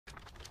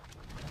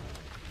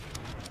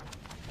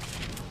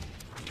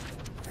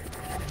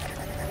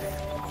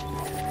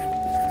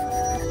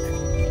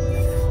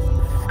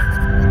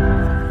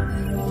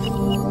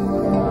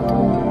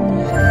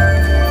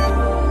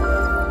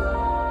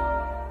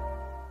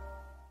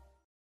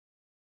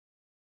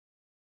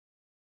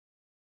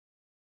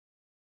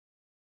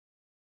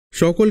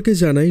সকলকে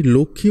জানাই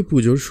লক্ষ্মী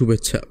পুজোর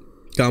শুভেচ্ছা।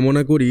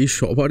 কামনা করি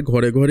সবার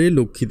ঘরে ঘরে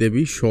লক্ষ্মী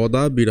দেবী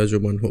সদা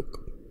বিরাজমান হোক।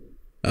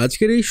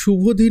 আজকের এই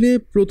শুভ দিনে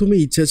প্রথমে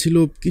ইচ্ছা ছিল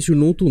কিছু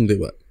নতুন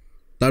দেবার,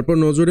 তারপর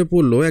নজরে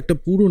পড়ল একটা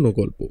পুরনো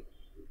গল্প,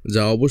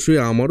 যা অবশ্যই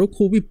আমারও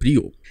খুবই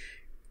প্রিয়,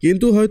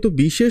 কিন্তু হয়তো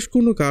বিশেষ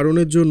কোনো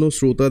কারণের জন্য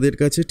শ্রোতাদের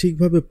কাছে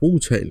ঠিকভাবে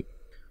পৌঁছায়নি।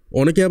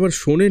 অনেকে আবার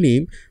শোনেনি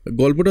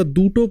গল্পটা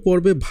দুটো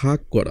পর্বে ভাগ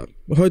করা,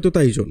 হয়তো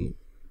তাই জন্য।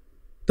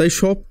 তাই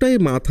সবটাই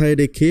মাথায়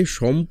রেখে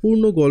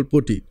সম্পূর্ণ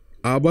গল্পটি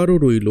আবারও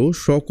রইল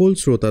সকল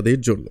শ্রোতাদের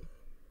জন্য।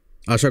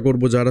 আশা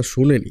করব যারা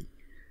শোনেনি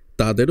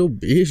তাদেরও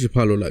বেশ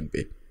ভালো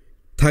লাগবে।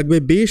 থাকবে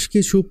বেশ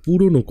কিছু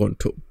পুরনো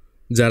কণ্ঠ,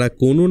 যারা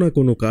কোনো না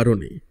কোনো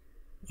কারণে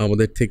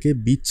আমাদের থেকে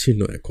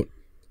বিচ্ছিন্ন এখন।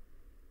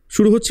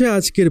 শুরু হচ্ছে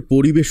আজকের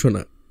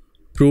পরিবেশনা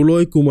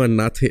প্রলয় কুমার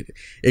নাথের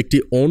একটি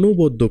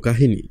অনবদ্য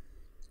কাহিনী,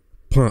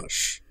 ফাঁস।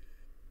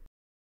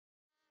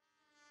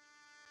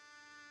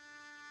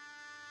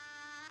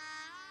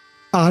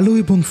 আলো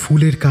এবং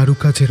ফুলের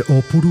কারুকাজের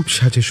অপরূপ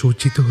সাজে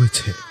সজ্জিত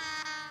হয়েছে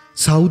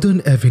সাউদার্ন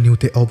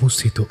অ্যাভিনিউতে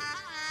অবস্থিত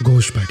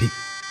ঘোষবাড়ি।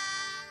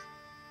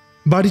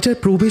 বাড়িটার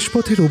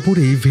প্রবেশপথের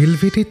ওপরেই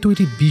ভেলভেটের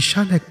তৈরি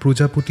বিশাল এক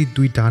প্রজাপতির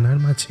দুই ডানার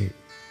মাঝে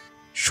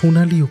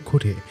সোনালি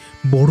অক্ষরে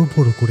বড়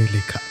বড় করে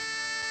লেখা,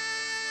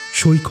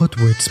 সৈকত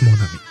ওয়েটস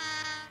মনামি।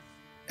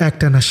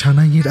 একটানা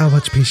সানাইয়ের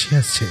আওয়াজ ভেসে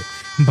আসছে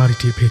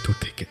বাড়িটির ভেতর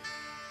থেকে।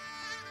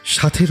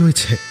 সাথে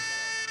রয়েছে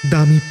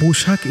দামি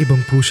পোশাক এবং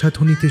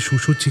প্রসাধনীতে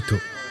সুসজ্জিত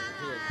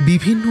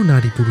বিভিন্ন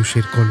নারী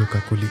পুরুষের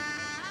কলকাকলি।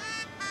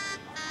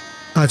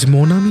 আজ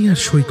মনামি আর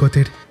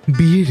সৈকতের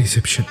বিয়ের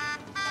রিসেপশন।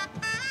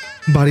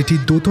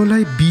 বাড়িটির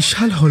দোতলায়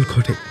বিশাল হল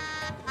ঘরে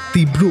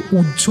তীব্র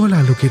উজ্জ্বল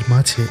আলোকের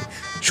মাঝে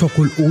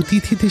সকল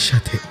অতিথিদের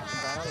সাথে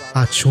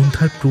আজ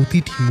সন্ধ্যার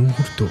প্রতিটি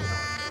মুহূর্ত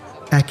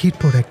একের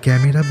পর এক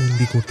ক্যামেরা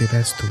বন্দি করতে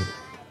ব্যস্ত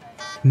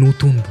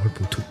নতুন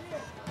বরবধূ।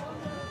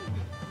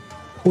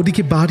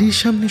 ওদিকে বাড়ির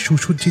সামনে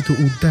সুসজ্জিত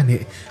উদ্যানে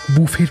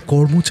বুফের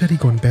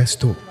কর্মচারীগণ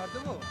ব্যস্ত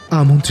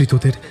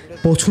আমন্ত্রিতদের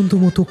পছন্দ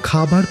মতো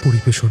খাবার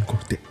পরিবেশন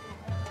করতে।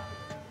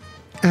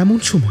 এমন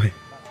সময়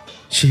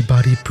সেই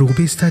বাড়ির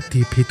প্রবেশদ্বার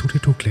দিয়ে ভেতরে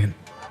ঢুকলেন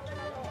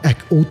এক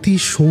অতি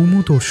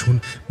সৌম্যদর্শন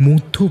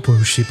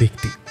মধ্যবয়সী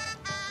ব্যক্তি।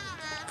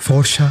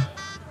 ফর্সা,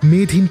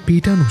 মেদহীন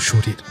পেটানো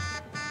শরীর,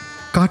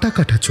 কাটা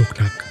কাটা চোখ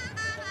নাক।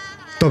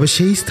 তবে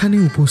সেই স্থানে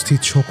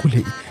উপস্থিত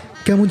সকলেই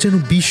কেমন যেন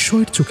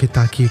বিস্ময়ের চোখে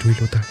তাকিয়ে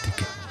রইল তার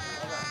দিকে,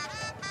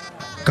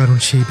 কারণ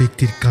সেই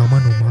ব্যক্তির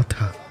কামানো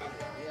মাথা,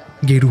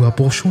 গেরুয়া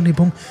বসন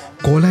এবং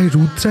গলায়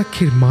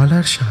রুদ্রাক্ষের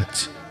মালার সাজ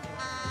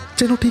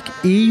যেন ঠিক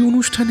এই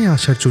অনুষ্ঠানে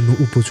আসার জন্য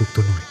উপযুক্ত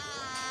নয়।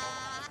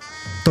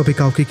 তবে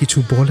কাউকে কিছু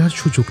বলার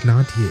সুযোগ না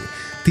দিয়ে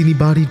তিনি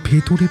বাড়ির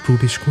ভেতরে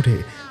প্রবেশ করে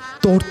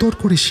তরতর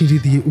করে সিঁড়ি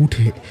দিয়ে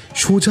উঠে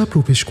সোজা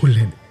প্রবেশ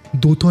করলেন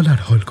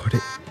দোতলার হল ঘরে।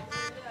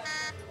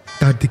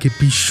 তার দিকে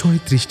বিস্ময়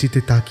দৃষ্টিতে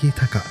তাকিয়ে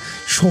থাকা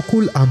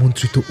সকল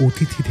আমন্ত্রিত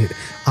অতিথিদের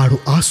আরো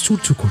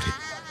আশ্চর্য করে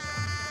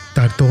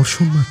তার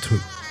দর্শন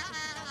মাত্রই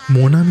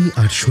মনামি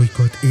আর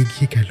সৈকত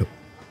এগিয়ে গেল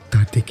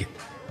তার দিকে।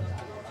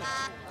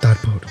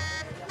 তারপর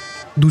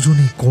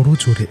দুজনেই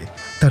করজোড়ে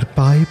তার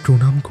পায়ে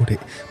প্রণাম করে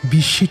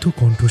বিস্মিত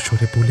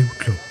কণ্ঠস্বরে বলে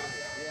উঠল,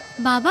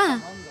 বাবা,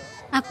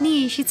 আপনি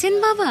এসেছেন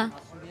বাবা।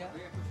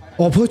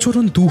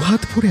 অভয়চরণ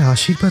দুহাত ভরে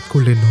আশীর্বাদ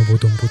করলেন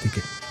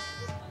নবদম্পতিকে।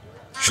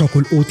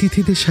 সকল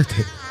অতিথিদের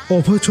সাথে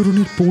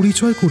অভয়চরণের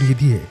পরিচয় করিয়ে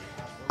দিয়ে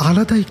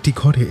আলাদা একটি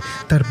ঘরে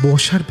তার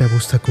বসার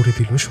ব্যবস্থা করে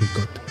দিল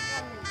সৈকত।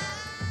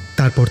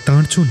 তারপর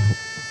তাঁর জন্য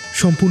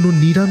সম্পূর্ণ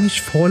নিরামিষ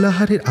ফল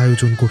আহারের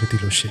আয়োজন করে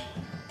দিল সে।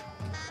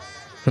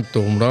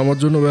 তোমরা আমার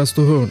জন্য ব্যস্ত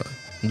হও না,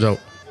 যাও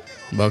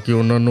বাকি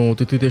অন্যান্য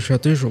অতিথিদের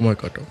সাথে সময়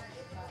কাটাও।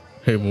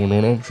 এই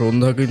মনোরম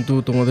সন্ধ্যা কিন্তু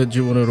তোমাদের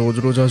জীবনে রোজ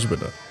রোজ আসবে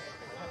না।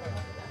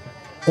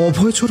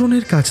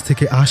 অভয়চরণের কাছ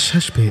থেকে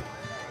আশ্বাস পেয়ে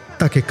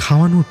তাকে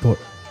খাওয়ানোর পর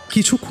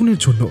কিছুক্ষণের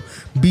জন্য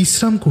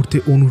বিশ্রাম করতে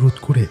অনুরোধ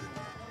করে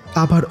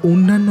আবার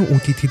অন্যান্য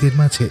অতিথিদের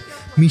মাঝে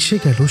মিশে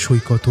গেল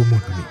সৈকত ও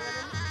মনামি।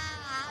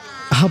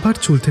 আবার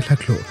চলতে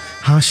লাগলো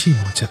হাসি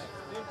মজা,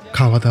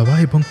 খাওয়া দাওয়া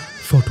এবং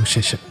ফটো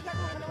সেশন।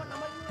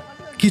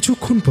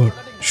 কিছুক্ষণ পর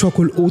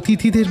সকল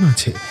অতিথিদের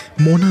মাঝে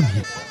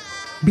মনামি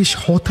বেশ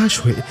হতাশ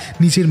হয়ে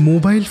নিজের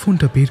মোবাইল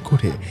ফোনটা বের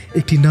করে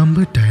একটি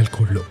নাম্বার ডায়াল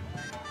করল।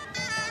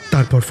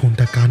 তারপর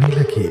ফোনটা কানে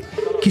লাগিয়ে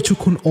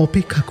কিছুক্ষণ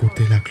অপেক্ষা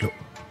করতে লাগলো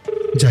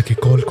যাকে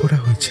কল করা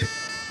হয়েছে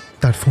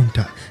তার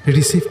ফোনটা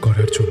রিসিভ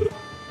করার জন্য।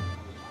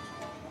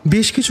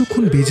 বেশ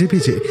কিছুক্ষণ বেজে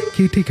বেজে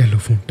কেটে গেল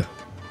ফোনটা,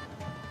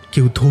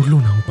 কেউ ধরল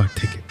না ওপার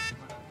থেকে।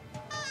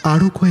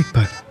 আরও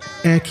কয়েকবার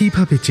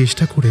একইভাবে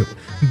চেষ্টা করেও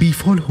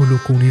বিফল হলো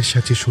কনের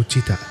সাথে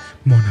সজ্জিতা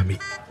মনামি।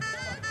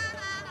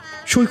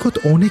 সৈকত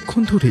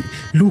অনেকক্ষণ ধরেই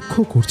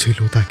লক্ষ্য করছিল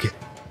তাকে।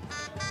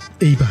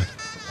 এইবার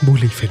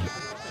বলেই ফেলল,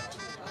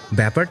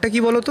 ব্যাপারটা কি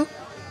বলো তো?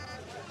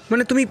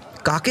 মানে তুমি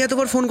কাকে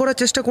এতবার ফোন করার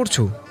চেষ্টা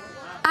করছো?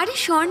 আরে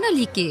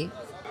স্বর্ণালীকে,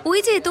 ওই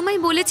যে তোমায়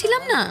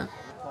বলেছিলাম না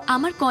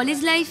আমার কলেজ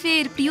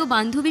লাইফের প্রিয়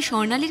বান্ধবী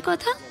স্বর্ণালীর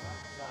কথা।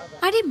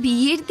 আরে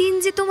বিয়ের দিন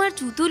যে তোমার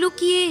জুতো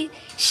লুকিয়ে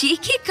সে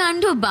কি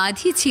কাণ্ড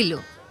বাঁধিয়েছিল,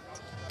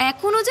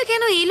 এখনো যে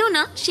কেন এলো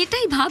না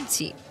সেটাই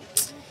ভাবছি।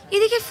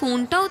 এদিকে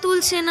ফোনটাও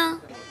তুলছে না।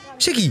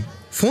 সে কি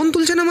ফোন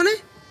তুলছে না মানে?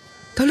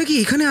 তাহলে কি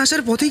এখানে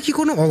আসার পথে কি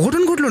কোনো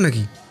অঘটন ঘটলো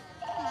নাকি?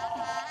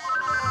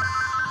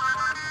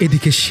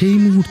 এদিকে সেই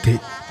মুহূর্তে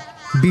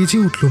বেজে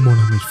উঠল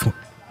মনামির ফোন।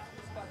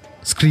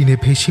 স্ক্রিনে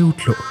ভেসে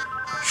উঠল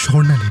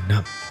স্বর্ণালীর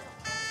নাম।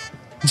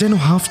 যেন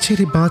হাফ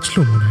ছেড়ে বাঁচল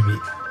মনামি।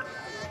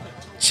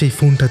 সেই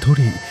ফোনটা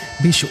ধরেই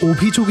বেশ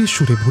অভিযোগের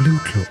সুরে বলে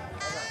উঠল,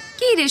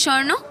 কি রে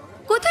স্বর্ণ,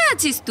 কোথায়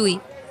আছিস তুই?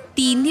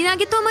 3 দিন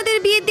আগে তো আমাদের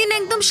বিয়ের দিন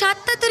একদম 7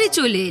 তাড়াতাড়ি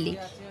চলে এলি,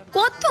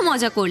 কত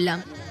মজা করলাম।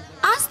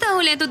 আজ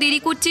তাহলে এত দেরি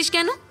করছিস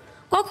কেন?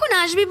 কখন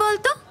আসবি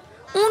বলতো?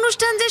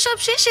 অনুষ্ঠান যে সব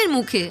শেষের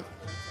মুখে।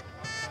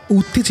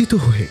 উত্তেজিত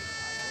হয়ে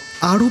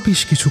আরও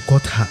বেশ কিছু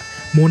কথা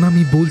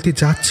মনামি বলতে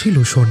যাচ্ছিল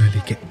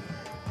স্বর্ণালীকে,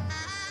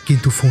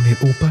 কিন্তু ফোনের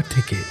ওপার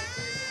থেকে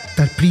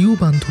তার প্রিয়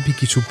বান্ধবী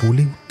কিছু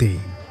বলে উঠতেই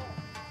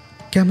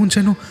কেমন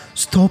যেন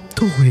স্তব্ধ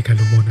হয়ে গেল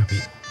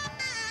মনামি।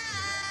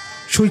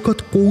 সৈকত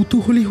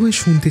কৌতূহলী হয়ে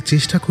শুনতে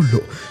চেষ্টা করল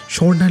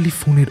স্বর্ণালী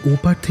ফোনের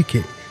ওপার থেকে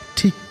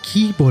ঠিক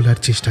কী বলার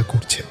চেষ্টা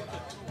করছে,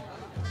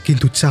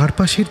 কিন্তু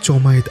চারপাশের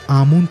জমায়েত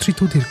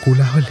আমন্ত্রিতদের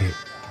কোলাহলে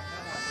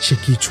সে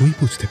কিছুই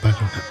বুঝতে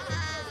পারল না।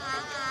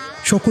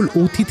 সকল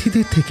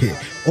অতিথিদের থেকে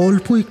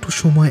অল্প একটু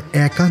সময়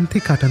একান্তে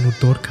কাটানোর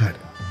দরকার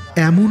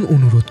এমন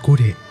অনুরোধ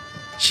করে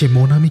সে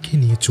মনামিকে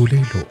নিয়ে চলে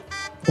এলো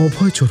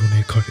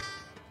অভয়চরণের ঘরে।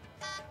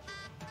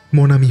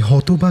 মনামি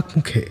হতবাক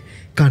মুখে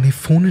কানে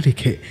ফোন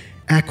রেখে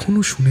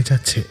এখনো শুনে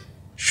যাচ্ছে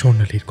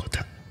স্বর্ণালীর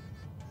কথা।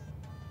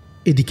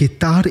 এদিকে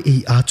তার এই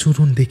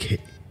আচরণ দেখে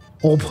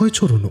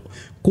অভয়চরণও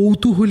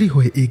কৌতূহলী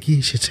হয়ে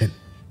এগিয়ে এসেছেন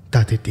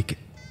তাদের দিকে।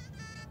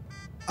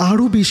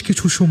 আরও বেশ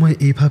কিছু সময়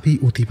এভাবেই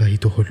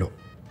অতিবাহিত হলো।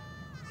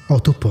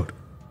 অতঃপর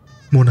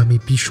মনামি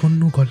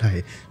বিষণ্ণ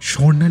গলায়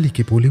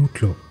স্বর্ণালীকে বলে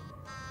উঠল,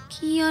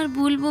 কি আর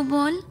বলবো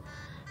বল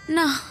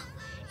না,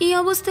 এই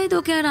অবস্থায়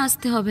তোকে আর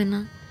আসতে হবে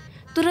না।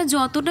 তোরা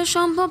যতটা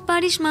সম্ভব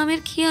পারিস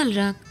মামের খেয়াল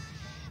রাখ।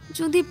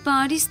 যদি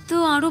পারিস তো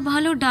আরও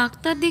ভালো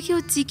ডাক্তার দেখে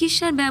ও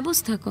চিকিৎসার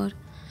ব্যবস্থা কর।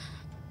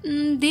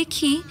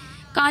 দেখি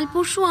কাল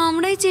পরশু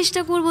আমরাই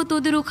চেষ্টা করব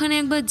তোদের ওখানে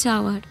একবার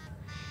যাওয়ার।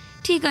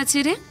 ঠিক আছে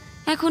রে,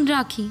 এখন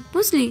রাখি,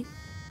 বুঝলি?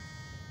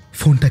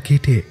 ফোনটা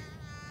কেটে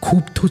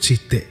ক্ষুব্ধ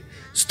চিত্তে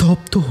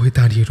স্তব্ধ হয়ে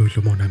দাঁড়িয়ে রইল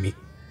মনামি।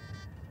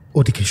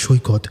 ওদিকে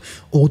সৈকত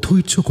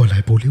অধৈর্য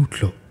গলায় বলে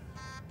উঠল,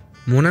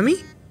 মনামি,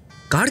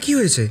 কার কি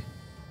হয়েছে?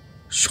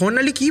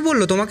 স্বর্ণালী কি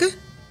বললো তোমাকে?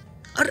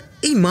 আর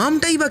এই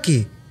মামটাই বা কে?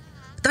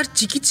 তার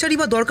চিকিৎসারই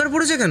বা দরকার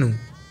পড়েছে কেন?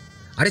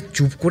 আরে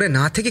চুপ করে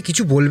না থেকে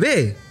কিছু বলবে।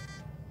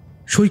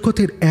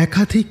 সৈকতের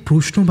একাধিক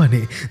প্রশ্ন মানে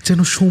যেন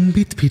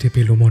সম্বিত ফিরে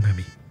পেল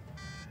মনামি।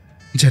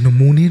 যেন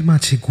মনের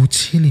মাঝে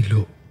গুছিয়ে নিল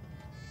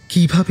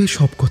কিভাবে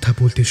সব কথা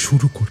বলতে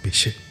শুরু করবে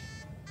সে।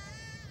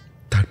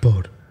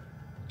 তারপর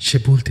সে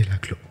বলতে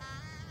লাগলো,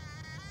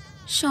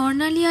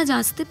 স্বর্ণালী আজ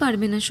আসতে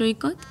পারবে না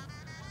সৈকত।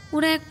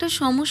 ওরা একটা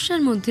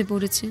সমস্যার মধ্যে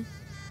পড়েছে,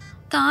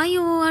 তাই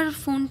ও আর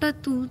ফোনটা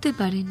তুলতে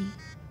পারেনি।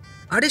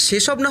 আরে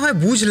সেসব না হয়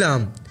বুঝলাম,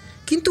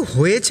 কিন্তু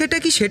হয়েছেটা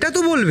কি সেটা তো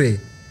বলবে।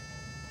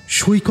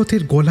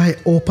 সৈকতের গলায়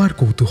অপার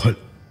কৌতূহল।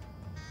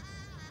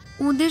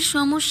 ওদের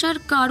সমস্যার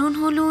কারণ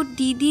হলো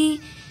দিদি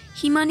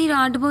হিমানির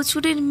 8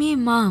 বছরের মেয়ে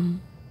মাম।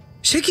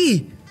 সে কি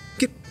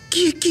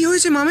কি কি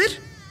হয়েছে মামের?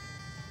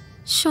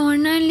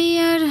 স্বর্ণালী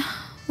আর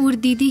ওর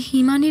দিদি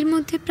হিমানির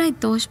মধ্যে প্রায়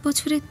 10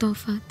 বছরের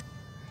তফাৎ।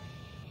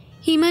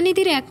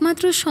 হিমানিদের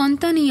একমাত্র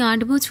সন্তানই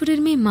 8 বছরের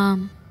মেয়ে মাম।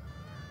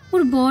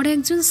 ওর বর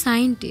একজন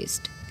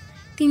সায়েন্টিস্ট,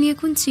 তিনি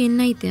এখন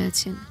চেন্নাইতে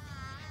আছেন।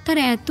 তার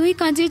এতই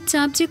কাজের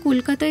চাপ যে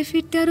কলকাতায়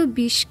ফিরতে আরও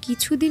বেশ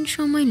কিছুদিন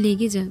সময়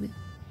লেগে যাবে।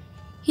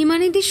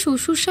 হিমানিদের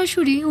শ্বশুর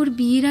শাশুড়ি ওর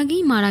বিয়ের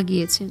আগেই মারা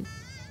গিয়েছেন।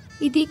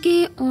 এদিকে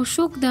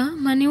অশোকদা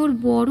মানে ওর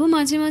বড়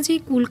মাঝে মাঝেই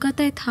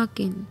কলকাতায়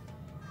থাকেন।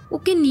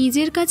 ওকে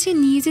নিজের কাছে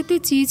নিয়ে যেতে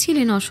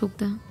চেয়েছিলেন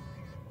অশোকদা,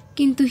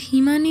 কিন্তু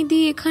হিমানিদি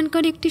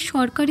এখানকার একটি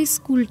সরকারি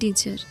স্কুল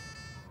টিচার,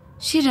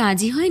 সে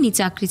রাজি হয়নি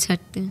চাকরি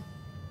ছাড়তে,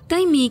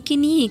 তাই মেয়েকে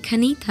নিয়ে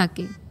এখানেই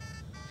থাকে।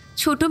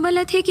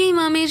 ছোটবেলা থেকেই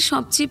মামের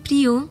সবচেয়ে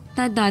প্রিয়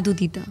তার দাদু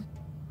দিদা,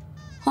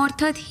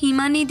 অর্থাৎ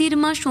হিমানিদির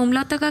মা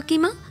সোমলতা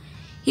কাকিমা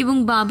এবং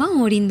বাবা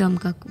অরিন্দম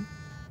কাকু।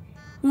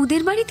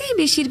 ওদের বাড়িতেই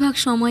বেশিরভাগ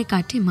সময়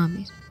কাটে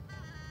মামের।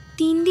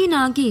 3 দিন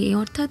আগে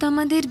অর্থাৎ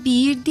আমাদের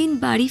বিয়ের দিন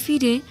বাড়ি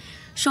ফিরে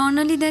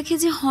স্বর্ণালী দেখে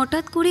যে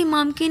হঠাৎ করে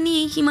মামকে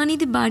নিয়ে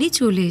হিমানিদি বাড়ি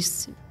চলে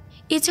এসছে।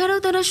 এছাড়াও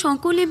তারা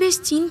সকলে বেশ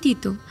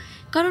চিন্তিত,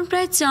 কারণ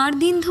প্রায় 4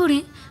 দিন ধরে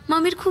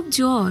মামের খুব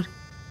জ্বর।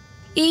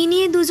 এই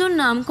নিয়ে দুজন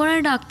নামকরা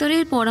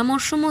ডাক্তারের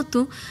পরামর্শ মতো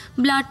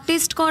ব্লাড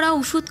টেস্ট করা,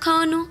 ওষুধ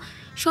খাওয়ানো,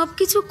 সব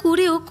কিছু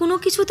করেও কোনো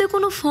কিছুতে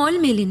কোনো ফল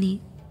মেলেনি।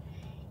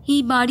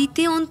 এই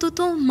বাড়িতে অন্তত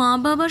মা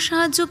বাবার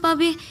সাহায্য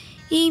পাবে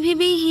এই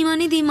ভেবেই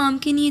হিমানিদি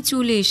মামকে নিয়ে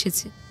চলে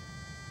এসেছে।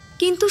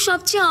 কিন্তু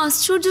সবচেয়ে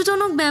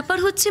আশ্চর্যজনক ব্যাপার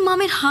হচ্ছে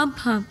মামের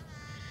হাবভাব।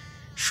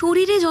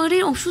 শরীরে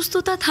জ্বরের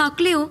অসুস্থতা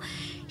থাকলেও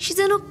সে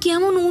যেন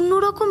কেমন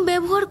অন্যরকম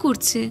ব্যবহার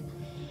করছে।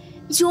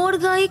 জ্বর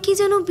গায়ে কি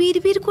যেন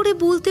বিড়বিড় করে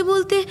বলতে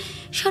বলতে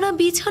সারা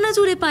বিছানা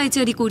জুড়ে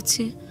পায়চারি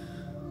করছে।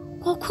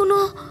 কখনো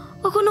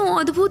কখনো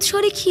অদ্ভুত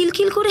স্বরে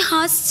খিলখিল করে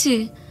হাসছে,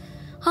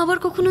 আবার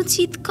কখনো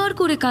চিৎকার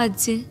করে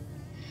কাঁদছে।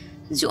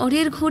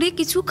 জ্বরের ঘোরে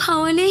কিছু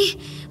খাওয়ালেই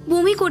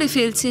বমি করে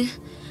ফেলছে।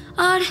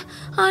 আর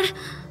আর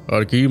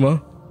আর কি মা?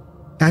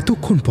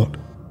 এতক্ষণ পর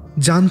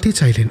জানতে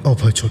চাইলেন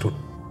অভয়চরণ।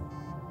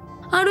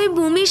 আর ওই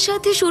বমির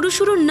সাথে সরু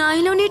সরু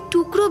নাইলনের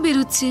টুকরো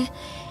বেরোচ্ছে,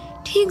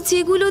 ঠিক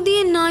যেগুলো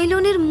দিয়ে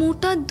নাইলনের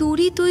মোটা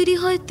দড়ি তৈরি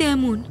হয়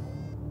তেমন।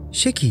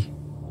 সে কি,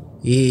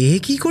 এ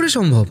কি করে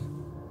সম্ভব?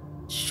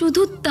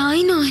 শুধু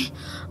তাই নয়,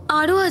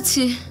 আরও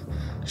আছে।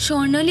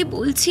 স্বর্ণালী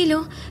বলছিল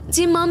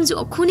যে মাম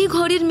যখনই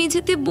ঘরের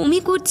মেঝেতে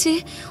বমি করছে,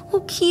 ও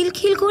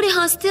খিলখিল করে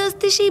হাসতে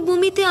হাসতে সেই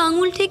বমিতে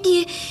আঙুল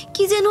ঠেকিয়ে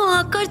কি যেন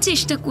আঁকার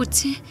চেষ্টা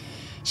করছে।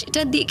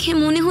 সেটা দেখে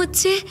মনে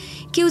হচ্ছে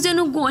কেউ যেন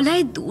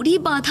গলায় দড়ি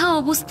বাঁধা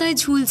অবস্থায়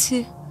ঝুলছে।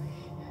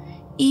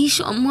 এই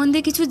সম্বন্ধে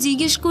কিছু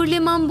জিজ্ঞেস করলে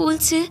মাম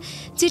বলছে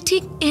যে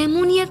ঠিক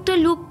এমনই একটা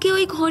লোককে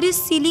ওই ঘরের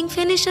সিলিং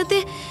ফ্যানের সাথে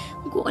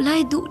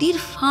গলায় দড়ির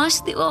ফাঁস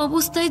দেওয়া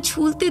অবস্থায়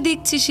ঝুলতে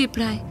দেখছে সে।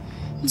 প্রায়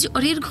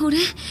জ্বরের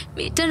ঘোরে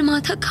মেয়েটার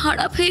মাথা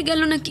খারাপ হয়ে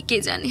গেল নাকি কে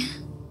জানে।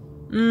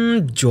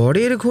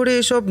 জ্বরের ঘোরে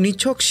এসব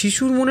নিছক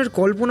শিশুর মনের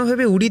কল্পনা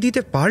ভেবে উড়িয়ে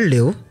দিতে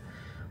পারলেও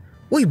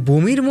ওই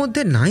বমির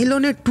মধ্যে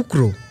নাইলনের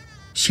টুকরো,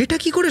 সেটা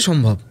কি করে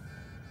সম্ভব?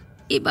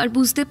 এবার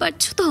বুঝতে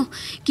পারছো তো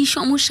কি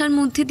সমস্যার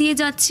মধ্যে দিয়ে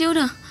যাচ্ছে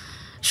ওরা?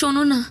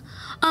 শোনো না,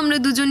 আমরা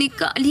দুজনই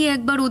কালই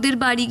একবার ওদের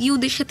বাড়ি গিয়ে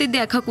ওদের সাথে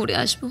দেখা করে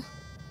আসবো।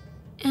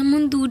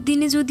 এমন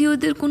দুর্দিনে যদি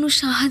ওদের কোনো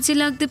সাহায্যে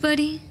লাগতে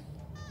পারি।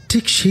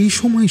 ঠিক সেই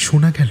সময়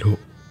শোনা গেল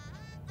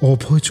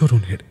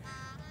অভয়চরণের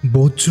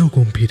বজ্র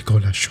গম্ভীর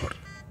গলার স্বর।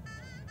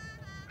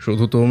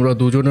 শুধু তোমরা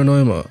দুজনে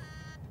নয় মা,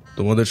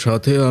 তোমাদের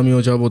সাথে আমিও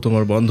যাব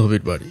তোমার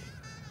বান্ধবীর বাড়ি।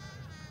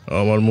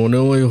 আমার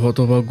মনেও এই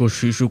হতভাগ্য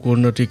শিশু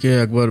কন্যাটিকে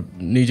একবার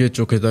নিজের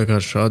চোখে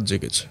দেখার স্বাদ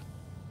জেগেছে।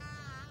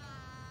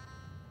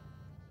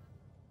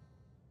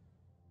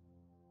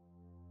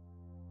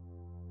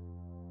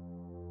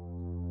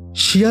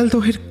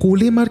 শিয়ালদহের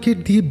কোলে মার্কেট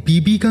দিয়ে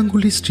বিবি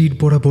গাঙ্গুলি স্ট্রিট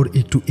বরাবর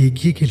একটু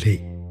এগিয়ে গেলেই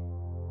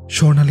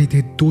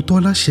স্বর্ণালীদের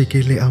দোতলা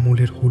সেকেলে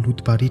আমলের হলুদ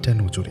বাড়িটা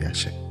নজরে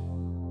আসে।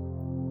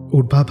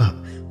 ওর বাবা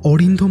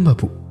অরিন্দম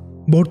বাবু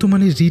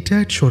বর্তমানে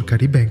রিটায়ার্ড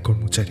সরকারি ব্যাংক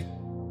কর্মচারী।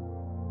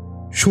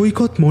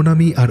 সৈকত,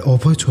 মনামি আর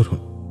অভয়চরণ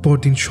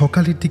পরদিন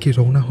সকালের দিকে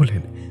রওনা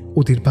হলেন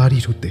ওদের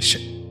বাড়ির উদ্দেশ্যে।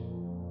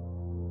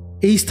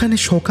 এই স্থানে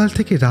সকাল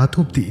থেকে রাত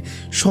অবধি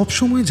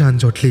সবসময়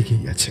যানজট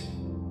লেগেই আছে।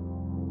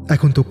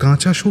 এখন তো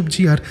কাঁচা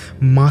সবজি আর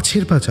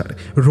মাছের বাজার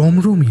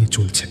রমরমিয়ে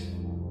চলছে।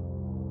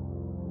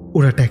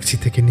 ওরা ট্যাক্সি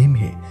থেকে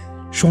নেমে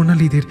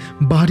স্বর্ণালীদের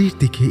বাড়ির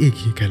দিকে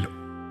এগিয়ে গেল।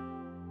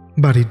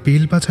 বাড়ির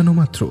বেল বাজানো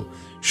মাত্র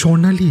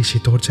স্বর্ণালী এসে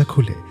দরজা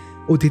খুলে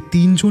ওদের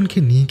তিনজনকে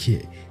নিয়ে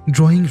গিয়ে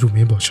ড্রয়িং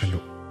রুমে বসালো।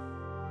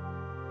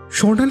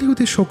 স্বর্ণালী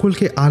ওদের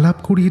সকলকে আলাপ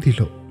করিয়ে দিল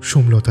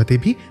সোমলতা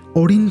দেবী,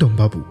 অরিন্দম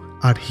বাবু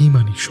আর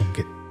হিমানির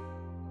সঙ্গে।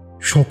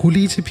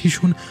 সকলেই যে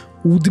ভীষণ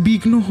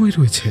উদ্বিগ্ন হয়ে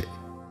রয়েছে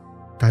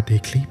তা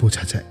দেখলেই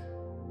বোঝা যায়।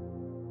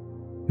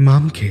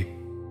 মামকে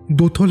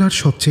দোতলার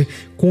সবচেয়ে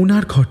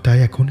কোণার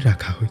ঘরটায় এখন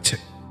রাখা হয়েছে।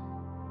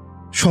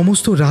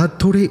 সমস্ত রাত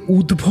ধরে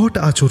উদ্ভট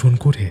আচরণ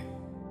করে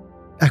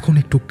এখন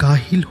একটু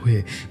কাহিল হয়ে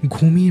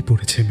ঘুমিয়ে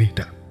পড়েছে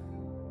মেয়েটা।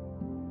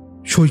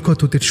 সৈকত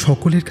ওদের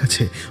সকলের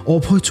কাছে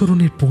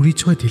অভয়চরণের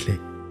পরিচয় দিলে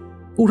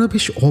ওরা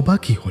বেশ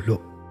অবাকই হল।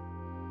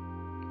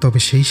 তবে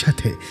সেই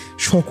সাথে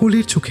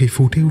সকলের চোখে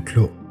ফুটে উঠল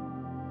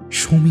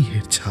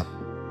সমীহের ছাপ।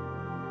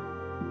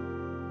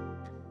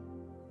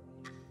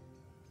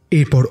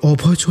 এরপর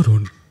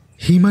অভয়চরণ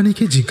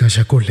হিমানিকে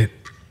জিজ্ঞাসা করলেন,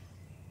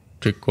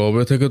 ঠিক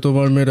কবে থেকে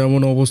তোমার মেয়ের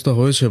এমন অবস্থা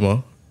হয়েছে মা?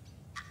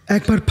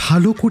 একবার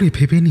ভালো করে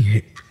ভেবে নিয়ে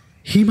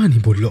হিমানি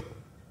বলল,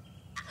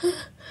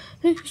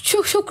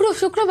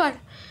 শুক্রবার,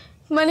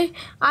 মানে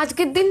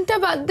আজকের দিনটা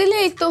বাদ দিলে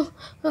এই তো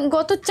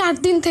গত 4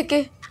 দিন থেকে।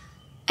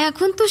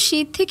 এখন তো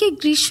শীত থেকে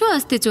গ্রীষ্ম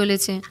আসতে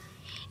চলেছে।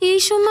 এই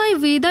সময়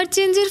ওয়েদার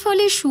চেঞ্জের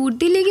ফলে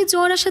সর্দি লেগে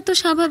জ্বর আসা তো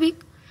স্বাভাবিক।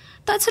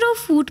 তাছাড়াও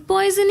ফুড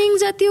পয়জনিং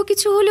জাতীয়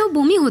কিছু হলেও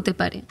বমি হতে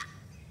পারে।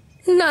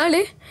 না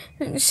রে,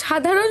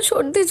 সাধারণ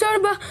সর্দি জ্বর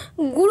বা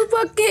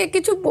গুরুপাককে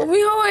কিছু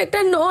বমি হওয়া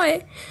এটা নয়,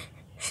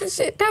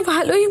 সেটা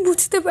ভালোই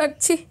বুঝতে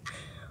পারছি।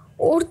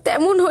 ওর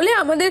তেমন হলে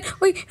আমাদের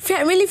ওই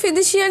ফ্যামিলি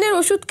ফিজিশিয়ানের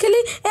ওষুধ খেলে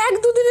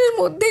 1-2 দিনের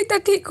মধ্যেই তা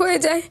ঠিক হয়ে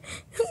যায়।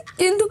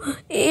 কিন্তু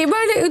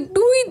এবারে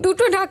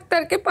দুটো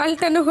ডাক্তারকে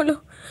পাল্টানো হলো।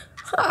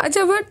 আজ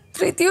আবার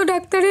 3য়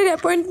ডাক্তারের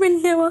অ্যাপয়েন্টমেন্ট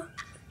নেওয়া।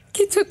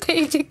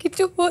 কিছুতেই যে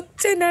কিছু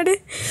হচ্ছে না রে।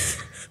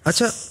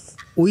 আচ্ছা,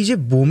 ওই যে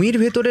বমির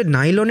ভেতরে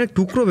নাইলনের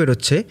টুকরো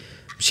বেরোচ্ছে,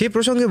 সে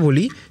প্রসঙ্গে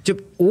বলি যে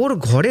ওর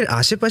ঘরের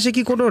আশেপাশে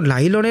কি কোনো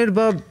নাইলনের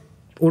বা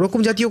ওরকম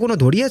জাতীয় কোনো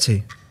দড়ি আছে?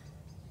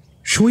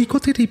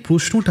 সৈকতের এই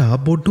প্রশ্নটা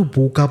বড্ড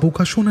বোকা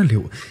বোকা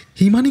শোনালেও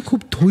হিমানি খুব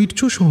ধৈর্য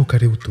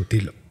সহকারে উত্তর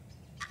দিল,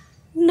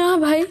 না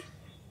ভাই,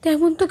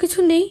 তেমন তো কিছু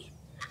নেই।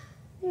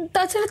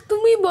 তাছাড়া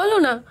তুমি বলো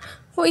না,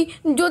 ওই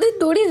যদি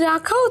দড়ি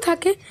রাখাও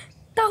থাকে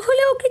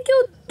তাহলে ওকে কেউ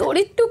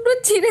দড়ির টুকরো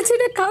ছিঁড়ে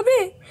ছিঁড়ে খাবে?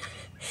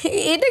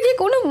 এটা কি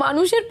কোনো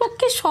মানুষের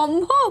পক্ষে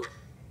সম্ভব?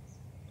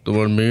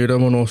 তোমার মেয়ের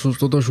এমন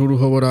অসুস্থতা শুরু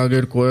হওয়ার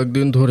আগের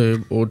কয়েকদিন ধরে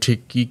ও ঠিক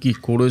কি কি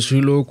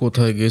করেছিল,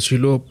 কোথায়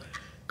গেছিল,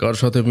 কার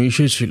সাথে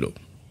মিশেছিল,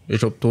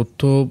 এসব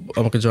তথ্য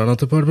আমাকে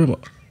জানাতে পারবে মা?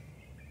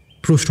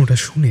 প্রশ্নটা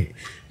শুনে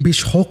বেশ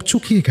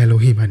হকচকিয়ে গেল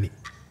হিমানি।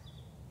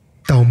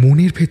 তাও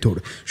মনের ভেতর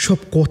সব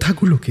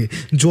কথাগুলোকে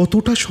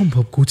যতটা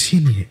সম্ভব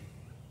গুছিয়ে নিয়ে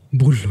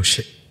বলল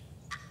সে,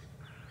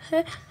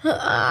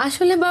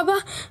 আসলে বাবা,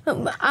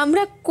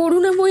 আমরা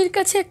করুণাময়ীর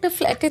কাছে একটা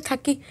ফ্ল্যাটে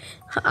থাকি।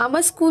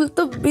 আমার স্কুল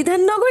তো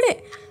বিধাননগরে,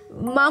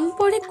 মাম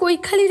পড়ে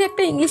কৈখালির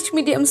একটা ইংলিশ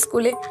মিডিয়াম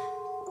স্কুলে।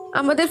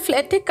 আমাদের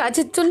ফ্ল্যাটে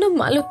কাজের জন্য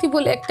মালতী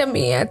বলে একটা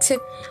মেয়ে আছে,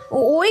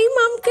 ওই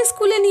মামকে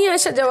স্কুলে নিয়ে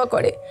আসা যাওয়া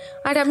করে।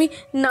 আর আমি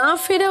না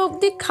ফেরা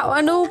অবধি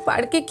খাওয়ানো,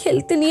 পার্কে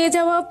খেলতে নিয়ে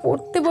যাওয়া,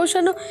 পড়তে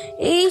বসানো,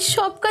 এই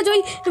সব কাজ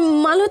ওই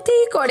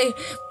মালতীই করে।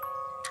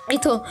 এই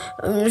তো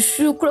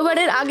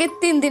শুক্রবারের আগের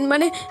 3 দিন,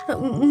 মানে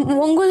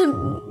মঙ্গল,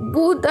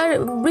 বুধ আর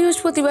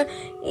বৃহস্পতিবার,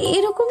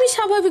 এরকমই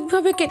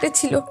স্বাভাবিকভাবে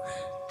কেটেছিল।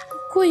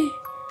 কই,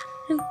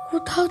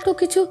 কোথাও তো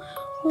কিছু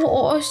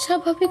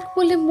অস্বাভাবিক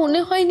বলে মনে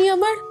হয়নি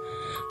আমার।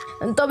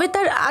 তবে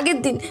তার আগের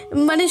দিন,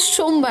 মানে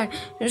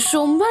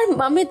সোমবার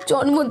মামের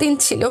জন্মদিন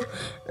ছিল।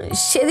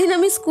 সেদিন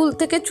আমি স্কুল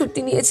থেকে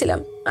ছুটি নিয়েছিলাম,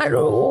 আর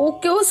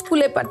ওকেও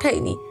স্কুলে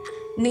পাঠাইনি।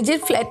 নিজের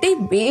ফ্ল্যাটেই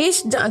বেশ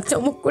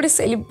জাঁকজমক করে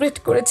সেলিব্রেট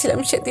করেছিলাম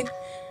সেদিন।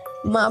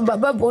 মা,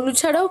 বাবা, বনু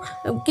ছাড়াও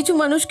কিছু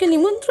মানুষকে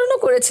নিমন্ত্রণও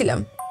করেছিলাম।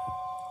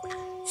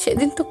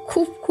 সেদিন তো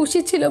খুব খুশি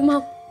ছিল মা,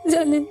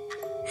 জানেন।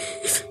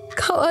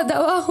 খাওয়া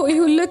দাওয়া, হই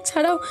হুল্লোড়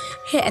ছাড়াও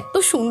এত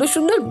সুন্দর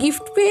সুন্দর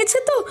গিফট পেয়েছে,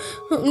 তো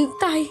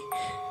তাই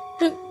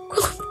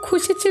খুব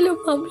খুশি ছিল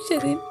মাম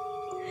সেদিন,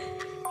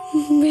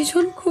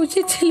 ভীষণ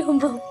খুশি ছিল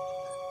মাম।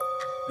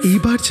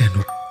 এইবার যেন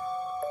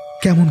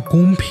কেমন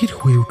গম্ভীর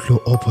হয়ে উঠল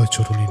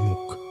অভয়চরণের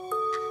মুখ।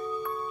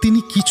 তিনি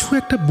কিছু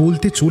একটা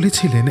বলতে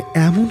চলেছিলেন,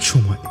 এমন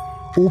সময়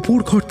ওপর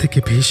ঘর থেকে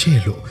ভেসে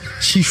এলো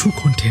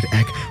শিশুকণ্ঠের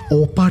এক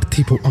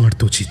অপার্থিব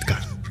আর্ত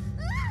চিৎকার।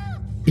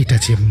 এটা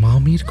যে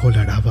মামের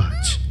গলার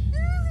আওয়াজ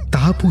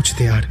তা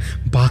বুঝতে আর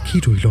বাকি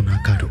রইল না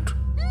কারোর।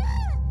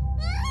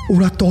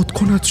 ওরা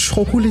তৎক্ষণাৎ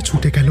সকলে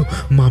ছুটে গেল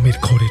মামের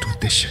ঘরের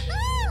উদ্দেশ্যে।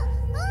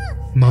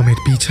 মামের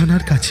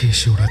বিছানার কাছে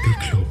এসে ওরা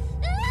দেখল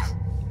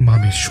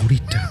মামের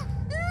শরীরটা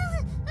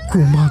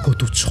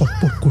ক্রমাগত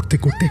ছটপট করতে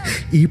করতে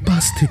এ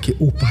পাশ থেকে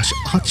ও পাশ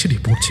আছড়ে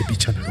পড়ছে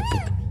বিছানার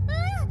উপর।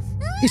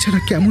 এছাড়া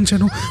কেমন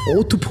যেন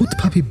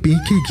অদ্ভুতভাবে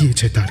বেঁকে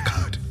গিয়েছে তার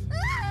ঘাড়।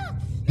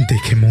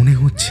 দেখে মনে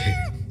হচ্ছে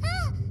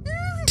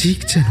ঠিক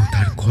যেন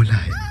তার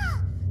গলায়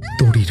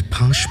দড়ির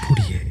ফাঁস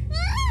পরিয়ে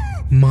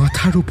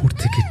মাথার উপর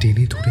থেকে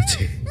টেনে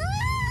ধরেছে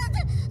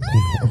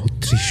কোন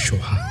অদৃশ্য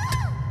হাত।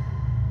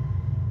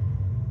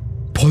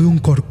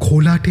 ভয়ঙ্কর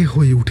ঘোলাটে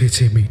হয়ে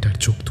উঠেছে মেয়েটার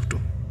চোখ দুটো।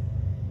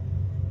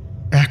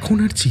 এখন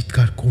আর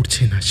চিৎকার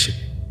করছে না সে,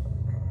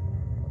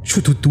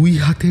 শুধু 2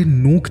 হাতের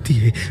নখ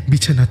দিয়ে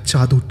বিছানার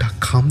চাদরটা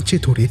খামচে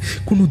ধরে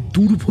কোনো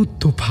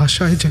দুর্বোধ্য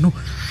ভাষায় যেন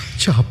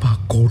চাপা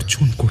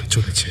গর্জন করে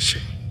চলেছে সে।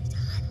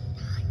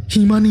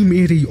 হিমানি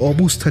মেয়ের এই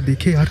অবস্থা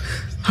দেখে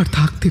আর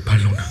থাকতে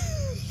পারল না।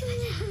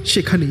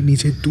 সেখানে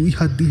নিজের 2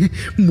 হাত দিয়ে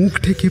মুখ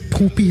ঢেকে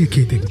ফুঁপিয়ে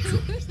কেঁদে উঠল।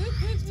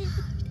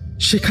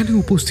 সেখানে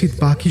উপস্থিত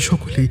বাকি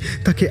সকলেই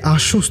তাকে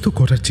আশ্বস্ত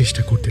করার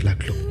চেষ্টা করতে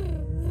লাগলো,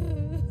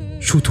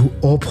 শুধু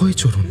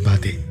অভয়চরণ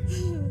বাদে।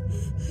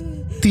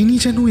 তিনি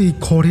যেন এই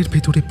ঘরের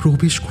ভেতরে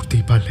প্রবেশ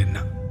করতেই পারলেন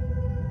না।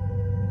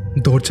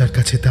 দরজার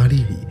কাছে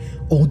দাঁড়িয়ে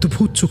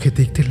অদ্ভুত চোখে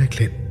দেখতে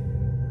লাগলেন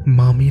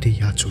মামের এই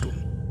আচরণ।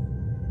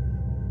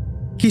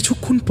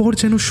 কিছুক্ষণ পর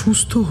যেন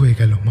সুস্থ হয়ে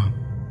গেল মাম।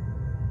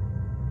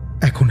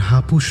 এখন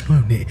হাপুস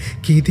নয়নে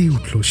কেঁদে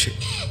উঠল সে।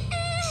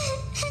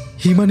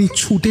 হিমানি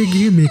ছুটে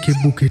গিয়ে মেয়েকে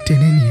বুকে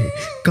টেনে নিয়ে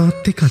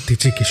কাঁদতে কাঁদতে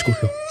জিজ্ঞেস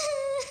করল,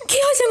 কি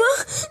হয়েছে মা?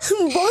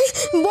 বল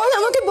বল,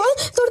 আমাকে বল,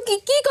 তোর কি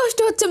কি কষ্ট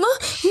হচ্ছে মা?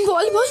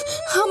 বল বল,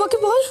 আমাকে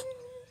বল।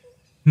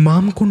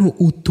 মাম কোনো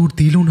উত্তর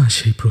দিল না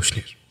সেই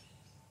প্রশ্নের।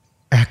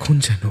 এখন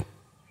যেন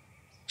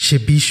সে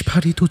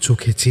বিস্ফারিত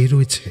চোখে চেয়ে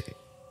রয়েছে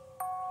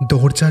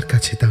দরজার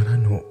কাছে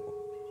দাঁড়ানো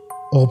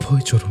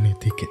অভয়চরণের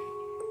দিকে।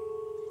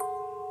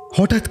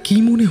 হঠাৎ কি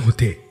মনে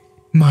হতে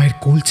মায়ের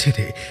কোল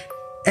ছেড়ে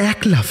এক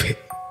লাফে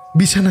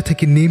বিছানা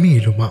থেকে নেমে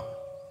এলো মা।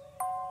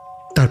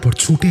 তারপর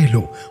ছুটে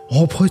এলো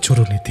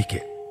অভয়চরণের দিকে।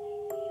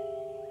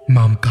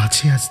 মাম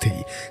কাছে আসতেই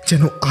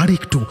যেন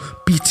আরেকটু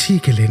পিছিয়ে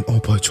গেলেন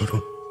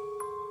অভয়চরণ।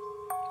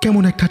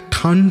 কেমন একটা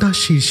ঠান্ডা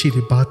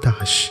শিরশিরে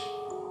বাতাস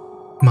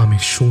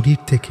মামের শরীর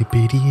থেকে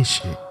বেরিয়ে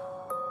এসে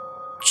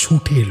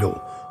ছুটে এলো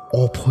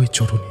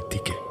অভয়চরণের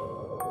দিকে।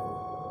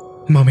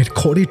 মামের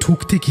ঘরে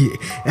ঢুকতে গিয়ে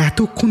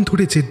এতক্ষণ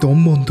ধরে যে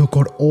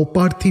দমবন্ধকর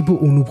অপার্থিব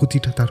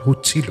অনুভূতিটা তার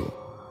হচ্ছিল,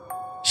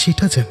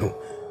 সেটা যেন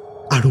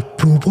আরো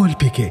প্রবল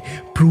বেগে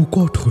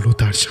প্রকট হলো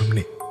তার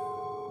সামনে।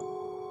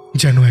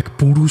 যেন এক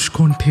পুরুষ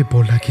কণ্ঠে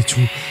বলা কিছু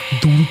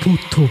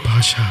দুর্বোধ্য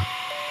ভাষা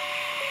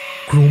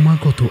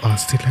ক্রমাগত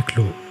আসতে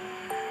লাগলো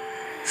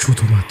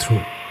শুধুমাত্র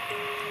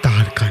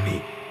তার কানে,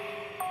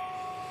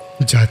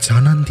 যা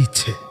জানান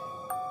দিচ্ছে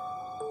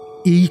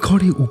এই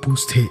ঘরে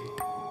উপস্থিত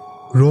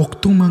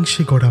রক্ত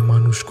মাংসে গড়া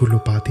মানুষগুলো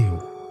বাদেও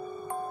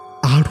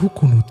আরো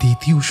কোনো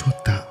দ্বিতীয়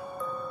সত্তা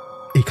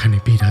এখানে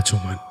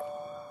বিরাজমান।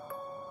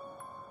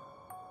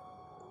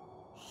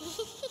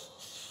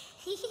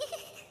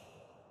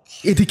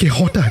 এদিকে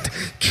হঠাৎ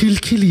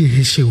খিলখিলিয়ে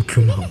হেসে উঠল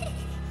মাম।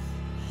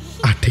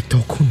 আর ঠিক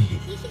তখনই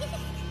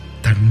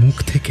তার মুখ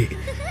থেকে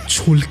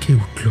ছলকে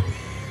উঠল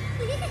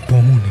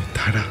বমনের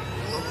ধারা।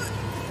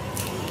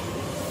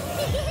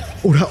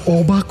 ওরা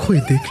অবাক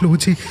হয়ে দেখল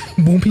যে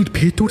বমির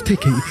ভেতর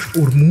থেকেই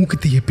ওর মুখ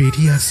দিয়ে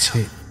বেরিয়ে আসছে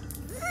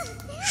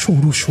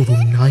সরু সরু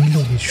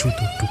নাইলনের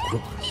সুতোর টুকরো।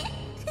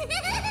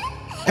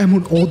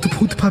 এমন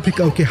অদ্ভুতভাবে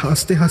কাউকে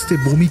হাসতে হাসতে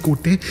বমি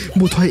করতে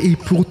বোধহয় এই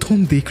প্রথম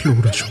দেখল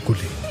ওরা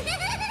সকলে।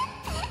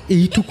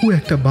 এইটুকু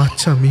একটা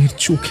বাচ্চা মেয়ের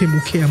চোখে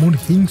মুখে এমন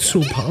হিংস্র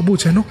ভাবও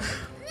যেন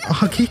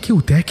আগে কেউ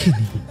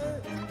দেখেনি।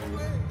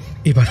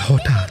 এবার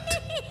হঠাৎ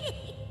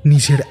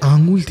নিজের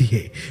আঙুল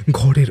দিয়ে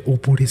ঘরের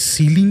ওপরে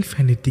সিলিং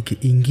ফ্যানের দিকে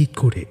ইঙ্গিত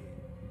করে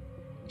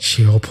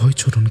সে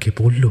অভয়চরণকে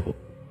বলল,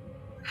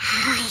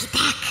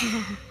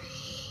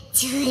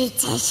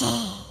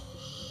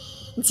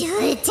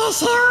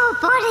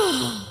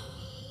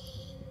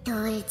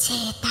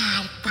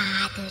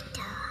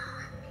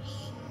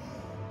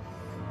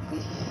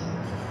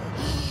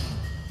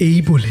 এই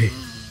বলে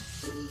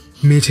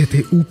মেঝেতে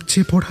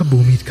উপচে পড়া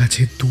বমির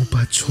কাছে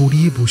দুপা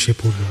ছড়িয়ে বসে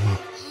পড়ল মা।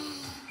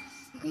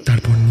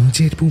 তারপর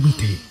নিজের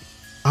বমিতে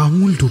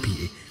আঙুল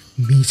ডুবিয়ে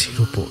মেঝের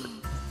ওপর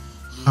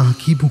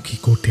আঁকি বুকি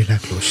করতে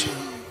লাগলো সে।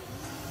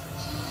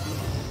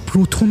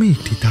 প্রথমে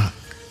একটি দাগ,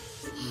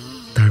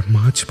 তার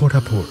মাঝ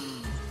বরাবর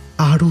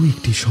আরও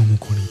একটি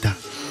সমকোণী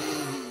দাগ,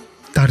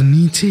 তার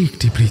নিচে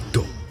একটি বৃত্ত,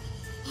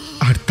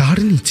 আর তার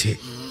নিচে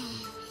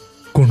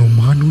কোনো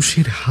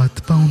মানুষের হাত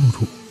পা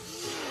অনুরূপ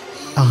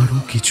আরও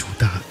কিছু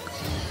দাগ।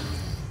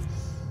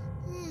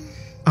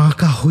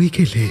 আঁকা হয়ে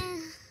গেলে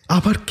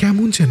আবার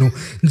কেমন যেন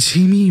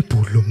ঝিমিয়ে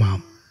পড়ল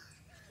মাম।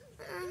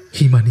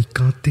 হিমানি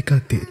কাঁদতে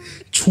কাঁদতে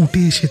ছুটে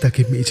এসে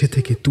তাকে মেঝে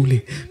থেকে তুলে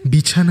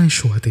বিছানায়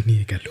শোয়াতে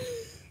নিয়ে গেল।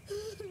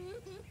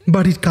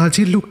 বাড়ির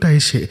কাজের লোকটা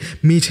এসে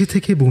মেঝে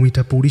থেকে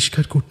বমিটা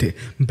পরিষ্কার করতে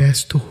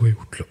ব্যস্ত হয়ে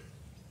উঠল।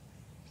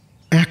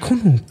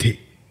 এখনো অবধি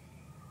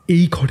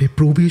এই ঘরে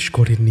প্রবেশ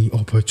করেননি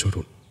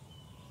অভয়চরণ।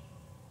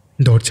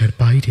 দরজার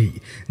বাইরেই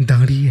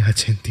দাঁড়িয়ে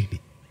আছেন তিনি।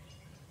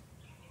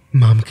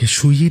 মামকে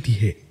শুইয়ে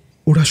দিয়ে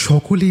ওরা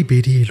সকলেই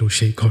বেরিয়ে এলো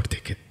সেই ঘর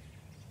থেকে।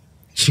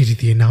 সিঁড়ি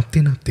দিয়ে নামতে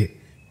নামতে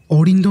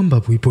অরিন্দম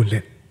বাবুই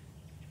বললেন,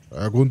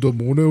 এখন তো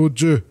মনে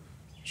হচ্ছে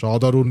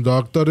সাধারণ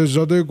ডাক্তারের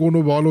সাথে কোনো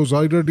ভালো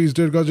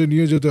সাইকিয়াট্রিস্টের কাছে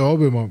নিয়ে যেতে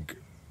হবে মামকে।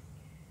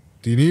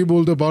 তিনিই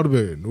বলতে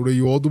পারবেন ওর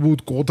এই অদ্ভুত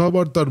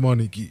কথাবার্তার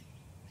মানে কি।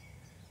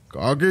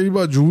 কাকেই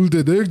বা ঝুলতে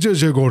দেখছে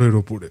সে ঘরের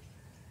ওপরে,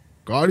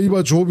 কারই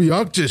বা ছবি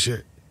আঁকছে সে।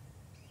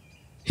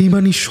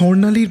 হিমানি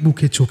স্বর্ণালীর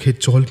বুকে চোখের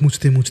জল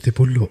মুছতে মুছতে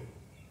বলল,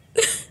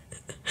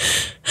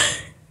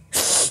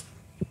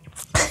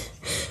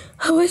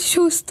 আমার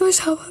সুস্থ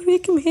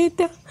স্বাভাবিক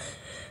মেয়েটা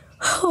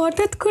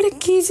হঠাৎ করে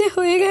কি যে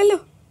হয়ে গেল।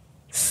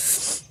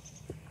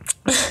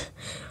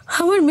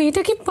 আমার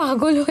মেয়েটা কি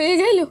পাগল হয়ে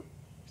গেল?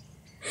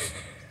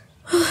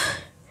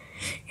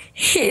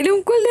 এরকম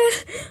করলে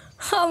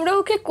আমরা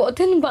ওকে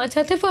কতদিন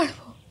বাঁচাতে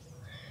পারবো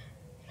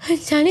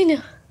জানি না।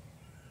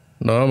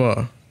 না মা,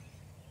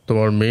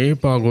 তোমার মেয়ে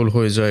পাগল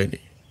হয়ে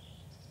যায়নি।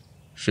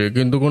 সে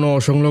কিন্তু কোনো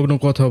অসংলগ্ন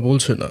কথা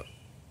বলছে না।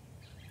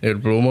 এর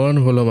প্রমাণ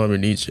হলাম আমি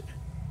নিজে।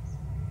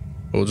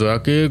 ও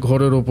যাকে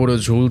ঘরের ওপরে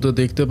ঝুলতে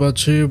দেখতে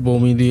পাচ্ছে,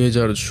 বমি দিয়ে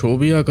যার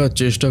ছবি আঁকার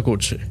চেষ্টা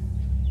করছে,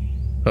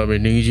 আমি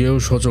নিজেও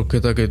সচক্ষে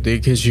তাকে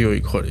দেখেছি ওই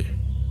ঘরে।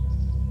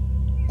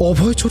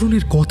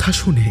 অভয়চরণের কথা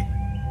শুনে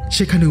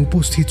সেখানে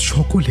উপস্থিত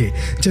সকলে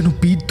যেন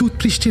বিদ্যুৎ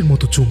পৃষ্ঠের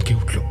মতো চমকে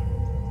উঠল।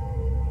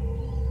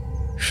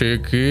 সে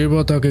কে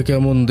বা তাকে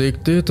কেমন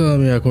দেখতে তা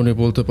আমি এখনই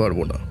বলতে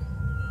পারবো না,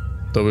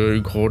 তবে ওই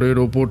ঘরের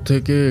ওপর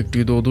থেকে একটি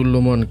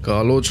দোদুল্যমান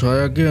কালো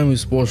ছায়াকে আমি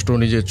স্পষ্ট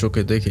নিজের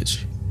চোখে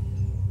দেখেছি।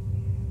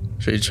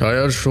 সেই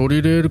ছায়ার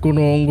শরীরের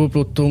কোনো অঙ্গ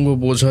প্রত্যঙ্গ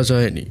বোঝা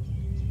যায়নি,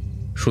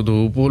 শুধু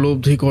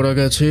উপলব্ধি করা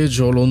গেছে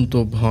জ্বলন্ত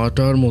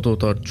ভাটার মতো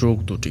তার চোখ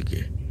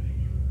দুটিকে।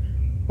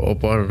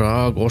 অপার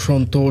রাগ,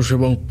 অসন্তোষ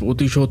এবং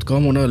প্রতিশোধ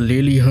কামনা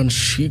লেলিহান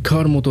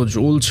শিখার মতো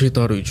জ্বলছে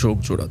তার ওই চোখ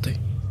জোড়াতে।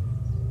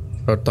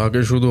 আর তাকে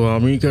শুধু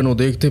আমি কেন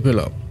দেখতে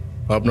পেলাম,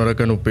 আপনারা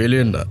কেন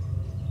পেলেন না?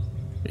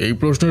 এই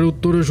প্রশ্নের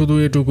উত্তরে শুধু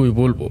এটুকুই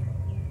বলবো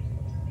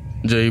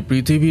যে এই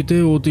পৃথিবীতে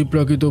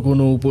অতিপ্রাকৃত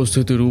কোনো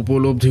উপস্থিতির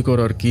উপলব্ধি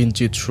করার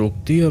কিঞ্চিত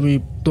শক্তি আমি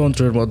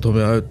তন্ত্রের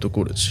মাধ্যমে আয়ত্ত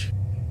করেছি।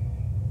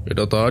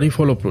 এটা তারই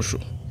ফলপ্রসূ।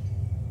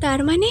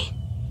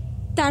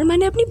 তার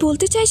মানে আপনি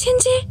বলতে চাইছেন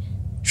যে?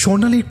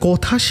 স্বর্ণালীর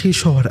কথা শেষ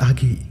হওয়ার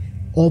আগেই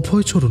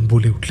অভয়চরণ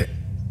বলে উঠলেন,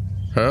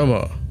 হ্যাঁ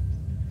মা,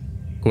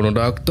 কোনো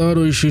ডাক্তার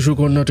ওই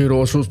শিশুকন্যাটির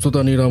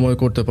অসুস্থতা নিরাময়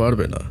করতে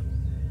পারবে না।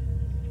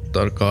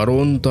 তার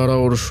কারণ তারা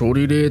ওর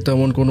শরীরে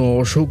তেমন কোনো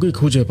অসুখই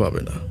খুঁজে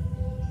পাবে না।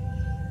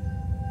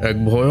 এক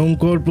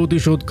ভয়ঙ্কর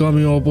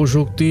প্রতিশোধকামী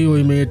অপশক্তি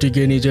ওই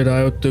মেয়েটিকে নিজের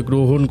আয়ত্তে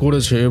গ্রহণ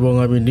করেছে, এবং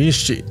আমি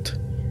নিশ্চিত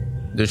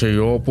যে সেই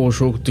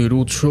অপশক্তির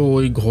উৎস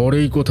ওই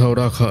ঘরেই কোথাও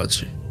রাখা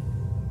আছে,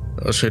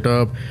 আর সেটা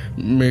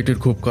মেয়েটির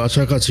খুব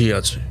কাছাকাছি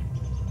আছে।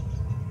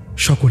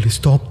 সকলে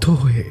স্তব্ধ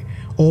হয়ে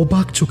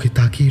অবাক চোখে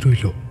তাকিয়ে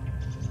রইল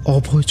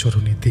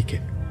অভয়চরণের দিকে।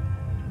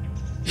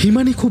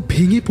 হিমানি খুব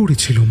ভেঙে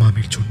পড়েছিল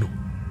মামের জন্য।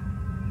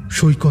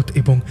 সৈকত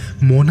এবং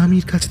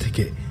মনামির কাছ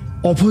থেকে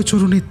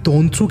অভয়চরণের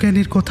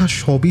তন্ত্রজ্ঞানের কথা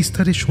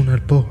সবিস্তারে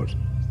শোনার পর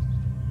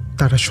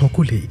তারা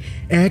সকলেই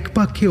এক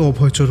বাক্যে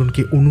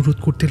অভয়চরণকে অনুরোধ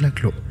করতে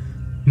লাগল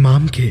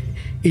মামকে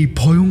এই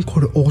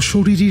ভয়ঙ্কর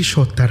অশরীরীর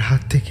সত্তার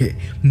হাত থেকে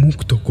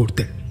মুক্ত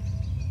করতে।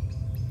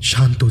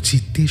 শান্ত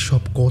চিত্তে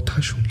সব কথা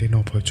শুনলেন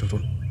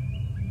অভয়চরণ।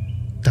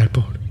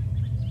 তারপর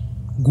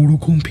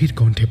গুরুগম্ভীর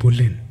কণ্ঠে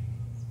বললেন,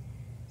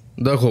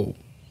 দেখো,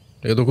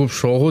 এ তো খুব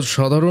সহজ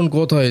সাধারণ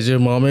কথাই যে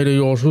মামের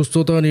এই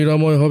অসুস্থতা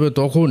নিরাময় হবে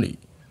তখনই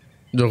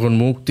যখন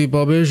মুক্তি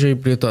পাবে সেই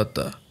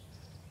প্রেতাত্মা,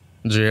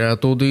 যে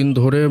এতদিন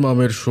ধরে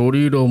মামের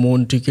শরীর ও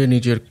মনটিকে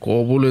নিজের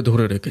কবলে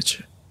ধরে রেখেছে।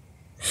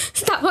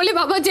 তাহলে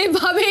বাবা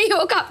যেভাবেই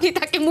হোক আপনি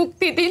তাকে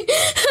মুক্তি দিন,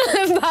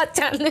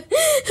 বাঁচান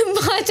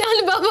বাঁচান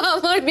বাবা,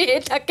 আমার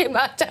মেয়েটাকে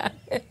বাঁচান।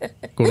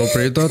 কোনো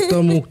প্রেতাত্মা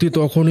মুক্তি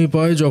তখনই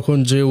পায় যখন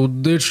যে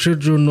উদ্দেশ্যের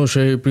জন্য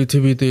সে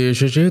পৃথিবীতে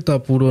এসেছে তা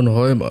পূরণ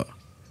হয় মা।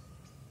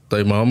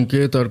 তাই মামকে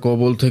তার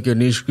কবল থেকে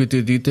নিষ্কৃতি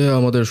দিতে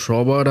আমাদের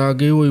সবার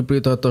আগে ওই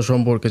প্রেতাত্মা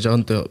সম্পর্কে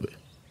জানতে হবে।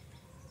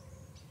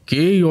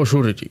 কে এই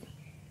অশরীরী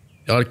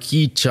আর কি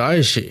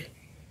চায় সে?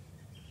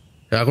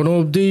 এখনো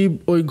অবধি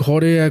ওই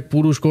ঘরে এক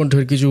পুরুষ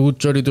কণ্ঠের কিছু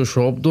উচ্চারিত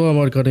শব্দ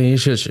আমার কানে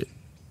এসেছে,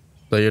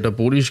 তাই এটা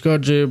পরিষ্কার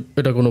যে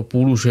এটা কোনো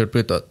পুরুষের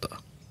প্রেতাত্মা।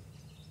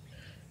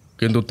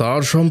 কিন্তু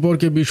তার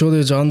সম্পর্কে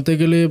বিশদে জানতে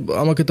গেলে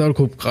আমাকে তার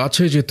খুব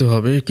কাছে যেতে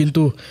হবে,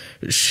 কিন্তু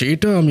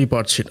সেটা আমি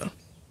পারছি না।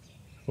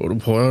 ওর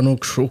ভয়ানক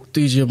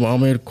শক্তি যে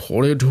মামের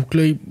ঘরে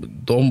ঢুকলেই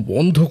দম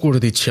বন্ধ করে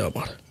দিচ্ছে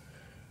আমার।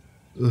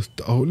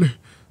 তাহলে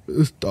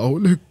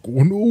তাহলে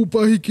কোনো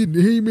উপায় কি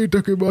নেই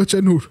মেয়েটাকে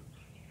বাঁচানোর?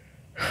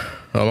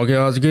 আমাকে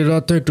আজকের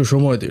রাতটা একটু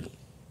সময় দিন।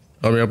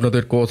 আমি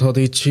আপনাদের কথা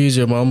দিচ্ছি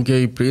যে মামকে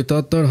এই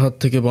প্রেতাত্মার হাত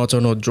থেকে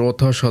বাঁচানোর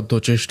যথাসাধ্য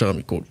চেষ্টা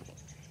আমি করব।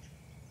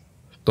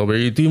 তবে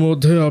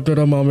ইতিমধ্যে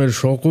আপনারা মামের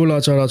সকল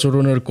আচার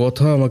আচরণের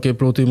কথা আমাকে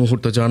প্রতি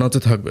মুহূর্তে জানাতে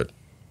থাকবেন।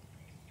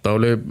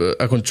 তাহলে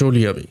এখন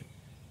চলি আমি।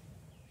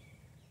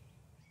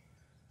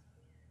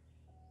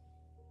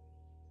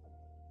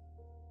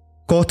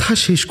 কথা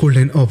শেষ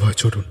করলেন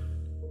অভয়চরণ।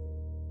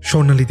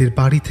 স্বর্ণালীদের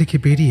বাড়ি থেকে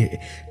বেরিয়ে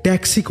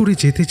ট্যাক্সি করে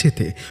যেতে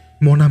যেতে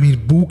মনামির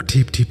বুক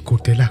ঢিপ ঢিপ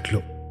করতে লাগলো।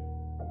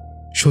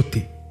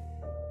 সত্যি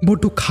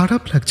বড্ড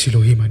খারাপ লাগছিল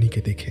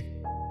হিমানিকে দেখে।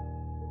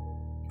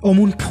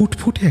 অমন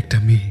ফুটফুটে একটা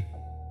মেয়ে,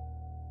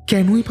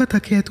 কেনই বা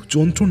তাকে এত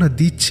যন্ত্রণা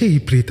দিচ্ছে এই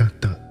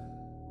প্রেতাত্মা?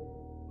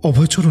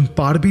 অভয়চরণ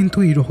পারবেন তো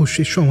এই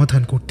রহস্যের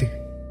সমাধান করতে,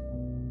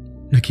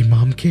 নাকি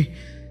মামকে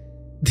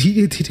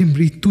ধীরে ধীরে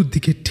মৃত্যুর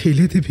দিকে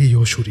ঠেলে দেবে এই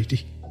অশরীরী?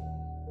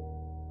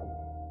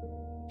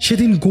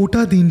 সেদিন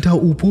গোটা দিনটা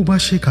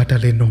উপবাসে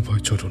কাটালেন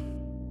অভয়চরণ।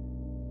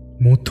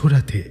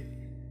 মধ্যরাতে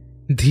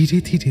ধীরে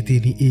ধীরে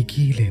তিনি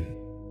এগিয়ে এলেন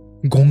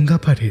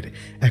গঙ্গাপাড়ের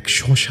এক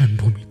শ্মশান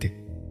ভূমিতে।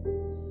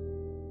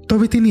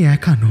 তবে তিনি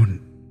একা নন,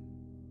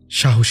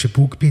 সাহসে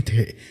বুক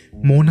বেঁধে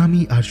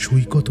মনামি আর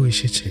সৈকত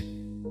এসেছে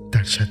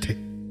তার সাথে।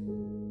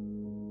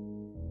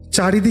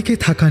 চারিদিকে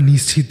থাকা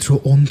নিশ্ছিদ্র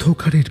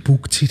অন্ধকারের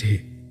বুক চিরে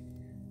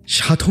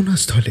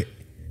সাধনাস্থলে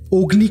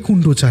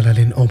অগ্নিকুণ্ড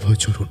জ্বালালেন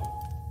অভয়চরণ।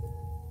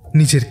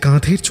 নিজের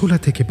কাঁধের ছোলা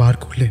থেকে বার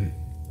করলেন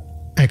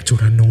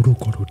একজোড়া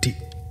নরকরটি।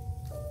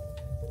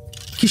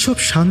 কি সব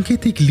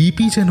সাংকেতিক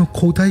লিপি যেন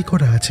খোদাই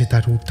করা আছে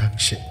তার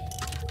ঊর্ধ্বাংশে।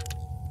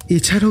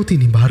 এছাড়াও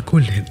তিনি বার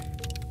করলেন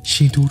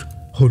সিঁদুর,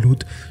 হলুদ,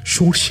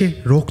 সর্ষে,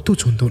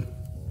 রক্তচন্দন,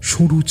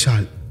 সরু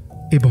চাল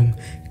এবং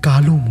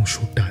কালো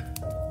মসুর ডাল।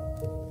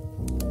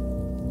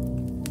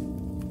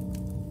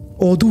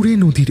 অদূরে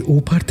নদীর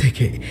ওপার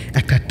থেকে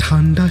একটা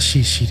ঠান্ডা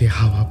শিরশিরে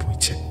হাওয়া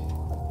বইছে।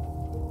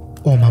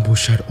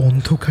 অমাবস্যার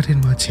অন্ধকারের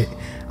মাঝে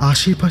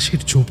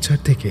আশেপাশের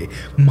ঝোপঝাড় থেকে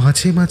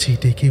মাঝে মাঝে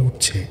ডেকে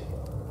উঠছে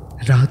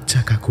রাত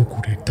জাগা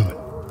কুকুরের দল।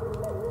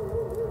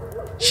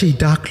 সেই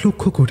ডাক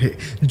লক্ষ্য করে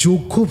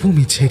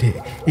যজ্ঞভূমি ছেড়ে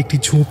একটি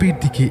ঝোপের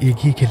দিকে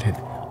এগিয়ে গেলেন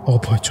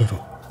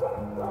অভয়চরণ।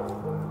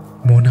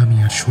 মনামি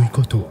আর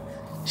সৈকত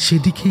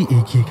সেদিকেই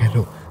এগিয়ে গেল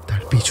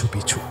তার পিছু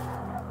পিছু।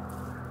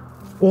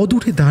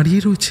 অদূরে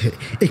দাঁড়িয়ে রয়েছে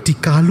একটি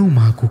কালো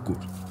মা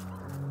কুকুর।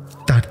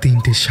 তার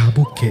 3টে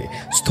শাবককে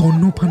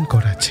স্তন্যপান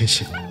করাচ্ছে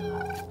সে।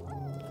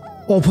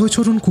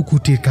 অভয়চরণ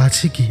কুকুরটির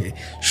কাছে গিয়ে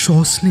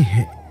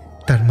সস্নেহে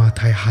তার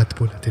মাথায় হাত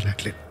বোলাতে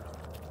লাগলেন।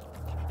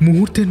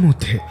 মুহূর্তের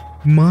মধ্যে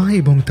মা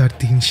এবং তার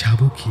 3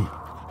 শাবকই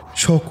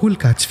সকল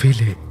কাজ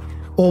ফেলে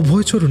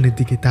অভয়চরণের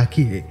দিকে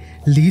তাকিয়ে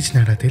লেজ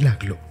নাড়াতে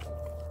লাগলো।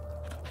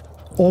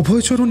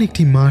 অভয়চরণ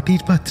একটি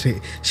মাটির পাত্রে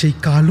সেই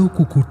কালো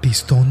কুকুরটির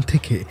স্তন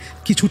থেকে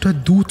কিছুটা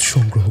দুধ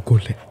সংগ্রহ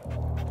করলেন।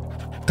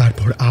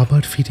 তারপর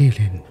আবার ফিরে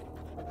এলেন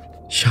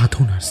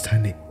সাধনার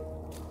স্থানে।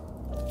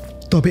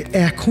 তবে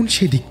এখন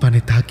সেদিক পানে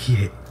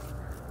তাকিয়ে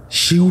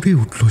শিউরে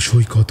উঠল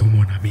সৈকত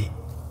মনামি,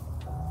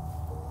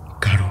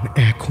 কারণ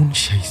এখন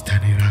সেই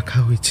স্থানে রাখা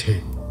হয়েছে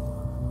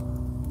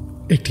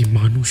একটি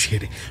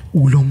মানুষের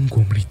উলঙ্গ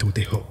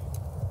মৃতদেহ।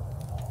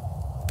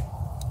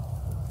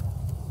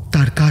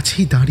 তার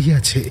কাছেই দাঁড়িয়ে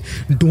আছে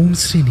ডোম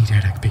শ্রেণীর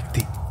এক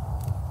ব্যক্তি।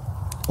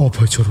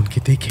 অভয়চরণকে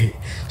দেখে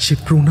সে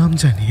প্রণাম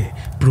জানিয়ে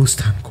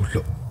প্রস্থান করল।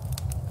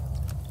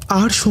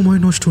 আর সময়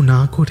নষ্ট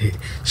না করে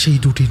সেই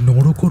 2টি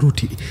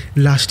নরকরটি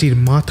লাশটির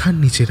মাথার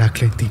নিচে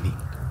রাখলেন তিনি।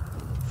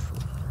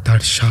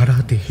 তার সারা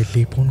দেহে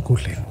লেপন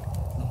করলেন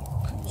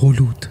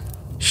হলুদ,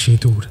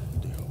 সিঁদুর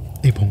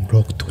এবং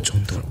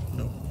রক্তচন্দন।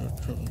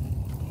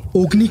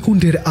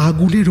 অগ্নিকুণ্ডের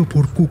আগুনের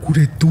ওপর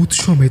কুকুরের দুধ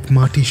সমেত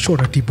মাটির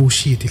সরাটি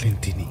বসিয়ে দিলেন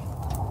তিনি।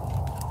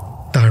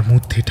 তার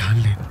মধ্যে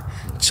ঢাললেন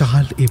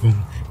চাল এবং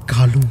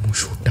কালো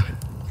মসুর ডাল।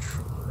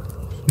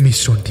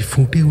 মিশ্রণটি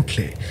ফুটে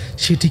উঠলে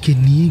সেটিকে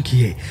নিয়ে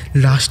গিয়ে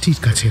লাশটির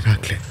কাছে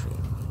রাখলেন।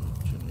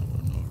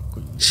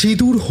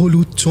 সিঁদুর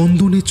হলুদ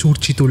চন্দনে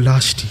চর্চিত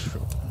লাশটি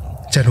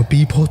যেন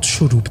বিভৎস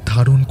রূপ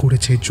ধারণ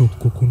করেছে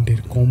যজ্ঞকুণ্ডের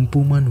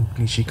কম্পমান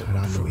অগ্নিশিখার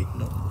আলোয়।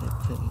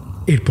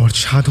 এরপর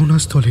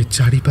সাধনাস্থলের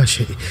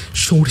চারিপাশে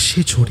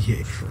সর্ষে ছড়িয়ে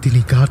তিনি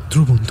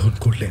গাত্রবন্ধন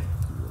করলেন।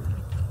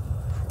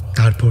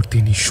 তারপর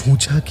তিনি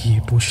সোজা গিয়ে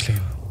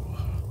বসলেন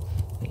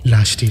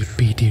লাশটির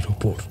পেটের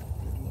ওপর।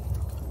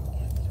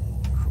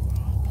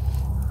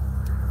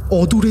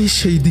 অদূরে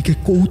সেই দিকে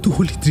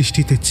কৌতূহলী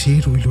দৃষ্টিতে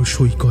চেয়ে রইল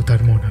সৈকত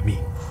আর মনামি।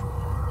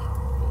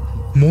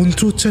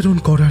 মন্ত্রোচ্চারণ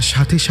করার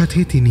সাথে সাথে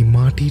তিনি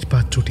মাটির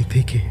পাত্রটি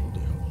থেকে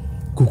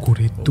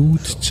কুকুরের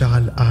দুধ,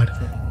 চাল আর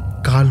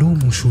কালো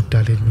মুসুর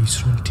ডালের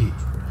মিশ্রণটি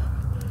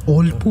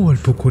অল্প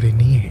অল্প করে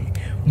নিয়ে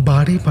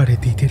বারে বারে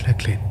দিতে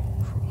লাগলেন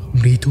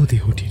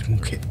মৃতদেহটির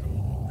মুখে।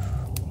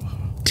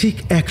 ঠিক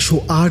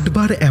 108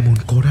 বার এমন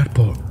করার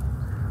পর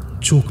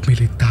চোখ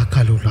মেলে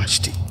তাকালো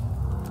লাশটি।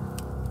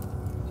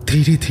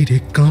 ধীরে ধীরে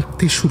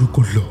কাঁপতে শুরু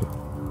করল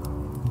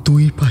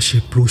দুই পাশে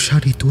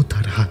প্রসারিত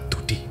তার হাত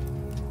দুটি।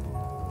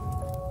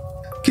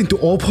 কিন্তু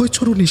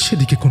অভয়চরণের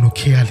সেদিকে কোনো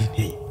খেয়ালই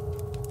নেই।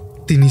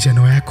 তিনি যেন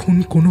এখন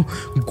কোনো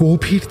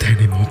গভীর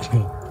ধ্যানে মগ্ন।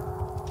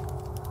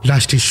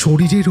 লাশটির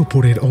শরীরের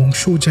ওপরের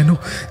অংশ যেন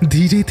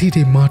ধীরে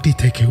ধীরে মাটি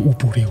থেকে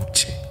উপরে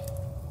উঠছে।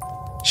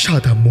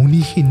 সাদা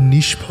মণিহীন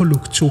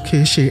নিষ্ফলক চোখে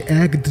সে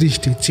এক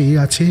দৃষ্টে চেয়ে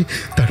আছে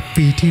তার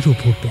পেটের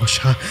ওপর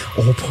বসা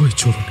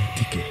অভয়চরণের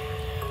দিকে।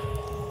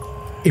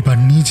 এবার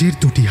নিজের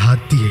দুটি হাত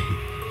দিয়ে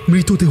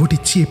মৃতদেহটি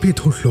চেপে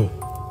ধরল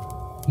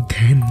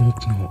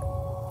ধ্যানমগ্ন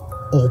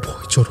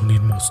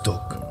অভয়চরণের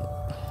মস্তক।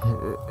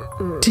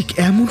 ঠিক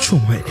এমন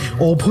সময়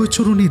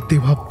অভয়চরণের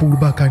দেওয়া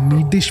পূর্বাকার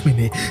নির্দেশ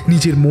মেনে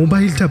নিজের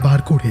মোবাইলটা বার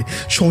করে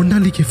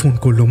স্বর্ণালীকে ফোন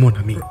করলো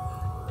মনামি।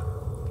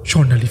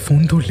 স্বর্ণালী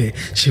ফোন ধরলে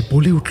সে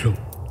বলে উঠল,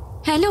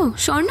 হ্যালো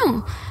স্বর্ণ,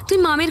 তুই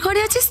মামের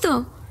ঘরে আছিস তো?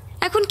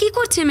 এখন কি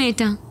করছে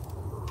মেয়েটা?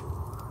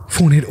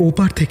 ফোনের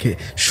ওপার থেকে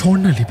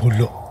স্বর্ণালী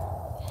বলল,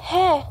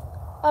 হ্যাঁ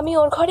আমি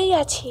ওর ঘরেই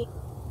আছি,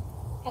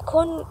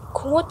 এখন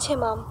ঘুমোচ্ছে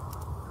মাম।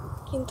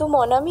 কিন্তু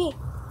মনামি,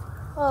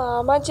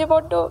 আমার যে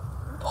বড্ড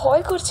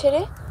ভয় করছে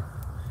রে।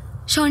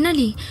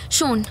 স্বর্ণালী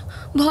শোন,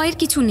 ভয়ের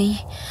কিছু নেই,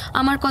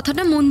 আমার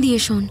কথাটা মন দিয়ে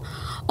শোন।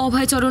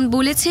 অভয়চরণ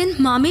বলেছেন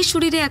মামের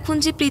শরীরে এখন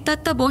যে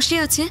প্রেতাত্মা বসে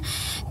আছে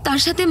তার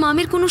সাথে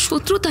মামের কোনো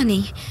শত্রুতা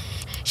নেই।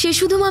 সে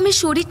শুধু মামের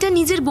শরীরটা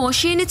নিজের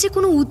বশে এনেছে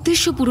কোনো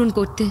উদ্দেশ্য পূরণ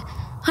করতে।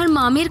 আর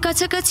মামের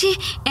কাছাকাছি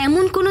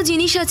এমন কোনো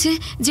জিনিস আছে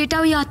যেটা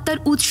ওই আত্মার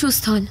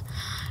উৎসস্থল।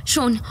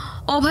 শোন,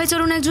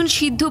 অভয়চরণ একজন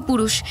সিদ্ধ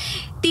পুরুষ,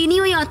 তিনি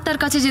ওই আত্মার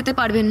কাছে যেতে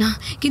পারবেন না,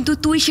 কিন্তু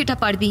তুই সেটা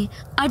পারবি।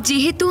 আর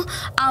যেহেতু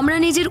আমরা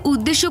নিজের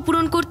উদ্দেশ্য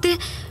পূরণ করতে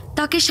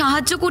তাকে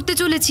সাহায্য করতে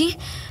চলেছি,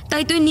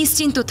 তাই তুই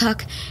নিশ্চিন্ত থাক,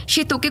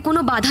 সে তোকে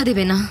কোনো বাধা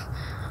দেবে না।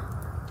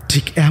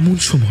 ঠিক এমন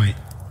সময়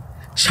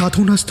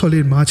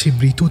সাধনাস্থলের মাঝে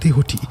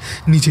মৃতদেহটি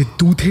নিজের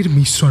দুধের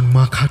মিশ্রণ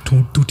মাখা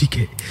ঠোঁট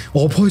দুটিকে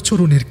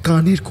অভয়চরণের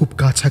কানের খুব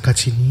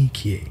কাছাকাছি নিয়ে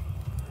গিয়ে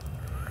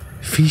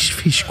ফিস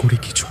ফিস করে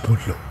কিছু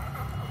বলল।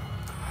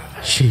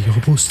 সেই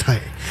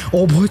অবস্থায়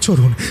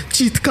অভয়চরণ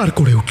চিৎকার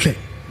করে উঠলেন,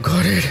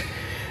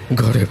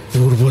 ঘরের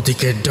পূর্ব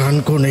দিকের ডান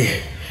কোণে।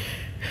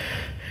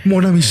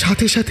 মনামি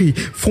সাথে সাথেই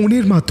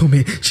ফোনের মাধ্যমে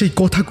সেই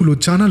কথাগুলো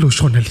জানালো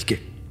স্বর্ণালীকে।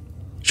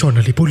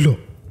 স্বর্ণালী বলল,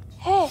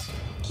 হ্যাঁ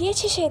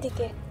গিয়েছি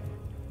সেদিকে।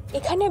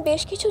 এখানে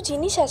বেশ কিছু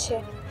জিনিস আছে,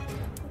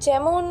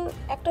 যেমন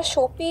একটা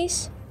শোপিস,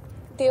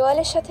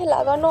 দেওয়ালের সাথে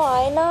লাগানো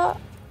আয়না,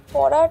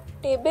 পড়ার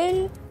টেবিল।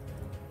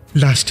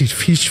 লাশটির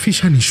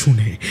ফিসফিসানি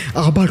শুনে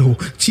আবারও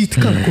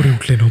চিৎকার করে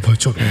উঠলেন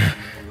অভয়চরণ।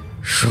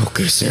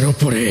 শোকেসের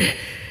ওপরে।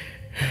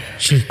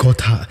 সেই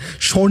কথা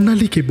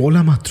স্বর্ণালীকে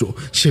বলা মাত্র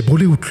সে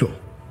বলে উঠল,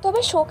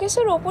 তবে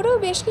শোকেসের ওপরেও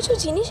বেশ কিছু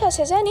জিনিস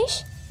আছে জানিস,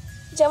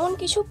 যেমন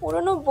কিছু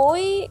পুরনো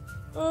বই,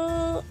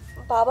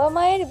 বাবা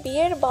মায়ের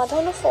বিয়ের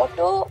বাঁধানো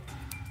ফটো,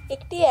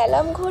 একটি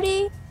অ্যালার্ম ঘড়ি,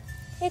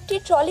 একটি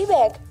ট্রলি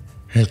ব্যাগ।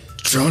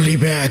 Trolley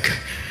bag?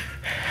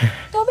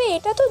 তবে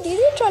এটা তো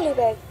দিদির ট্রলি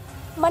ব্যাগ।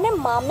 মানে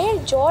মামের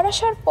জ্বর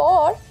আসার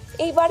পর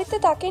এই বাড়িতে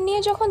তাকে নিয়ে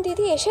যখন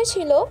দিদি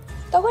এসেছিল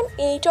তখন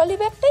এই ট্রলি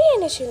ব্যাগটাই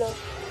এনেছিল।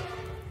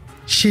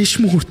 শেষ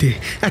মুহূর্তে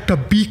একটা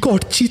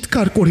বিকট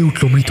চিৎকার করে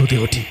উঠল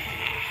মৃতদেহটি।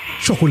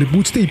 সকলে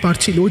বুঝতেই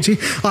পারছিল যে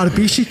আর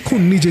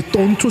বেশিক্ষণ নিজের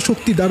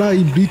তন্ত্রশক্তি দ্বারা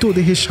এই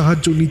মৃতদেহের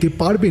সাহায্য নিতে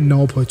পারবেন না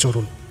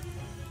অভয়চরণ।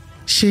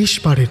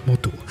 শেষবারের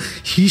মতো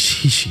হিস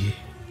হিসিয়ে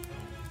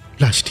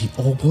লাশটি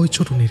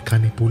অভয়চরণের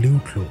কানে বলে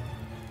উঠল,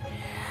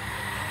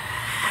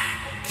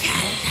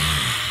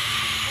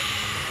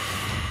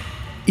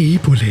 এই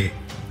বলে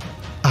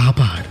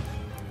আবার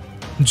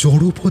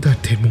জড়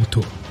পদার্থের মতো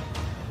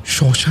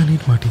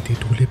শ্মশানের মাটিতে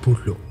ঢলে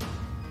পড়ল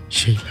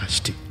সেই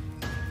লাশটি।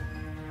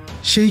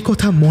 সেই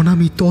কথা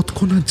মনামি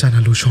তৎক্ষণাৎ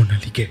জানালো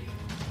স্বর্ণালীকে।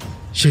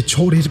 সে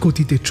ঝড়ের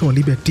গতিতে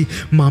ট্রলি ব্যাগটি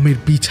মামের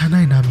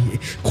বিছানায় নামিয়ে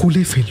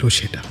খুলে ফেলল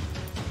সেটা।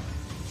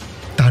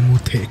 তার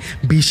মধ্যে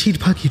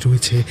বেশিরভাগই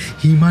রয়েছে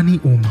হিমানি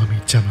ও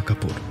মামের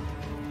জামাকাপড়।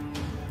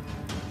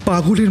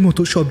 পাগলের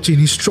মতো সব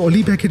জিনিস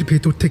ট্রলি ব্যাগের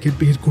ভেতর থেকে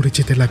বের করে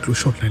যেতে লাগলো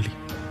স্বর্ণালী।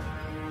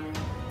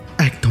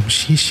 একদম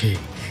শেষে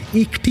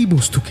একটি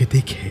বস্তুকে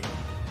দেখে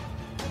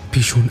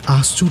ভীষণ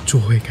আশ্চর্য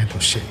হয়ে গেল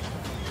সে।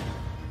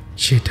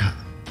 সেটা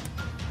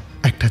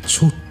একটা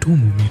ছোট্ট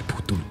মোমের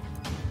পুতুল।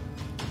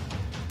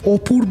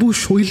 অপূর্ব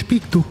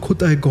শৈল্পিক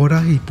দক্ষতায় গড়া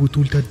এই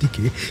পুতুলটার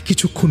দিকে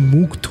কিছুক্ষণ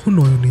মুগ্ধ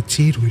নয়নে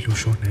চেয়ে রইল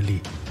স্বর্ণালী।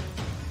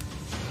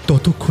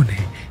 ততক্ষণে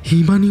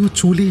হিমানিও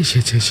চলে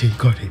এসেছে সেই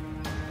ঘরে।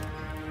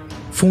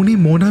 ফোনে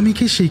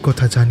মনামিকে সেই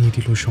কথা জানিয়ে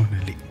দিল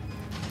স্বর্ণালী।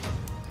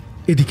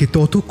 এদিকে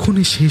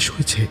ততক্ষণে শেষ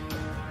হয়েছে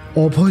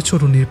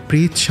অভয়চরণের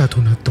প্রেত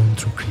সাধনার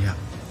তন্ত্রক্রিয়া।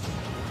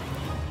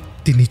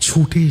 তিনি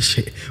ছুটে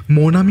এসে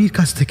মনামির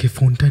কাছ থেকে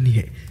ফোনটা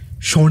নিয়ে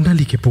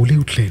স্বর্ণালীকে বলে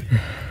উঠলেন,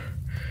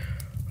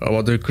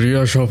 আমাদের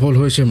ক্রিয়া সফল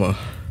হয়েছে মা।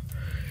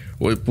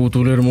 ওই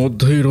পুতুলের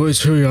মধ্যেই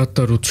রয়েছে ওই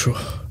আত্মার উৎস।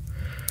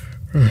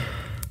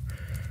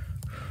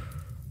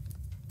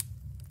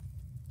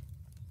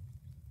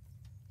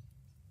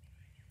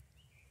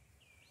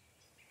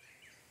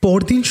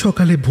 পরদিন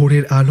সকালে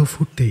ভোরের আলো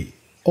ফুটতেই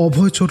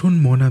অভয়চরণ,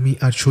 মনামি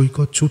আর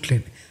সৈকত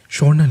ছুটলেন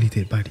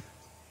স্বর্ণালীদের বাড়ি।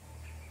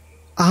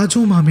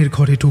 আজও মামের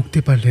ঘরে ঢুকতে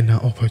পারলেন না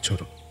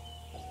অভয়চরণ।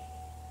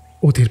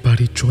 ওদের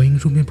বাড়ির ড্রয়িং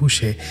রুমে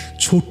বসে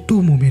ছোট্ট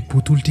মোমের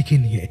পুতুলটিকে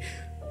নিয়ে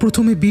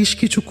প্রথমে বেশ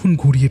কিছুক্ষণ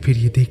ঘুরিয়ে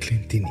ফিরিয়ে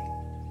দেখলেন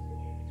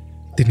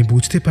তিনি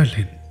বুঝতে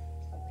পারলেন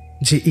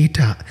যে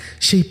এটা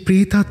সেই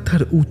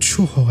প্রেতাত্মার উৎস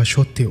হওয়া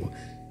সত্ত্বেও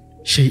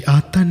সেই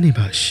আত্মার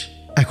নিবাস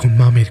এখন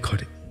মামের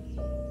ঘরে।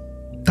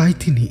 তাই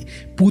তিনি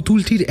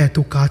পুতুলটির এত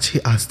কাছে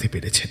আসতে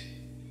পেরেছেন।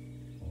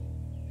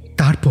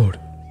 তারপর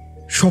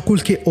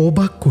সকলকে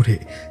অবাক করে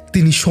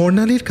তিনি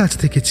স্বর্ণালীর কাছ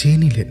থেকে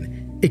চেয়ে নিলেন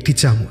একটি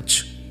চামচ।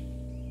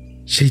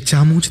 সেই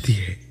চামচ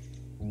দিয়ে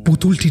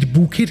পুতুলটির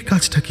বুকের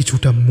কাছটা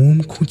কিছুটা মোম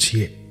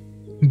খুঁচিয়ে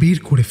বের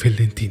করে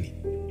ফেললেন তিনি।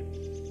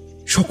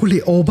 সকলে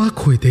অবাক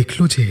হয়ে দেখল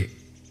যে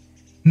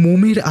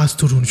মোমের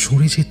আস্তরণ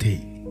সরে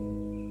যেতেই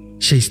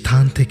সেই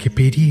স্থান থেকে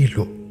বেরিয়ে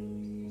এলো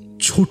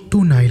ছোট্ট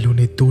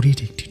নাইলনের দড়ির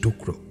একটি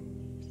টুকরো,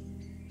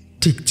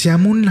 ঠিক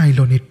যেমন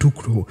নাইলনের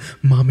টুকরো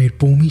মামের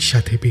বমির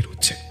সাথে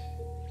বেরোচ্ছে।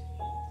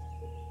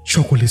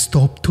 সকলে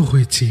স্তব্ধ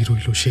হয়ে চেয়ে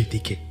রইল সেই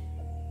দিকে।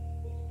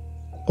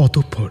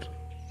 অতঃপর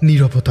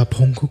নীরবতা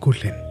ভঙ্গ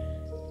করলেন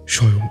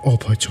স্বয়ং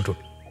অভয়চরণ।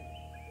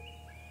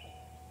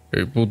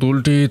 এই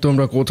পুতুলটি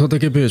তোমরা কোথা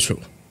থেকে পেয়েছো?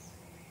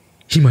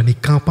 হিমানি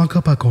কাঁপা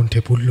কাঁপা কণ্ঠে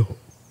বলল,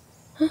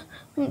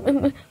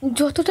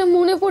 যতটা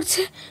মনে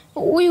পড়ছে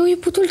ওই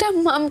পুতুলটা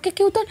মামকে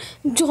কেউ তার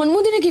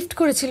জন্মদিনে গিফট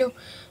করেছিল।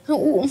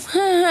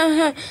 হ্যাঁ হ্যাঁ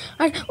হ্যাঁ,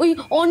 আর ওই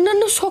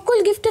অন্যান্য সকল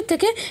গিফটের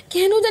থেকে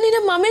কেন জানি না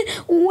মামের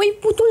ওই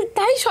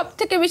পুতুলটাই সব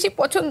থেকে বেশি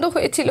পছন্দ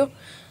হয়েছিল।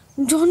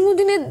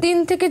 জন্মদিনের দিন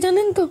থেকে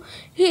জানেন তো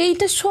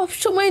এইটা সব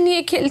সময়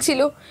নিয়ে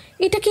খেলছিল।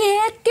 এটাকে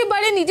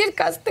একেবারে নিজের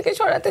কাছ থেকে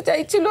সরাতে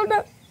চাইছিল না।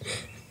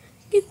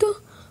 কিন্তু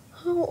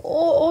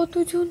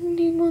অতজন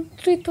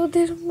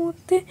নিমন্ত্রিতদের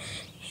মধ্যে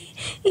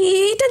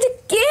এইটা যে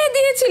কে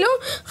দিয়েছিল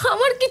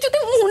আমার কিছুতে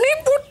মনে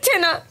পড়ছে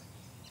না।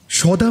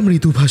 সদা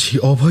মৃদুভাষী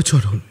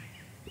অভয়চরণ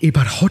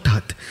এবার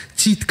হঠাৎ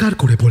চিৎকার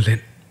করে বললেন,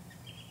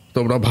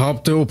 তোমরা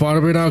ভাবতেও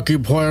পারবে না কি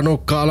ভয়ানক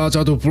কালা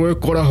জাদু প্রয়োগ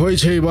করা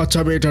হয়েছে এই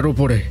বাচ্চা মেয়েটার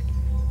উপরে।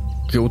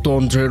 কেউ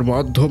তন্ত্রের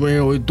মাধ্যমে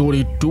ওই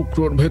দড়ির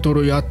টুকরোর ভেতর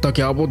ওই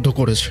আত্মাকে আবদ্ধ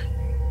করেছে।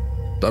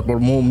 তারপর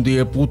মোম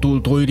দিয়ে পুতুল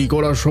তৈরি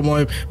করার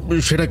সময়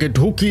সেটাকে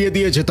ঢুকিয়ে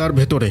দিয়েছে তার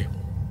ভেতরে।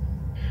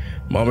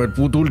 মামের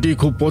পুতুলটি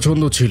খুব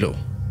পছন্দ ছিল।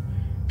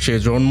 সে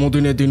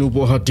জন্মদিনের দিন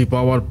উপহারটি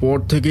পাওয়ার পর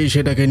থেকেই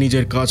সেটাকে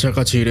নিজের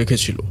কাছাকাছি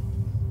রেখেছিল।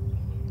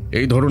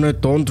 এই ধরনের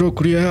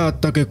তন্ত্রক্রিয়ায়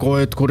আত্মাকে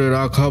কয়েদ করে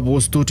রাখা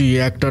বস্তুটি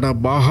একটানা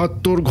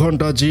 ৭২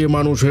 ঘন্টা যে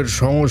মানুষের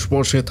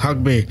সংস্পর্শে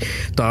থাকবে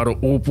তার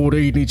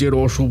ওপরেই নিজের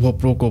অশুভ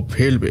প্রকোপ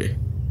ফেলবে।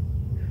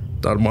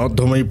 তার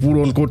মাধ্যমেই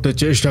পূরণ করতে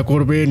চেষ্টা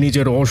করবে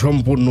নিজের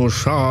অসম্পূর্ণ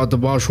স্বাদ,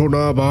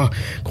 বাসনা বা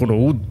কোনো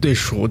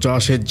উদ্দেশ্য যা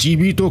সে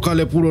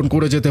জীবিতকালে পূরণ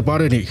করে যেতে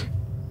পারেনি।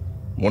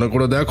 মনে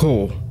করে দেখো,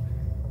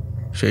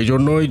 সেই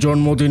জন্যই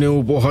জন্মদিনে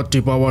উপহারটি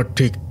পাওয়ার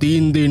ঠিক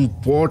 ৩ দিন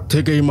পর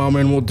থেকেই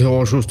মামের মধ্যে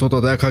অসুস্থতা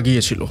দেখা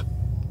গিয়েছিল।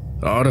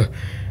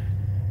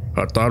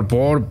 আর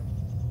তারপর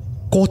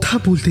কথা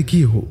বলতে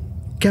গিয়েও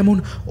কেমন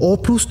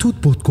অপ্রস্তুত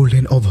বোধ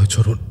করলেন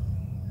অভয়চরণ।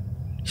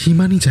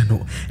 হিমানি যেন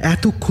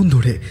এতক্ষণ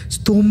ধরে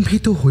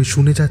স্তম্ভিত হয়ে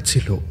শুনে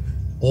যাচ্ছিল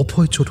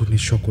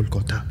অভয়চরণের সকল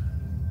কথা।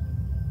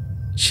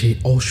 সে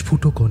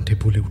অস্ফুট কণ্ঠে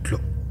বলে উঠল,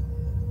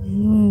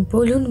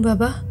 বলুন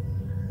বাবা,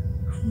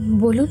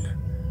 বলুন।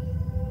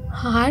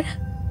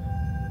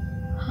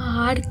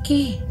 আর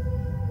কি?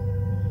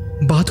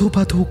 বাঁধো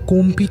বাঁধো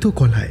কম্পিত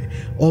গলায়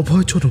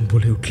অভয়চরণ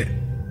বলে উঠলেন,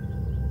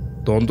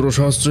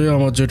 তন্ত্রশাস্ত্রে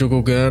আমার যেটুকু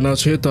জ্ঞান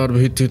আছে তার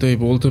ভিত্তিতেই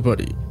বলতে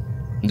পারি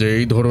যে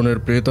এই ধরনের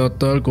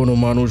প্রেতাত্মার কোনো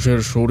মানুষের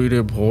শরীরে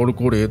ভর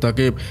করে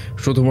তাকে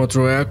শুধুমাত্র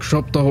 ১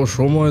 সপ্তাহ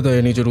সময়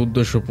দেয় নিজের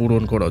উদ্দেশ্য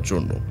পূরণ করার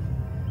জন্য।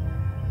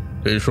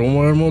 এই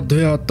সময়ের মধ্যে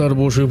আত্মার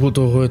বশীভূত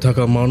হয়ে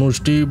থাকা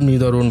মানুষটি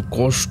নিদারুণ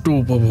কষ্ট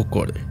উপভোগ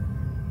করে।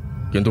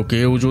 কিন্তু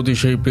কেউ যদি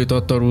সেই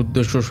প্রেতাত্মার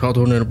উদ্দেশ্য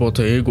সাধনের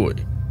পথে এগোয়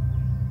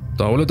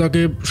তাহলে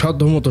তাকে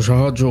সাধ্যমতো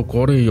সাহায্য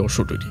করে এই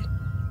অসুরটি।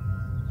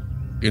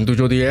 কিন্তু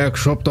যদি ১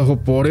 সপ্তাহ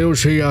পরেও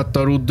সেই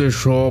আত্মার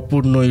উদ্দেশ্য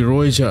অপূর্ণই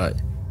রয়ে যায়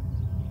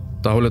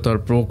তাহলে তার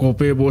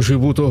প্রকোপে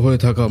বশীভূত হয়ে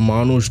থাকা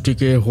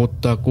মানুষটিকে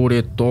হত্যা করে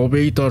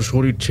তবেই তার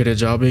শরীর ছেড়ে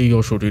যাবে এই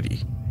অশরীরী।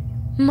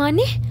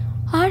 মানে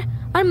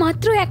আর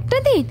মাত্র একটা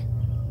দিন?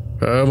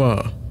 হ্যাঁ মা,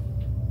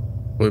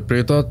 ওই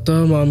প্রেতাত্মা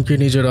মামকে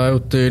নিজের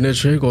আয়ত্তে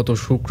এনেছে গত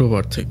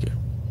শুক্রবার থেকে।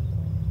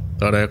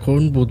 আর এখন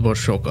বুধবার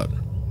সকাল,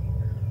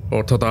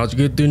 অর্থাৎ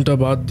আজকের দিনটা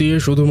বাদ দিয়ে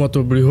শুধুমাত্র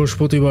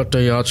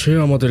বৃহস্পতিবারটাই আছে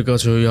আমাদের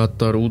কাছে ওই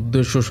আত্মার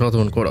উদ্দেশ্য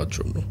সাধন করার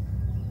জন্য।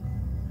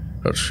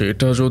 আর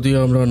সেটা যদি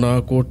আমরা না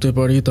করতে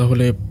পারি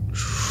তাহলে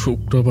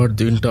শুক্রবার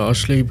দিনটা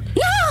আসলেই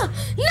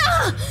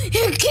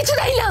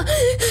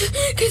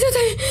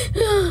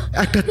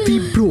একটা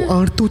তীব্র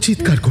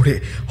আর্তচিৎকার করে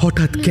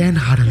হঠাৎ জ্ঞান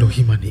হারালো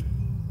হিমানি।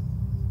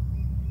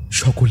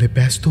 সকলে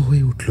ব্যস্ত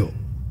হয়ে উঠল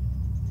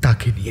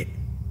তাকে নিয়ে।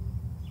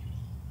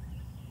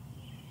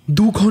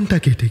 2 ঘন্টা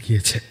কেটে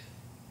গিয়েছে,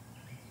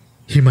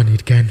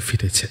 হিমানির জ্ঞান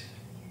ফিরেছে।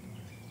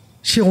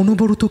 সে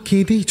অনবরত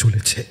কেঁদেই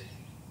চলেছে।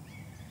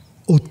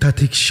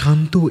 অত্যাধিক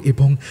শান্ত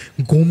এবং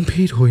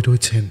গম্ভীর হয়ে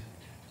রয়েছেন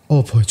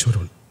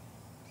অভয়চরণ।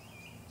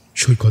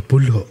 সৈকত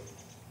বলল,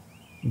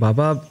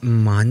 বাবা,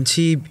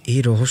 মানছি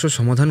এই রহস্য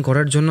সমাধান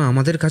করার জন্য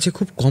আমাদের কাছে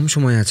খুব কম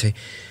সময় আছে।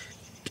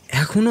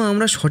 এখনও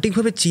আমরা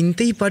সঠিকভাবে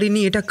চিনতেই পারিনি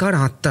এটা কার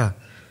আত্মা,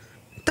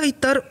 তাই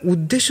তার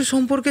উদ্দেশ্য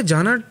সম্পর্কে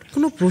জানার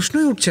কোনো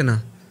প্রশ্নই উঠছে না।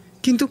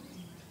 কিন্তু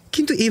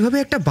কিন্তু এভাবে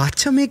একটা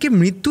বাচ্চা মেয়েকে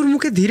মৃত্যুর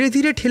মুখে ধীরে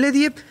ধীরে ঠেলে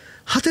দিয়ে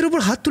হাতের ওপর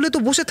হাত তুলে তো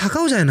বসে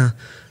থাকাও যায় না।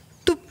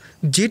 তো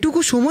যেটুকু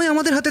সময়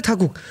আমাদের হাতে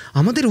থাকুক,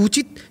 আমাদের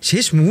উচিত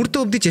শেষ মুহূর্ত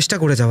অবধি চেষ্টা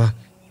করে যাওয়া।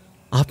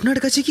 আপনার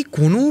কাছে কি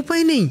কোনো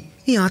উপায় নেই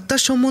এই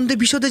আত্মার সম্বন্ধে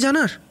বিশদে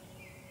জানার?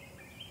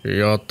 এই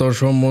আত্মার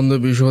সম্বন্ধে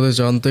বিশদে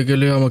জানতে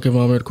গেলে আমাকে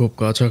মামের খুব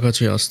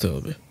কাছাকাছি আসতে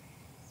হবে,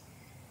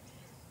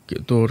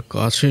 কিন্তু ওর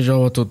কাছে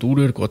যাওয়া তো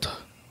দূরের কথা।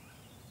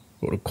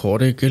 ওর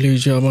ঘরে গেলেই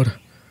যে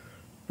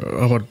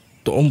আমার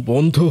দম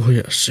বন্ধ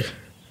হয়ে আসছে।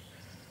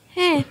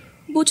 হ্যাঁ,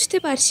 বুঝতে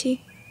পারছি।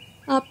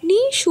 আপনি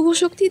শুভ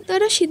শক্তির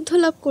দ্বারা সিদ্ধ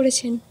লাভ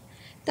করেছেন,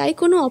 তাই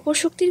কোনো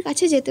অপশক্তির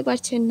কাছে যেতে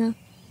পারছেন না।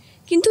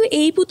 কিন্তু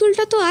এই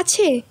পুতুলটা তো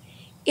আছে,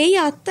 এই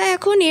আত্মা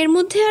এখন এর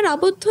মধ্যে আর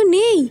আবদ্ধ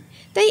নেই,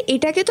 তাই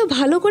এটাকে তো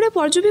ভালো করে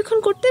পর্যবেক্ষণ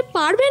করতে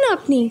পারবেন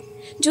আপনি।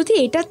 যদি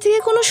এটার থেকে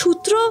কোনো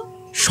সূত্র...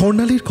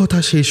 স্বর্ণালীর কথা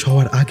শেষ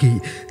হওয়ার আগেই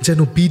যেন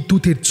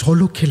বিদ্যুতের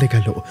ঝলক খেলে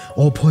গেল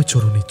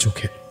অভয়চরণের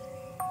চোখে।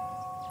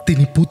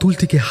 তিনি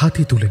পুতুলটিকে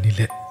হাতে তুলে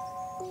নিলেন।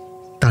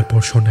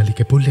 তারপর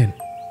স্বর্ণালীকে বললেন,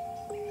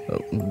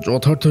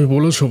 যথার্থই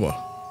বলেছ মা,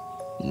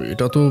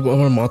 এটা তো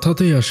আমার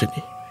মাথাতেই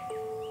আসেনি।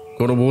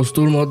 কোনো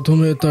বস্তুর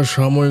মাধ্যমে তার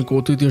সাময়িক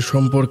অতীতের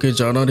সম্পর্কে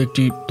জানার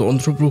একটি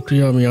তন্ত্র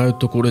প্রক্রিয়া আমি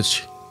আয়ত্ত করেছি।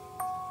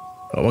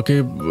 আমাকে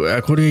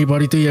এখনই এই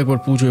বাড়িতেই একবার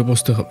পুজোয়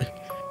বসতে হবে।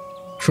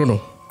 শোনো,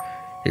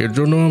 এর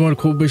জন্য আমার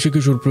খুব বেশি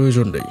কিছুর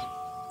প্রয়োজন নেই।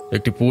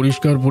 একটি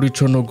পরিষ্কার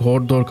পরিচ্ছন্ন ঘর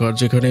দরকার,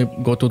 যেখানে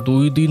গত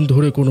 2 দিন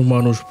ধরে কোনো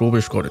মানুষ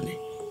প্রবেশ করেনি।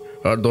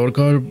 আর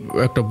দরকার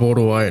একটা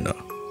বড় আয়না।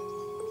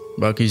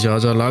 বাকি যা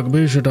যা লাগবে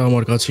সেটা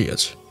আমার কাছেই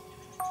আছে।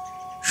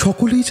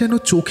 সকলেই যেন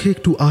চোখে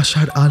একটু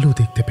আশার আলো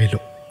দেখতে পেল।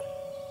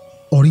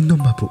 অরিন্দম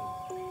বাবু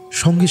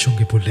সঙ্গে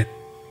সঙ্গে বললেন,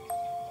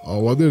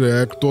 আমাদের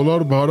 1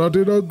 তলার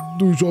ভাড়াটেরা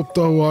 2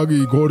 সপ্তাহ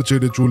আগেই ঘর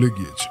ছেড়ে চলে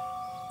গিয়েছে।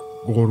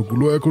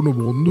 ঘরগুলো এখনো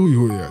বন্ধই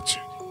হয়ে আছে।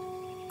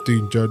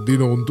 3-4 দিন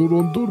অন্তর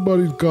অন্তর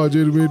বাড়ির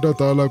কাজের মেয়েটা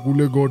তালা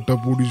খুলে ঘরটা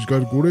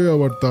পরিষ্কার করে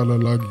আবার তালা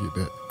লাগিয়ে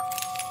দেয়।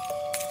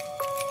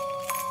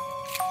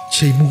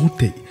 সেই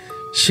মুহূর্তেই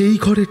সেই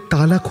ঘরের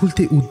তালা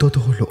খুলতে উদ্যত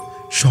হল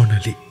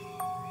স্বর্ণালী,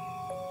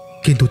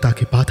 কিন্তু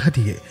তাকে বাধা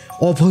দিয়ে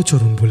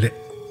অভয়চরণ বললেন,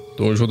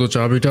 তুমি শুধু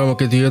চাবিটা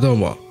আমাকে দিয়ে দাও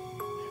মা,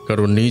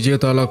 কারণ নিজে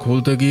তালা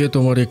খুলতে গিয়ে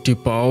তোমার একটি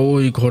পাও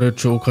এই ঘরের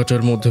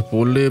চৌকাঠের মধ্যে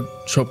পড়লে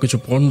সবকিছু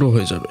পণ্ড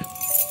হয়ে যাবে।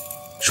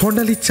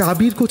 স্বর্ণালী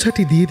চাবির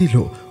গোছাটি দিয়ে দিল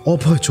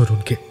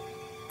অভয়চরণকে।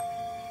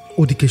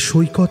 ওদিকে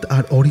সৈকত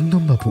আর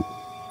অরিন্দম বাবু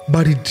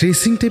বাড়ির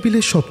ড্রেসিং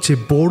টেবিলের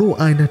সবচেয়ে বড়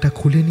আয়নাটা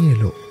খুলে নিয়ে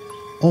এলো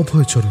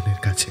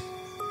অভয়চরণের কাছে।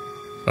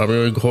 আমি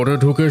ওই ঘরে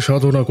ঢুকে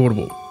সাধনা করব।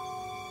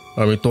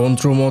 আমি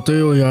তন্ত্র মতে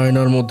ওই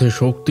আয়নার মধ্যে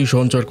শক্তি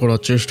সঞ্চার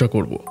করার চেষ্টা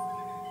করব,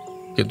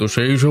 কিন্তু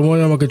সেই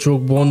সময় আমাকে চোখ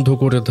বন্ধ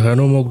করে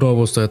ধ্যানমগ্ন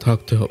অবস্থায়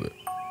থাকতে হবে।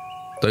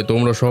 তাই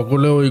তোমরা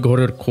সকলে ওই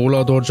ঘরের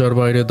খোলা দরজার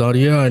বাইরে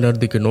দাঁড়িয়ে আয়নার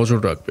দিকে নজর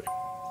রাখবে।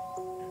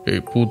 এই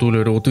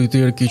পুতুলের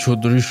অতীতের কিছু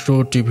দৃশ্য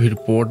টিভির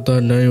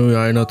পর্দার ন্যায় ওই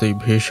আয়নাতেই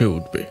ভেসে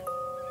উঠবে।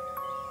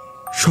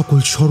 সকল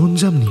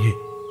সরঞ্জাম নিয়ে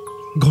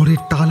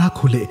ঘরের তালা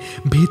খুলে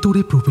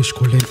ভেতরে প্রবেশ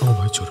করলেন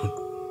অভয়চরণ।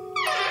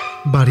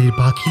 বাড়ির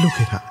বাকি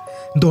লোকেরা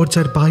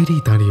দরজার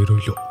বাইরেই দাঁড়িয়ে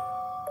রইল।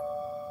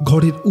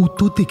 ঘরের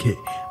উত্তর দিকে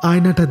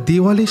আয়নাটা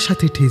দেওয়ালের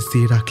সাথে ঠেস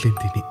দিয়ে রাখলেন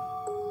তিনি।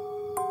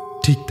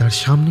 ঠিক তার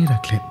সামনে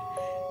রাখলেন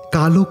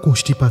কালো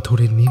কোষ্টি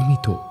পাথরের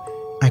নির্মিত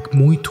এক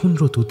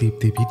মৈথুনরত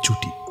দেবদেবীর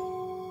জুটি।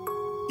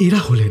 এরা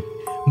হলেন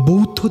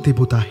বৌদ্ধ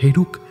দেবতা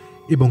হেরুক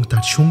এবং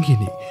তার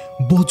সঙ্গিনী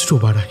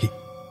বজ্রবারাহী,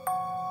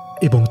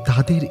 এবং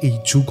তাদের এই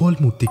যুগল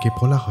মূর্তিকে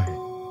বলা হয়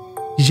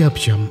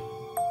ইয়াবজাম।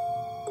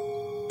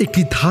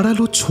 একটি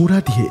ধারালো ছোরা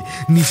দিয়ে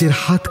নিজের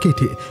হাত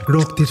কেটে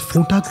রক্তের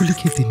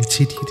ফোঁটাগুলিকে তিনি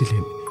ছিটিয়ে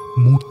দিলেন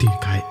মূর্তির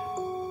গায়ে।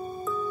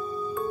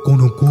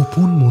 কোনো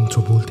গোপন মন্ত্র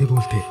বলতে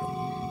বলতে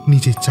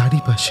নিজের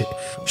চারিপাশে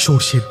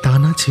সর্ষের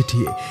দানা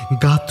ছিটিয়ে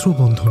গাত্র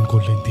বন্ধন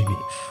করলেন তিনি।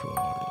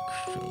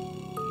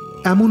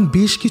 এমন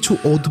বেশ কিছু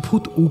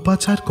অদ্ভুত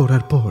উপাচার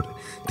করার পর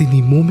তিনি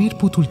মোমের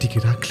পুতুলটিকে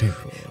রাখলেন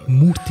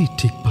মূর্তির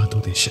ঠিক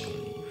পাদদেশে।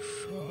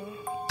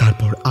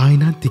 তারপর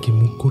আয়নার দিকে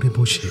মুখ করে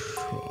বসে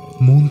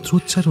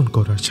মন্ত্রোচ্চারণ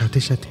করার সাথে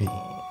সাথেই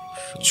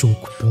চোখ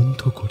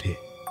বন্ধ করে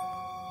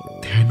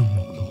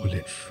ধ্যানমগ্ন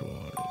মহলে।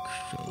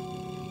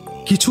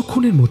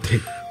 কিছুক্ষণের মধ্যে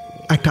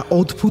একটা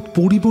অদ্ভুত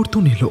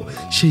পরিবর্তন এলো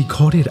সেই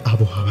ঘরের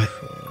আবহাওয়ায়।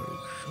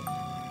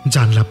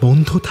 জানলা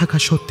বন্ধ থাকা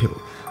সত্ত্বেও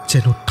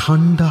যেন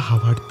ঠান্ডা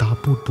হাওয়ার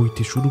দাপট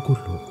বইতে শুরু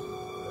করলো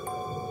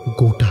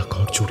গোটা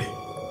ঘর জুড়ে।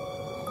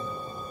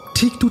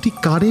 ঠিক দুটি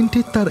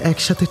কারেন্টের তার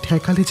একসাথে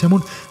ঠেকালে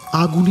যেমন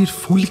আগুনের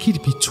ফুলকির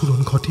বিচ্ছুরণ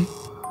ঘটে,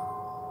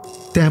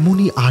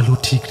 তেমনি আলো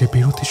ঠিকরে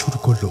বেরোতে শুরু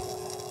করলো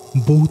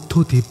বৌদ্ধ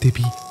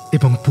দেবদেবী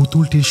এবং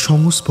পুতুলটির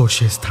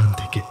সংস্পর্শের স্থান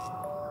থেকে।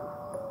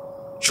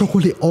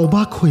 সকলে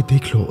অবাক হয়ে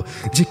দেখল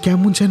যে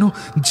কেমন যেন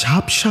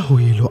ঝাপসা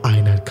হয়ে এলো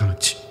আয়নার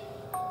কাঁচ,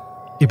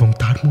 এবং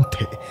তার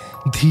মধ্যে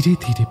ধীরে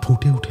ধীরে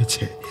ফুটে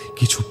উঠেছে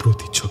কিছু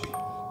প্রতিচ্ছবি।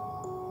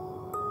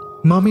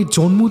 মামের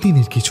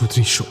জন্মদিনের কিছু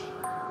দৃশ্য,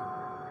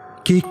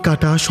 কেক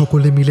কাটা,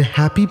 সকলে মিলে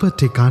হ্যাপি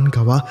বার্থডে গান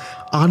গাওয়া,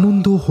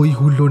 আনন্দ, হই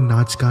হুল্লোড়,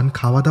 নাচ গান,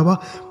 খাওয়া দাওয়া,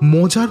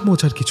 মজার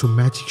মজার কিছু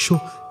ম্যাজিক শো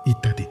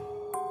ইত্যাদি।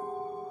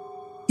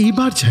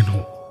 এবার যেন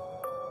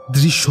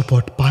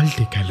দৃশ্যপট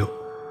পাল্টে গেল।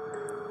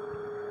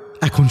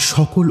 এখন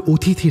সকল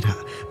অতিথিরা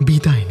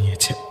বিদায়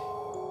নিয়েছে।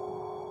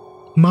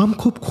 মাম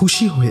খুব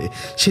খুশি হয়ে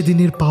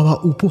সেদিনের পাওয়া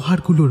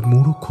উপহারগুলোর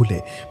মোড়ক খুলে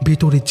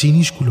ভেতরের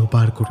জিনিসগুলো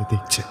বার করে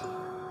দেখছে।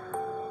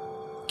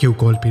 কেউ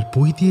গল্পের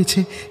বই দিয়েছে,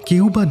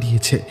 কেউ বা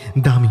দিয়েছে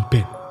দামি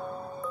পেন,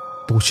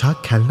 পোশাক,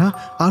 খেলনা,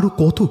 আরো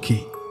কত কি।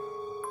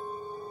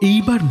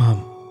 এইবার মাম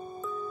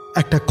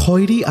একটা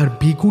খয়েরি আর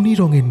বেগুনি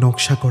রঙের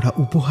নকশা করা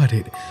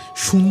উপহারের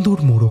সুন্দর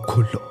মোড়ক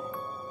খুলল।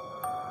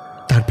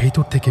 তার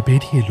ভেতর থেকে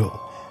বেরিয়ে এলো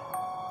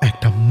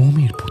একটা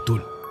মোমের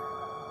পুতুল।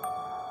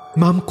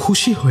 মাম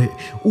খুশি হয়ে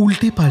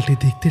উল্টে পাল্টে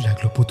দেখতে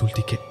লাগলো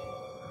পুতুলটিকে।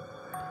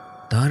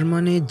 তার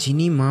মানে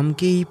যিনি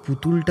মামকে এই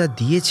পুতুলটা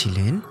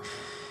দিয়েছিলেন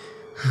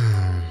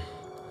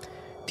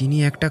তিনি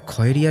একটা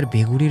খয়েরি আর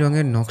বেগুনি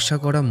রঙের নকশা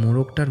করা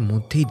মোড়কটার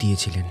মধ্যেই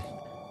দিয়েছিলেন।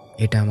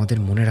 এটা আমাদের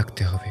মনে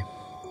রাখতে হবে।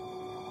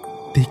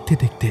 দেখতে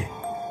দেখতে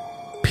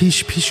ফিস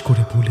ফিস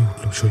করে বলে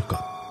উঠল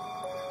সৈকত।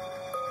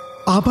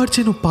 আবার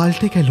যেন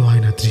পাল্টে গেল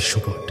আয়নার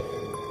দৃশ্যপট।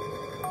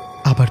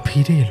 আবার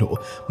ফিরে এলো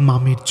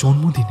মামের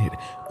জন্মদিনের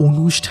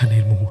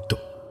অনুষ্ঠানের মুহূর্ত।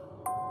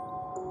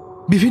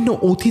 বিভিন্ন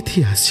অতিথি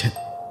আসছেন,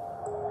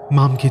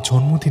 মামকে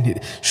জন্মদিনের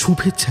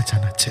শুভেচ্ছা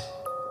জানাচ্ছেন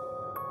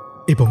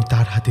এবং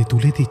তার হাতে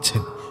তুলে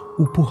দিচ্ছেন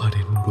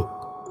উপহারের মোড়ক।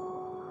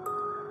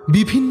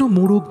 বিভিন্ন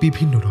মোড়ক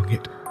বিভিন্ন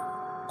রঙের,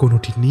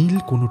 কোনোটি নীল,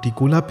 কোনোটি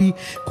গোলাপি,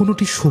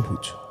 কোনোটি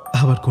সবুজ,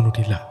 আবার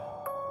কোনোটি লাল।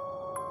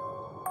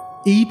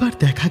 এইবার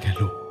দেখা গেল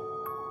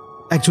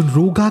একজন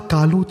রোগা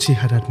কালো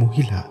চেহারার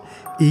মহিলা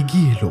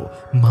এগিয়ে এলো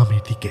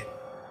মামের দিকে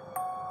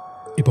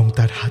এবং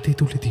তার হাতে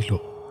তুলে দিল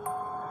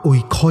ওই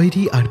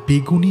খয়েরি আর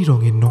বেগুনি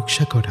রঙের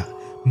নকশা করা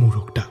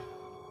মোড়কটা।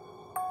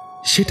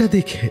 সেটা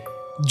দেখে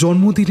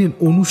জন্মদিনের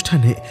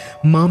অনুষ্ঠানে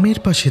মামের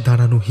পাশে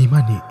দাঁড়ানো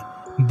হিমানি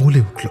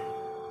বলে উঠল,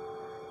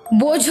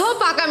 বোঝো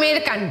পাকা মেয়ের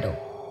কাণ্ড।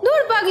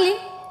 দূর পাগলি,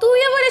 তুই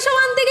আবার এসব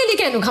আনতে গেলি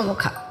কেন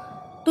খামোখা?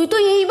 তুই তো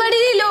এই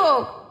বাড়িরই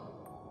লোক।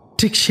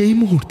 ঠিক সেই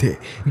মুহূর্তে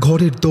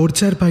ঘরের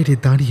দরজার বাইরে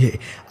দাঁড়িয়ে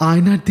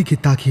আয়নার দিকে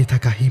তাকিয়ে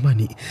থাকা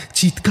হিমানি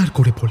চিৎকার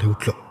করে বলে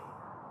উঠল,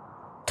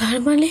 তার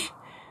মানে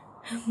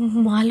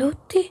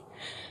মালতী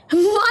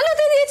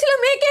মালতী দিয়েছিল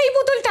মেয়েকে এই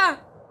পুতুলটা?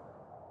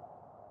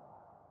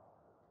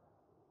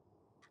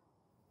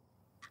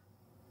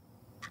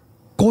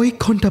 কয়েক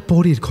ঘন্টা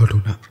পরের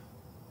ঘটনা।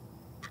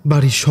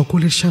 বাড়ির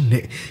সকলের সামনে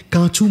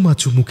কাঁচু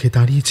মাচু মুখে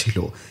দাঁড়িয়েছিল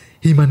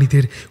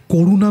হিমানিদের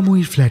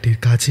করুণাময়ীর ফ্ল্যাটের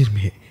কাজের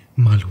মেয়ে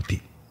মালতী।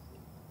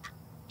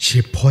 সে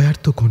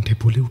ভয়ার্ত কণ্ঠে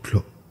বলে উঠল,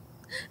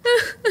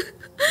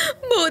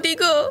 বৌদি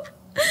গো,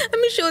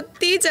 আমি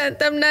সত্যিই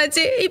জানতাম না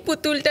যে এই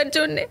পুতুলটার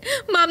জন্যে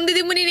মাম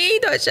দিদিমণির এই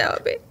দশা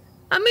হবে।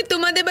 আমি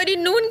তোমাদের বাড়ির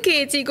নুন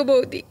খেয়েছি গো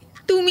বৌদি।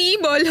 তুমিই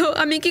বলো,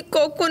 আমি কি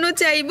কখনো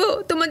চাইবো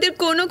তোমাদের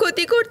কোনো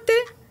ক্ষতি করতে?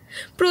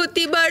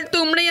 প্রতিবার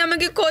তোমরাই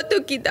আমাকে কত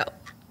কি দাও,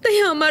 তাই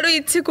আমারও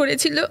ইচ্ছে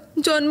করেছিল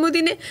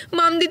জন্মদিনে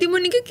মাম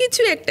দিদিমণিকে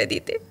কিছু একটা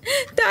দিতে,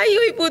 তাই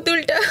ওই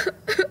পুতুলটা।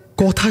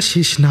 কথা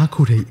শেষ না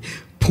করেই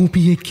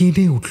ফুঁপিয়ে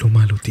কেঁদে উঠল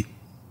মালতী।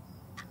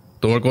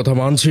 তোমার কথা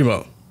মানছি মা,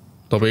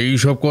 তবে এই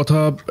সব কথা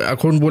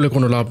এখন বলে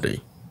কোনো লাভ নেই।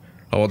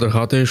 আমাদের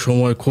হাতে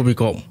সময় খুবই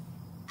কম।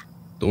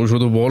 তুমি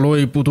শুধু বলো,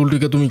 এই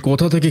পুতুলটিকে তুমি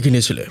কোথা থেকে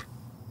কিনেছিলে?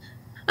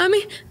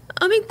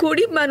 আমি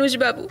গরিব মানুষ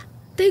বাবু,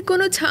 তাই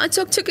কোনো ঝাঁ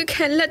চকচকে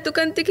খেলনার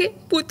দোকান থেকে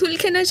পুতুল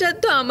কেনার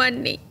সাধ্য আমার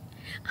নেই।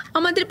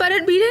 আমাদের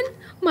পাড়ার বীরেন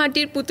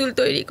মাটির পুতুল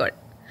তৈরি করে,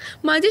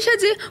 মাঝে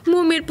সাঝে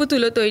মোমের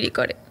পুতুলও তৈরি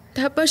করে,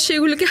 তারপর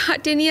সেগুলোকে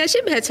হাটে নিয়ে আসে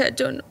বেচার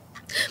জন্য।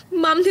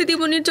 মাম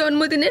দিদিমণির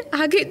জন্মদিনের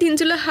আগের দিন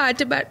ছিল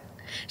হাটবার।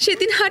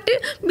 সেদিন হাটে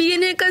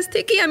বীরেনের কাছ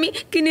থেকেই আমি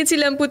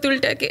কিনেছিলাম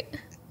পুতুলটাকে।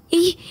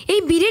 এই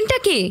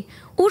বীরেনটাকে,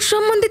 ওর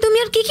সম্বন্ধে তুমি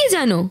আর কি কি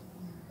জানো?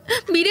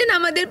 বীরেন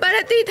আমাদের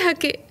পাড়াতেই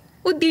থাকে।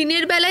 ও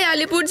দিনের বেলায়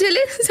আলিপুর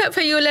জেলে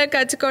সাফাইওয়ালার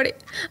কাজ করে,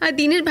 আর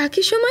দিনের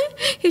বাকি সময়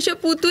এসব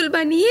পুতুল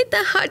বানিয়ে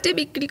তা হাটে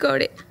বিক্রি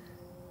করে।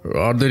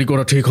 আর দেরি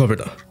করা ঠিক হবে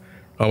না,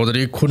 আমাদের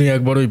এক্ষুনি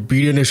একবার ওই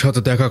বীরেনের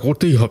সাথে দেখা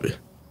করতেই হবে।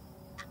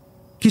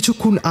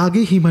 কিছুক্ষণ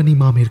আগে হিমানি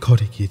মামের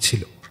ঘরে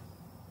গিয়েছিল,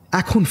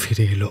 এখন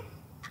ফিরে এলো।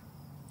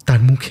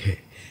 তার মুখে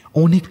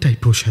অনেকটাই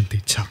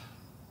প্রশান্তির ছাপ।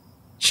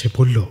 সে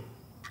বলল,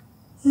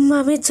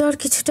 মামের জ্বর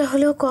কিছুটা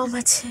হলেও কম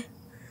আছে,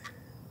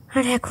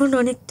 আর এখন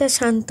অনেকটা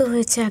শান্ত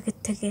হয়েছে আগের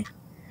থেকে।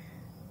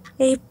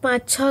 এই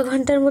 5-6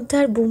 ঘন্টার মধ্যে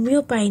আর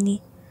বমিও পাইনি।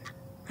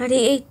 আর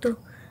এই তো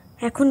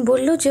এখন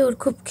বললো যে ওর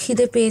খুব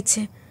খিদে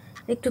পেয়েছে,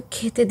 একটু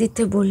খেতে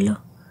দিতে বলল।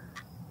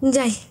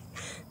 যাই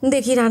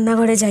দেখি,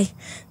 রান্নাঘরে যাই,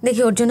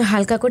 দেখি ওর জন্য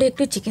হালকা করে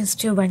একটু চিকেন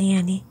স্টিউ বানিয়ে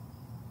আনি।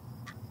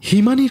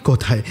 হিমানির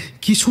কথায়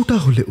কিছুটা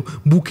হলেও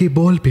বুকে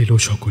বল পেল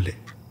সকলে।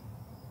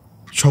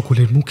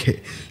 সকলের মুখে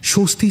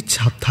স্বস্তির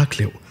ছাপ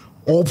থাকলেও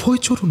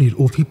অভয়চরণের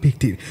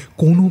অভিব্যক্তির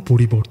কোনো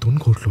পরিবর্তন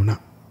ঘটল না।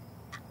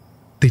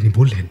 তিনি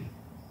বললেন,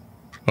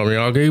 আমি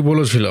আগেই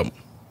বলেছিলাম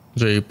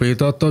যে এই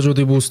প্রেতাত্মা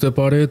যদি বুঝতে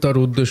পারে তার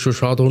উদ্দেশ্য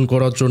সাধন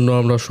করার জন্য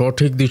আমরা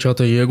সঠিক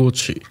দিশাতে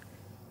এগোচ্ছি,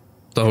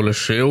 তাহলে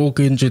সেও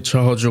কিঞ্চিৎ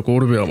সাহায্য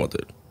করবে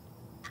আমাদের।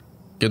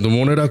 কিন্তু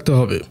মনে রাখতে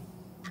হবে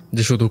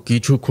যে শুধু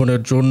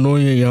কিছুক্ষণের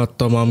জন্যই এই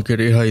আত্মা মামকে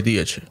রেহাই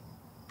দিয়েছে।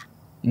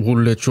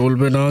 ভুললে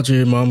চলবে না যে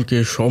মামকে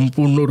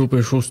সম্পূর্ণরূপে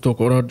সুস্থ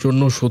করার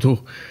জন্য শুধু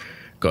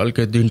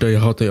কালকের দিনটাই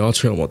হাতে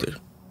আছে আমাদের।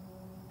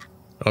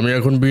 আমি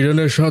এখন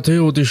বীরেনের সাথে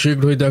অতি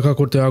শীঘ্রই দেখা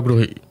করতে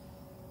আগ্রহী।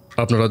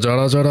 আপনারা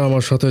যারা যারা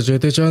আমার সাথে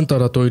যেতে চান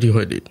তারা তৈরি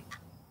হয়ে নিন।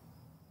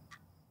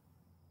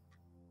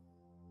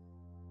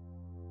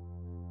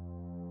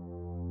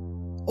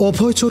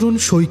 অভয়চরণ,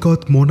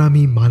 সৈকত,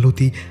 মনামি,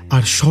 মালতী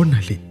আর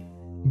স্বর্ণালী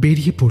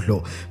বেরিয়ে পড়ল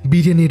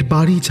বীরেনের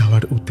বাড়ি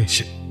যাওয়ার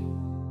উদ্দেশ্যে।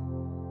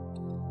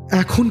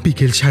 এখন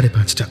বিকেল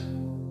 5:30।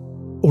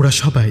 ওরা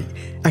সবাই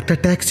একটা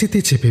ট্যাক্সিতে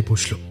চেপে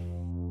বসল।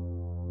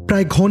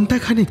 প্রায়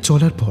ঘণ্টাখানেক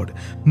চলার পর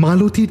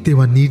মালতীর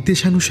দেওয়া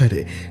নির্দেশানুসারে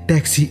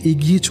ট্যাক্সি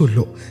এগিয়ে চলল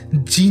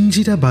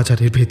জিঞ্জিরা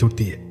বাজারের ভেতর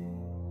দিয়ে।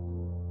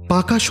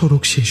 পাকা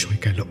সড়ক শেষ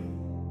হয়ে গেল।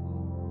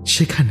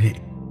 সেখানে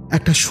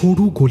একটা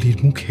সরু গলির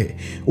মুখে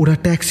ওরা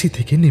ট্যাক্সি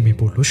থেকে নেমে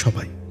পড়ল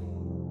সবাই।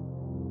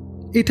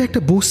 এটা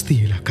একটা বস্তি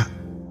এলাকা।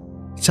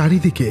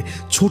 চারিদিকে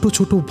ছোট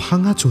ছোট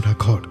ভাঙাচোরা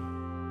ঘর,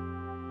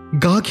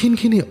 গা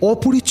ঘিনঘিনে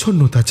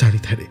অপরিচ্ছন্নতা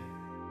চারিধারে।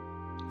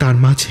 তার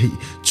মাঝেই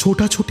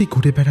ছোটাছুটি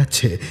ঘুরে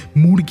বেড়াচ্ছে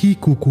মুরগি,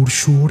 কুকুর,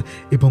 শুয়োর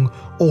এবং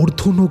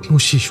অর্ধনগ্ন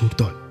শিশুর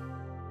দল।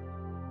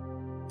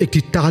 একটি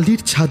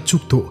টালির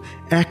ছাদযুক্ত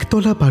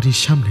একতলা বাড়ির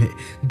সামনে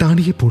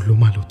দাঁড়িয়ে পড়ল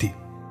মালতী।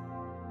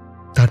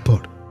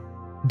 তারপর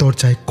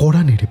দরজায়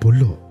কড়া নেড়ে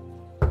বলল,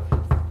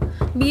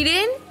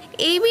 বীরেন,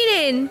 এই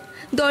বীরেন,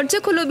 দরজা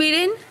খোলো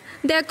বীরেন,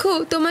 দেখো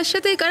তোমার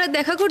সাথে কারা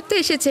দেখা করতে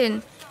এসেছেন।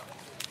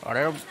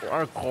 আরে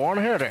কোন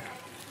হে রে?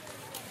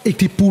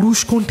 একটি পুরুষ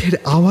কণ্ঠের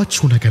আওয়াজ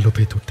শোনা গেল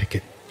ভেতর থেকে।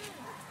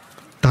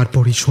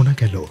 তারপরই শোনা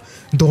গেল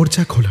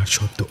দরজা খোলার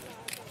শব্দ।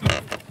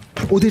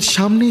 ওদের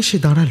সামনে এসে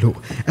দাঁড়ালো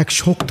এক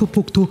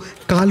শক্তপোক্ত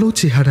কালো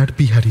চেহারার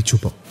বিহারি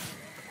যুবক,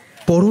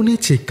 পরনে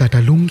চেক কাটা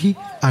লুঙ্গি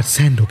আর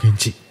স্যান্ডো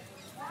গেঞ্জি।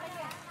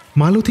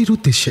 মালতীর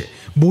উদ্দেশ্যে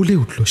বলে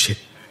উঠল সে,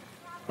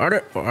 আরে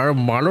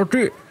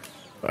মালতী,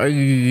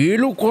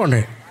 এলো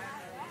কোনে?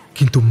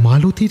 কিন্তু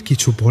মালতীর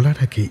কিছু বলার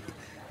আগেই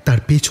তার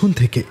পেছন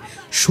থেকে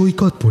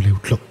সৈকত বলে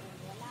উঠল,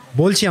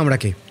 বলছি আমরা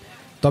কে,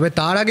 তবে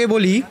তার আগে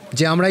বলি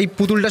যে আমরা এই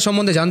পুতুলটা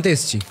সম্বন্ধে জানতে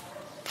এসেছি।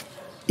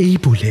 এই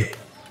বলে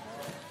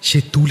সে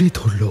তুলে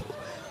ধরল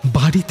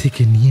বাড়ি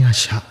থেকে নিয়ে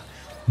আসা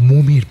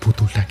মোমের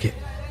পুতুলটাকে।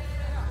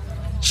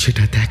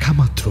 সেটা দেখা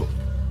মাত্র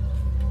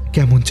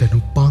কেমন যেন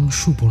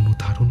পাংশু বর্ণ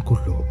ধারণ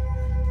করল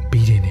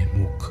বীরেনের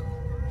মুখ।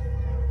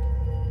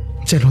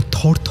 যেন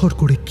থরথর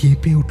করে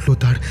কেঁপে উঠল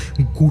তার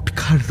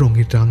গুটখার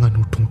রঙের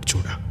রাঙানো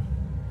ঠোঁটজোড়া।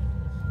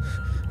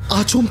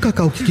 আচমকা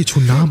কাউকে কিছু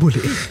না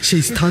বলে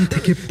সেই স্থান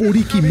থেকে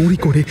পড়ি মরি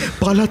করে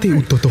পালাতে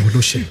উদ্যত হল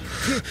সে।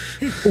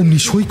 অমনি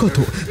সৈকত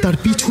তার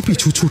পিছু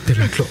পিছু ছুটতে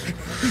লাগলো,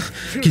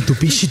 কিন্তু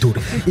বেশি দূর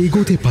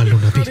এগোতে পারল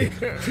না বীরেন।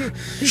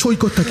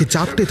 সৈকত তাকে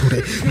চাপটে ধরে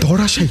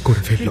ধরাশায়ী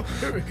করে ফেলল।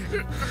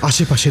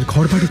 আশেপাশের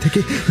ঘরবাড়ি থেকে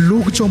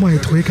লোক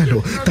জমায়েত হয়ে গেল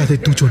তাদের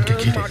দুজনকে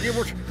ঘিরে।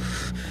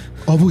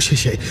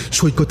 অবশেষে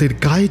সৈকতের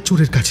গায়ের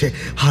জোরের কাছে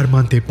হার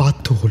মানতে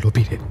বাধ্য হল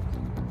বীরেন।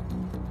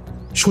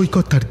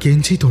 সৈকত তার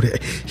গেঞ্জি ধরে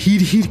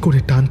হিড় হিড় করে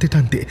টানতে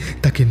টানতে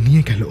তাকে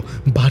নিয়ে গেল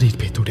বাড়ির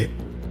ভেতরে।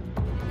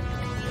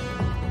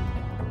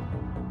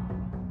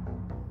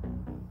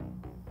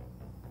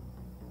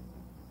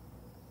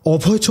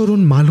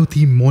 অভয়চরণ,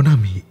 মালতী,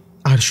 মনামি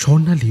আর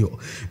স্বর্ণালীও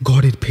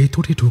ঘরের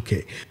ভেতরে ঢুকে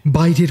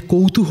বাইরের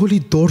কৌতূহলী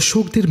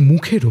দর্শকদের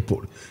মুখের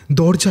ওপর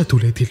দরজা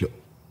তুলে দিল।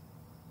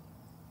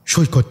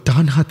 সৈকত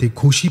ডান হাতে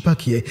ঘুষি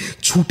পাকিয়ে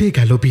ছুটে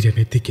গেল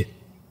বীরেনের দিকে।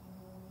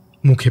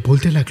 মুখে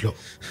বলতে লাগলো,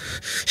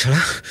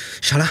 শালা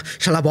শালা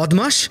শালা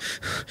বদমাস,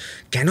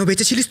 কেন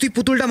বেঁচেছিলিস তুই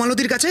পুতুলটা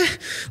মালতীর কাছে?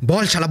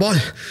 বল শালা বল।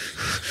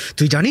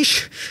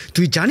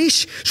 তুই জানিস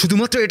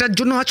শুধুমাত্র এটার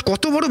জন্য আজ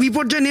কত বড়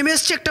বিপর্যয় নেমে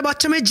এসছে একটা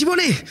বাচ্চা মেয়ের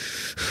জীবনে?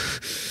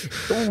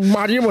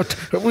 मारिए मत,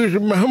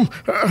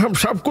 हम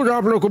सब कुछ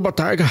आप लोगों को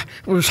बताएगा,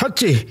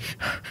 सच्ची।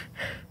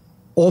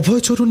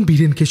 অভয়চরণ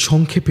বীরেনকে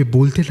সংক্ষেপে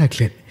বলতে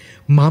লাগলেন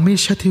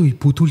মামের সাথে ওই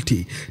পুতুলটি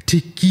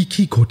ঠিক কি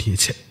কি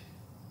ঘটিয়েছে।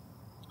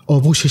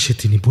 অবশেষে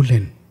তিনি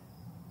বললেন,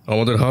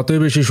 আমাদের হাতে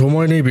বেশি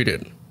সময় নেই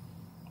বীরেন,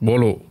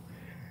 বলো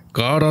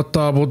কার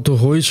আত্মা আবদ্ধ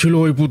হয়েছিল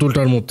ওই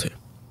পুতুলটার মধ্যে,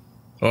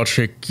 আর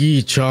সে কি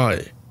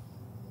চায়?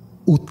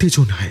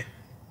 উত্তেজনায়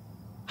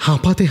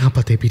হাঁপাতে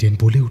হাঁপাতে বীরেন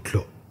বলে উঠল,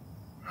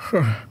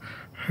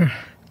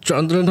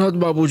 चंद्रनाथ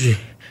बाबूजी,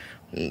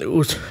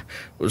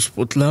 उस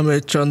पुतला में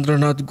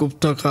चंद्रनाथ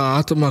गुप्ता का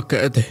आत्मा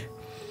कैद है,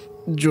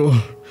 जो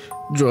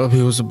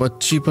अभी उस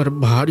बच्ची पर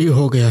भारी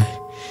हो गया है।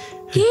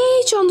 কে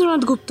এই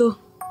চন্দ্রনাথ গুপ্ত?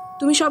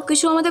 তুমি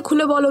সবকিছু আমাদের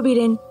খুলে বলো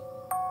বীরেন।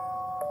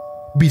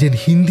 বীরেন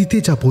হিন্দিতে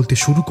যা বলতে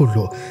শুরু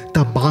করলো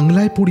তা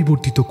বাংলায়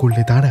পরিবর্তিত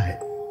করলে দাঁড়ায়,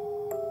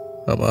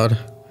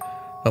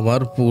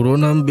 আমার পুরো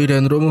নাম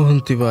বীরেন্দ্র মোহন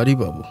তিওয়ারি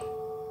বাবু।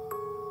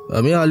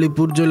 আমি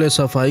আলিপুর জেলে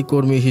সাফাই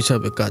কর্মী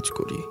হিসাবে কাজ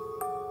করি।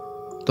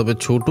 তবে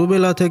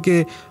ছোটবেলা থেকে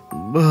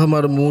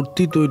আমার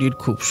মূর্তি তৈরির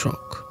খুব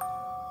শখ।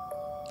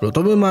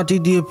 প্রথমে মাটি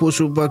দিয়ে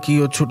পশু পাখি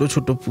ও ছোট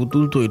ছোট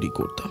পুতুল তৈরি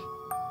করতাম।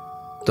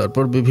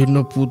 তারপর বিভিন্ন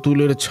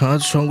পুতুলের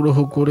ছাঁচ সংগ্রহ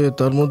করে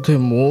তার মধ্যে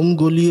মোম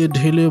গলিয়ে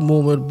ঢেলে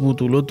মোমের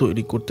পুতুলও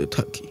তৈরি করতে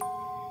থাকি।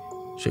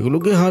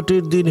 সেগুলোকে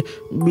হাটের দিন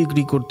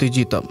বিক্রি করতে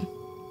যেতাম।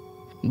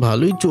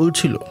 ভালোই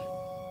চলছিল।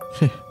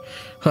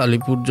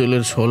 আলিপুর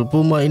জেলের স্বল্প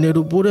মাইনের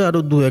উপরে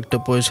আরো 2-1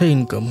 পয়সা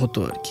ইনকাম হতো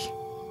আর কি।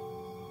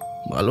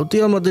 মালতী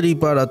আমাদের এই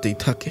পাড়াতেই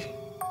থাকে,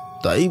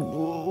 তাই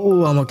ও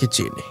আমাকে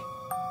চেনে।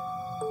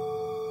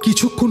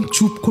 কিছুক্ষণ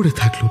চুপ করে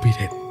থাকলো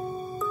বীরেন,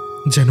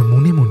 যেন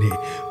মনে মনে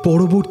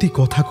পরবর্তী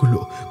কথাগুলো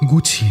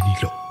গুছিয়ে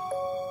নিল।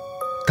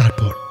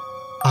 তারপর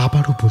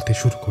আবারও বলতে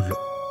শুরু করলো।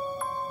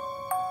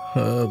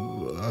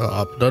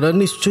 আপনারা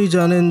নিশ্চয়ই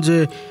জানেন যে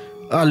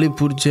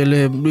আলিপুর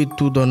জেলে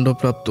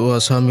মৃত্যুদণ্ডপ্রাপ্ত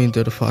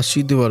আসামিদের ফাঁসি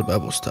দেওয়ার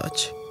ব্যবস্থা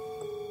আছে।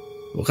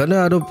 ওখানে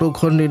আরো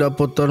প্রখর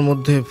নিরাপত্তার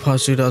মধ্যে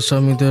ফাঁসির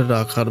আসামিদের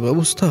রাখার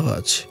ব্যবস্থাও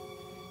আছে।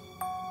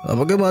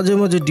 আমাকে মাঝে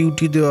মাঝে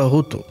ডিউটি দেওয়া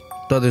হতো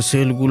তাদের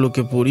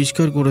সেলগুলোকে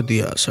পরিষ্কার করে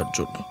দিয়ে আসার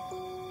জন্য।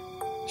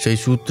 সেই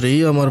সূত্রেই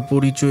আমার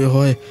পরিচয়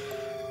হয়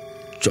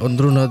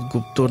চন্দ্রনাথ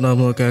গুপ্ত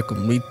নামক এক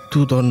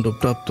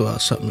মৃত্যুদণ্ডপ্রাপ্ত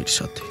আসামির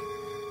সাথে।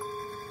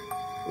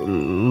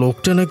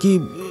 লোকটা নাকি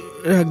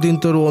একদিন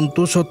তার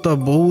অন্তঃসত্ত্বা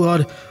বউ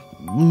আর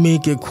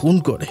মেয়েকে খুন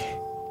করে,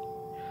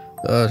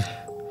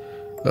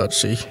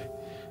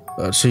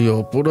 আর সেই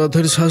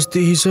অপরাধের শাস্তি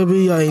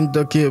হিসাবেই আইন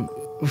তাকে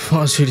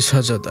ফাঁসির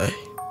সাজা দেয়।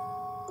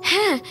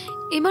 হ্যাঁ,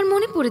 এবার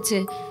মনে পড়েছে,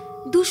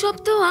 2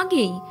 সপ্তাহ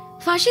আগেই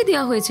ফাঁসি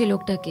দেওয়া হয়েছে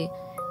লোকটাকে।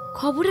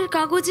 খবরের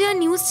কাগজে আর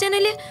নিউজ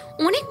চ্যানেলে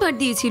অনেকবার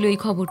দিয়েছিল এই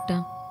খবরটা।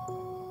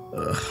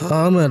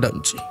 হ্যাঁ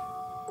ম্যাডামজি,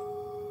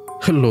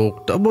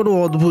 লোকটা বড়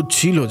অদ্ভুত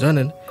ছিল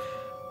জানেন।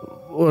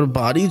 ওর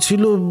বাড়ি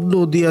ছিল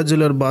নদিয়া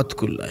জেলার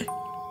বাতকুল্লায়।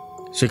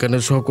 সেখানে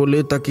সকলে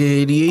তাকে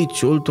এড়িয়েই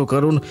চলতো,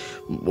 কারণ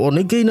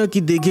অনেকেই নাকি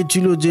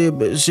দেখেছিল যে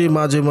সে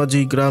মাঝে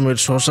মাঝেই গ্রামের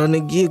শ্মশানে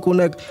গিয়ে কোন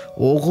এক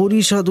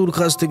অঘরী সাধুর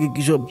কাছ থেকে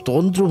কিসব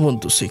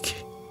তন্ত্রমন্ত্র শেখে।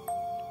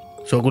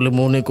 সকলে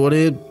মনে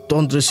করে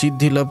তন্ত্রে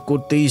সিদ্ধি লাভ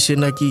করতেই সে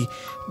নাকি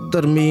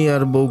তার মেয়ে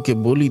আর বউকে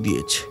বলি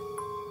দিয়েছে।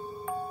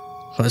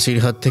 ফাঁসির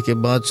হাত থেকে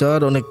বাঁচার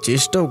অনেক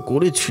চেষ্টাও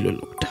করেছিল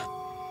লোকটা।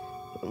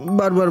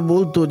 বারবার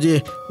বলতো যে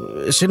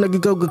সে নাকি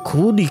কাউকে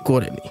খুনই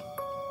করেনি,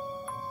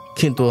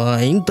 কিন্তু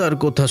আইন তার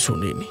কথা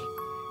শোনেনি।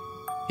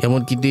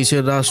 এমনকি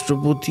দেশের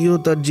রাষ্ট্রপতিও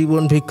তার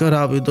জীবন ভিক্ষার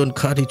আবেদন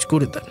খারিজ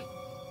করে দেন।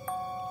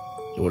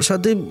 ওর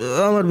সাথে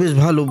আমার বেশ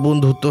ভালো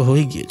বন্ধুত্ব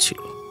হয়ে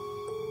গিয়েছিল,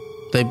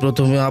 তাই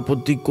প্রথমে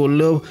আপত্তি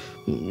করলেও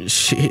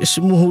শেষ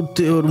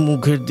মুহূর্তে ওর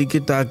মুখের দিকে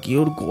তাকিয়ে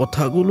ওর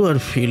কথাগুলো আর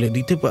ফেলে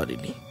দিতে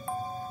পারিনি।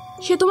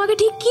 সে তোমাকে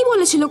ঠিক কি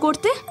বলেছিল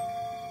করতে?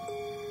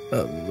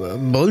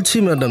 বলছি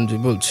ম্যাডামজি,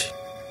 বলছি।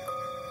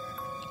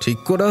 ঠিক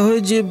করা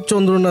হয় যে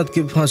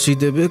চন্দ্রনাথকে ফাঁসি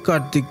দেবে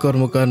কার্তিক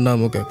কর্মকার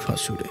নামক এক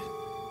ফাঁসুড়ে।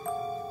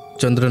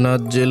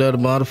 চন্দ্রনাথ জেলার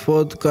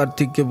মারফত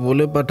কার্তিককে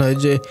বলে পাঠায়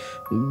যে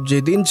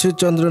যেদিন সে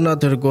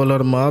চন্দ্রনাথের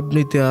গলার মাপ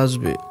নিতে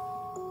আসবে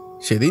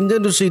সেদিন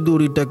যেন সেই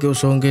দড়িটাকেও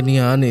সঙ্গে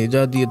নিয়ে আনে,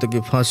 যা দিয়ে তাকে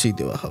ফাঁসি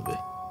দেওয়া হবে।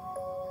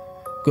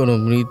 কোনো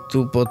মৃত্যু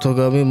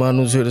পথগামী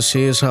মানুষের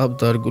শেষ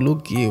আবদারগুলো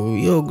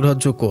কেউই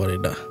অগ্রাহ্য করে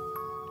না।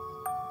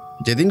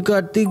 যেদিন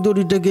কার্তিক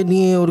দড়িটাকে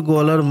নিয়ে ওর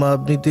গলার মাপ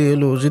নিতে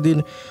এলো, সেদিন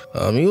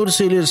আমি ওর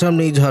সেলের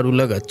সামনেই ঝাড়ু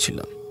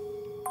লাগাচ্ছিলাম।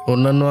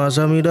 অন্যান্য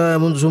আসামিরা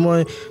এমন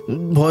সময়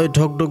ভয়ে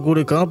ঠকঠক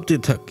করে কাঁপতে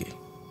থাকে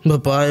বা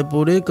পায়ে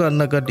পড়ে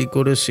কান্নাকাটি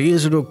করে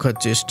শেষ রক্ষার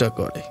চেষ্টা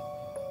করে,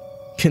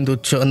 কিন্তু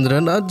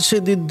চন্দ্রনাথ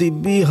সেদিন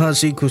দিব্যি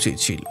হাসি খুশি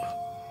ছিল।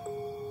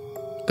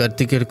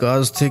 কার্তিকের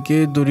কাছ থেকে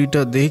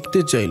দড়িটা দেখতে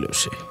চাইল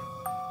সে।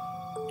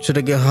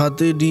 সেটাকে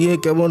হাতে নিয়ে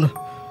কেমন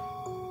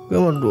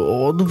কেমন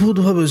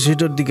অদ্ভুতভাবে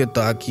সেটার দিকে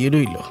তাকিয়ে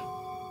রইল।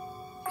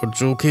 ওর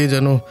চোখে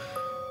যেন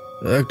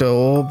একটা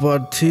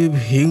অপার্থিব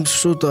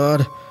হিংস্রতার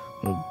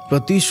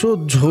প্রতিশোধ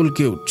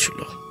ঝলকে উঠছিল।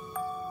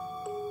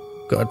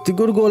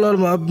 কার্তিকর গলার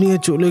মাপ নিয়ে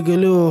চলে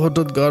গেলেও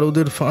হঠাৎ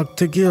গারদের ফাঁক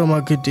থেকে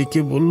আমাকে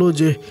ডেকে বলল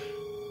যে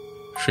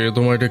সে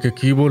তোমায়টাকে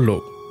কি বলল?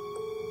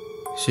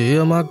 সে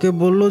আমাকে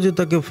বলল যে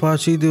তাকে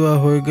ফাঁসি দেওয়া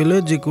হয়ে গেলে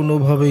যে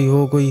কোনোভাবেই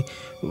হোক ওই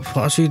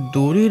ফাঁসির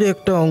দড়ির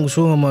একটা অংশ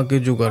আমাকে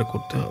জোগাড়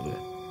করতে হবে,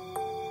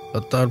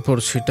 আর তারপর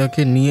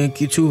সেটাকে নিয়ে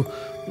কিছু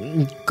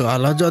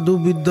কালা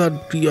জাদুবিদ্যার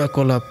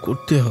ক্রিয়াকলাপ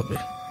করতে হবে,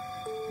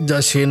 যা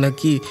সে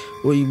নাকি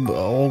ওই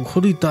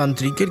অঘরী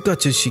তান্ত্রিকের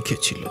কাছে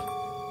শিখেছিল।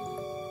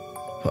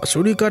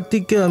 ফাঁসুড়ি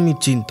কার্তিককে আমি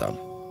চিনতাম।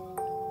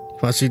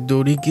 ফাঁসির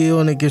দড়িকে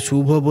অনেকে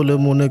শুভ বলে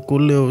মনে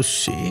করলেও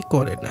সে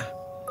করে না।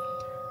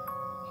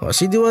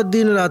 ফাঁসি দেওয়ার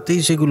দিন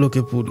রাতেই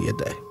সেগুলোকে পুড়িয়ে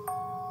দেয়।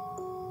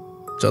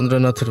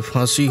 চন্দ্রনাথের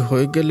ফাঁসি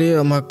হয়ে গেলে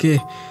আমাকে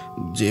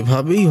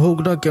যেভাবেই হোক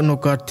না কেন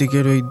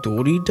কার্তিকের ওই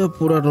দড়িটা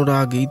পোড়ানোর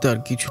আগেই তার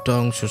কিছুটা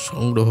অংশ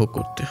সংগ্রহ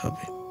করতে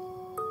হবে।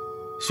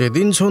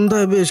 সেদিন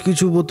সন্ধ্যায় বেশ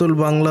কিছু বোতল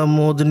বাংলা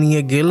মদ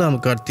নিয়ে গেলাম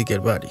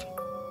কার্তিকের বাড়ি।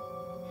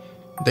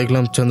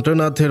 দেখলাম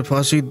চন্দ্রনাথের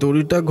ফাঁসির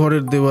দড়িটা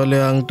ঘরের দেওয়ালে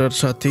আংটার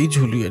সাথেই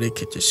ঝুলিয়ে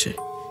রেখেছে সে,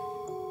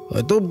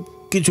 হয়তো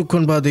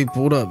কিছুক্ষণ বাদেই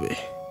পোড়াবে।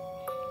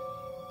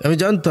 আমি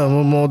জানতাম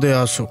ও মদে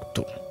আসক্ত,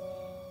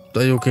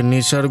 তাই ওকে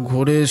নেশার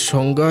ঘোরে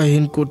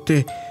সংজ্ঞাহীন করতে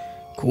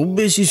খুব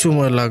বেশি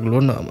সময় লাগলো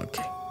না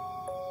আমাকে।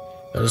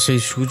 আর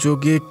সেই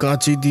সুযোগে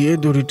কাঁচি দিয়ে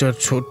দড়িটার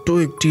ছোট্ট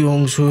একটি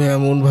অংশ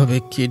এমনভাবে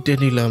কেটে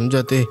নিলাম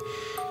যাতে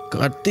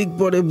কার্তিক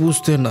পরে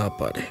বুঝতে না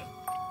পারে।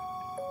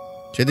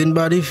 সেদিন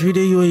বাড়ি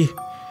ফিরেই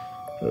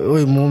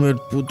ওই মোমের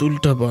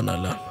পুতুলটা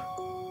বানালাম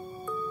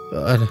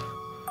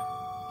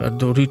আর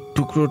দড়ির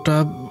টুকরোটা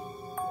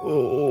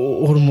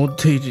ওর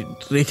মধ্যেই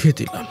রেখে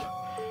দিলাম।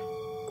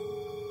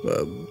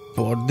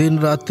 পরদিন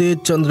রাতে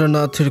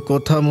চন্দ্রনাথের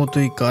কথা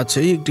মতোই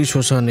কাছেই একটি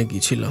শ্মশানে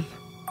গিয়েছিলাম।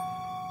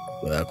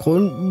 এখন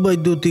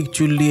বৈদ্যুতিক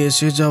চুল্লি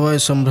এসে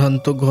যাওয়ায়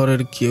সম্ভ্রান্ত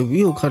ঘরের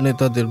কেউই ওখানে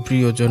তাদের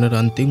প্রিয়জনের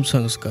অন্তিম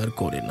সংস্কার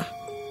করে না,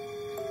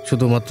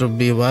 শুধুমাত্র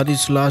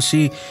বেবারিশ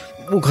লাশই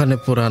ওখানে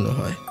পোড়ানো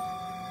হয়।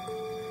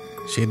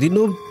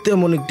 সেদিনও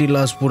তেমন একটি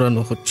লাশ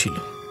পোড়ানো হচ্ছিল।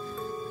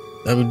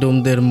 আমি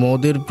ডোমদের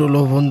মদের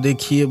প্রলোভন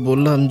দেখিয়ে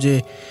বললাম যে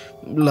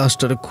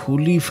লাশটার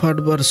খুলি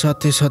ফাটবার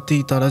সাথে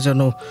সাথেই তারা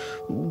যেন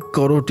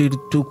করটির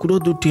টুকরো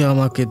দুটি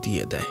আমাকে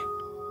দিয়ে দেয়।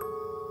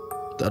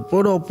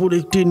 তারপর অপর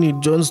একটি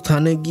নির্জন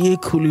স্থানে গিয়ে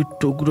খুলির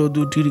টুকরো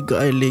দুটির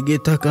গায়ে লেগে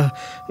থাকা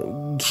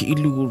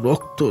ঘিলু,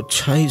 রক্ত,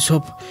 ছাই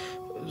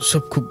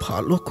সব খুব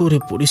ভালো করে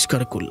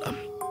পরিষ্কার করলাম।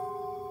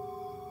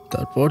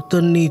 তারপর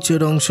তার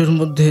নিচের অংশের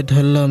মধ্যে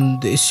ঢাললাম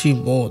দেশি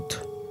মদ।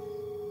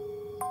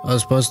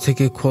 আশপাশ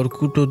থেকে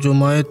খড়কুটো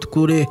জমায়েত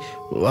করে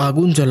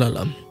আগুন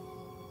জ্বালালাম।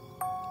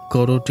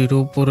 করটির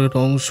উপরের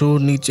অংশ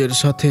নিচের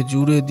সাথে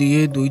জুড়ে দিয়ে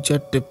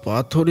 2-4টে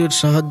পাথরের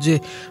সাহায্যে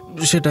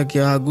সেটাকে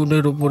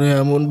আগুনের উপরে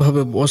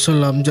এমনভাবে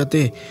বসালাম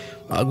যাতে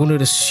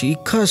আগুনের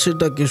শিখা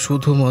সেটাকে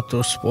শুধুমাত্র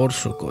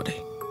স্পর্শ করে।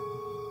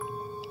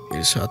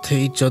 এর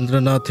সাথেই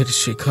চন্দ্রনাথের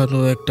শেখানো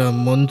একটা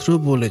মন্ত্র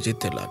বলে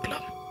যেতে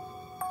লাগলাম।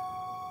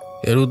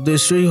 এর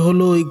উদ্দেশ্যই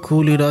হলো ওই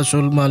খুলির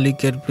আসল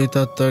মালিকের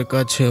প্রেতাত্মার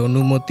কাছে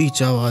অনুমতি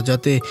চাওয়া,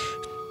 যাতে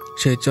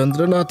সে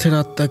চন্দ্রনাথের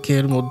আত্মাকে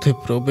এর মধ্যে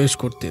প্রবেশ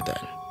করতে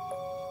দেন।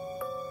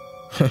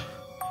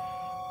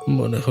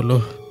 মনে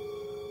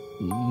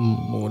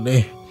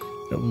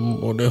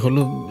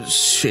হলো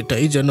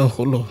সেটাই যেন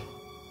হলো।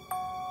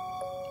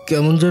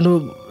 কেমন যেন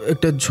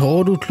একটা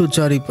ঝড় উঠল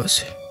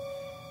চারিপাশে।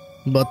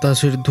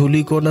 বাতাসের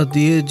ধূলিকণা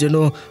দিয়ে যেন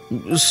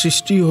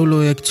সৃষ্টি হলো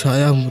এক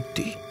ছায়া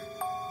মূর্তি।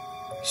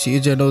 সে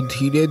যেন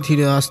ধীরে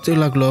ধীরে আসতে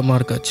লাগলো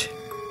আমার কাছে।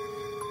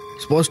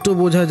 স্পষ্ট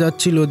বোঝা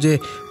যাচ্ছিল যে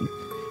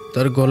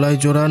তার গলায়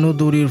জড়ানো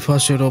দড়ির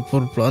ফাঁসের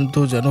অপর প্রান্ত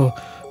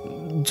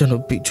যেন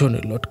পিছনে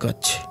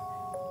লটকাচ্ছে।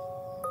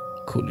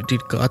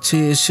 খুলিটির কাছে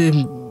এসে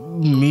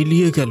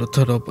মিলিয়ে গেল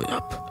তার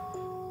অবয়ব।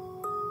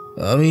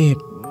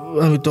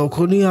 আমি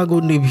তখনই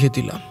আগুন নিভিয়ে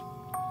দিলাম।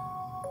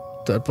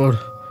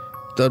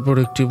 তারপর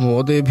একটি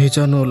মদে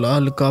ভেজানো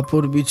লাল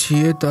কাপড়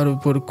বিছিয়ে তার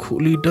উপর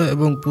খুলিটা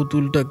এবং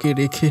পুতুলটাকে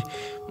রেখে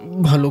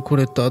ভালো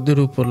করে তাদের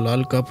উপর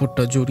লাল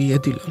কাপড়টা জড়িয়ে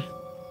দিলাম।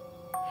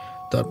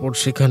 তারপর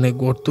সেখানে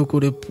গর্ত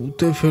করে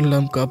পুঁতে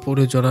ফেললাম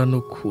কাপড়ে জড়ানো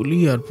খুলি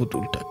আর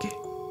পুতুলটাকে।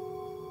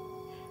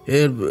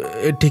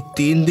 এর ঠিক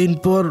 3 দিন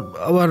পর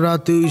আবার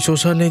রাতে ওই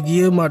শ্মশানে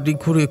গিয়ে মাটি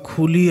খুঁড়ে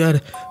খুলি আর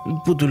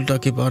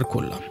পুতুলটাকে বার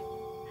করলাম।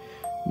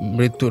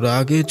 মৃত্যুর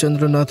আগে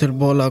চন্দ্রনাথের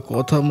বলা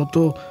কথা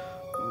মতো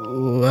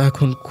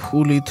এখন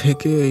খুলি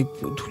থেকে এই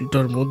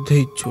পুতুলটার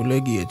মধ্যেই চলে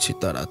গিয়েছে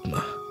তার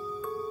আত্মা।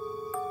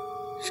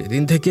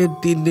 সেদিন থেকে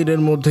 3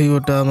 দিনের মধ্যেই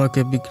ওটা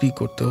আমাকে বিক্রি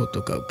করতে হতো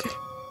কাউকে,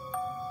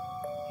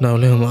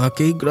 নাহলে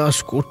আমাকেই গ্রাস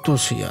করতো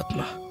সেই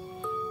আত্মা।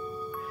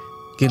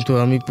 কিন্তু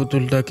আমি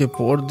পুতুলটাকে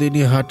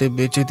পরদিনই হাটে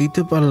বেচে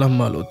দিতে পারলাম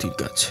মালতীর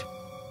কাছে।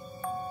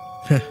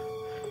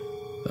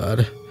 আর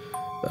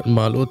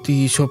মালতী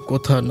সব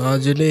কথা না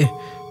জেনে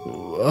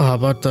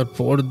আবার তার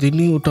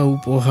পরদিনই ওটা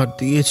উপহার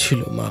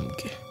দিয়েছিল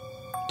মামকে।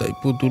 তাই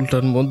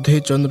পুতুলটার মধ্যে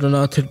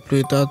চন্দ্রনাথের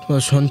প্রেতাত্মা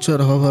সঞ্চার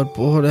হওয়ার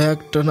পর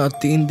একটানা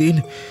 3 দিন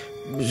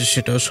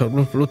সেটা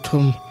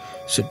সর্বপ্রথম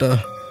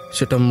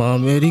সেটা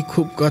মামেরই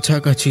খুব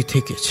কাছাকাছি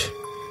থেকেছে।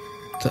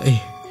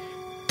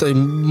 তাই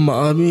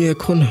মামি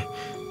এখন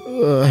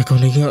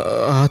এই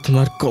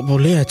আত্মার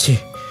কবলে আছে।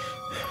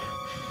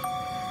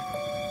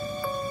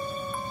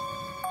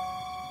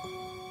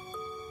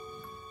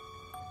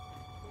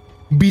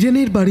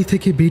 বীরেনের বাড়ি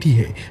থেকে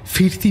বেরিয়ে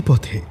ফিরতি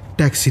পথে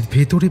ট্যাক্সির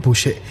ভেতরে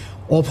বসে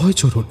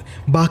অভয়চরণ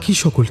বাকি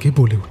সকলকে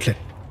বলে উঠলেন,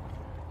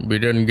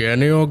 বীরেন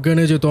জ্ঞানে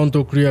অজ্ঞানে যে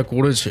তন্ত্রক্রিয়া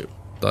করেছে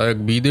তা এক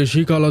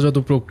বিদেশি কালাজাত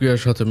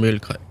প্রক্রিয়ার সাথে মেল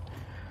খায়।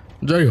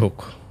 যাই হোক,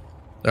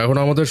 এখন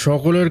আমাদের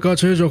সকলের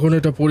কাছে যখন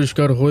এটা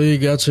পরিষ্কার হয়ে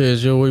গেছে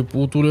যে ওই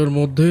পুতুলের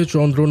মধ্যে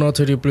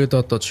চন্দ্রনাথেরই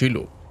প্রেতাত্মা ছিল,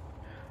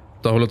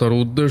 তাহলে তার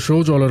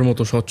উদ্দেশ্যও জলের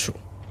মতো স্বচ্ছ।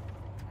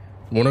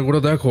 মনে করে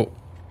দেখো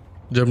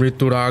যে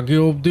মৃত্যুর আগে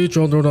অবধি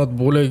চন্দ্রনাথ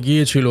বলে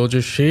গিয়েছিল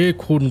যে সে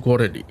খুন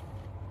করেনি।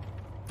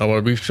 আমার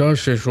বিশ্বাস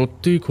সে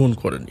সত্যিই খুন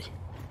করেনি।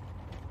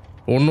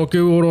 অন্য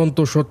কেউ ওর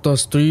অন্তঃসত্ত্বা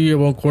স্ত্রী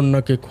এবং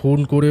কন্যাকে খুন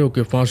করে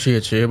ওকে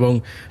ফাঁসিয়েছে এবং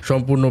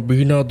সম্পূর্ণ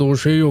বিনা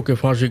দোষেই ওকে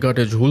ফাঁসি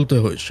কাটে ঝুলতে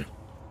হয়েছে।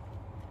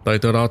 তাই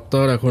তার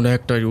আত্মার এখন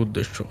একটাই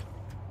উদ্দেশ্য,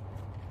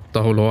 তা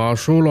হলো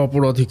আসল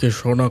অপরাধীকে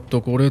শনাক্ত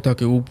করে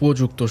তাকে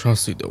উপযুক্ত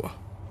শাস্তি দেওয়া।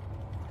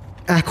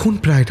 এখন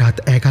প্রায় রাত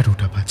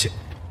 11টা বাজে।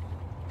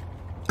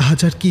 আজ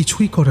আর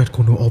কিছুই করার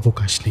কোনো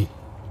অবকাশ নেই।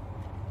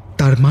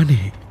 তার মানে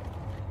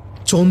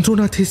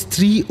চন্দ্রনাথের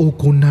স্ত্রী ও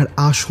কন্যার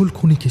আসল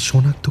খুনিকে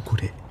শনাক্ত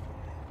করে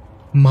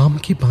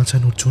মামকে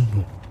বাঁচানোর জন্য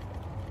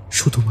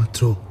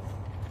শুধুমাত্র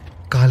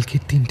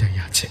কালকের দিনটাই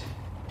আছে।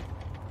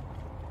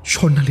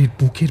 স্বর্ণালীর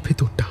বুকের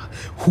ভেতরটা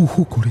হু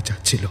হু করে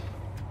যাচ্ছিল।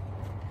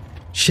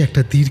 সে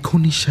একটা দীর্ঘ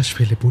নিঃশ্বাস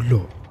ফেলে বলল,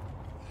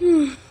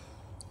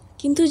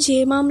 কিন্তু যে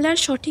মামলার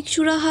সঠিক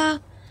সুরাহা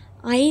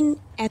আইন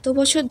এত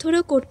বছর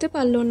ধরেও করতে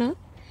পারল না,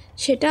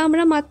 সেটা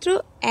আমরা মাত্র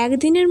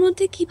একদিনের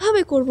মধ্যে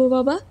কিভাবে করব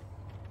বাবা?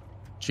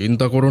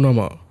 চিন্তা করো না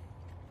মা,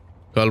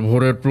 কাল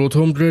ভোরের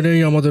প্রথম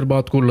ট্রেনেই আমাদের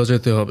বাতকুল্লা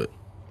যেতে হবে,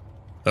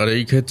 আর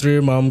এই ক্ষেত্রে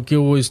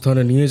মামকেও ওই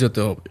স্থানে নিয়ে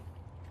যেতে হবে।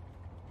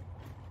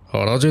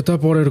 হারা জেতা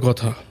পরের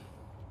কথা,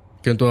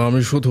 কিন্তু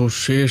আমি শুধু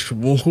শেষ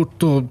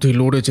মুহূর্ত অবধি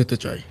লড়ে যেতে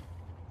চাই।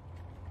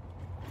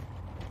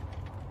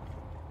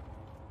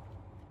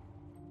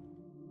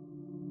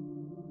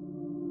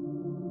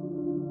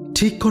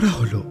 ঠিক করা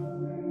হলো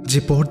যে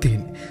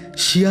পরদিন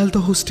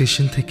শিয়ালদহ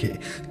স্টেশন থেকে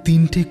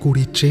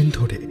 3:20 ট্রেন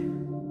ধরে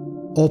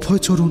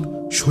অভয়চরণ,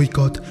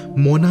 সৈকত,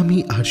 মনামি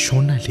আর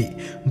স্বর্ণালী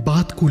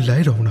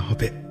বাতকুল্লায় রওনা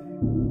হবে।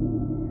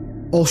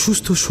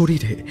 অসুস্থ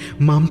শরীরে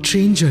মাম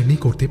ট্রেন জার্নি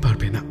করতে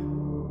পারবে না।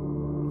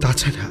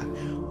 তাছাড়া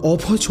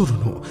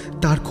অভয়চরণও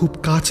তার খুব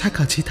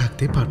কাছাকাছি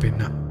থাকতে পারবেন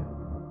না।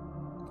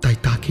 তাই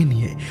তাকে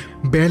নিয়ে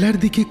বেলার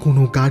দিকে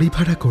কোনো গাড়ি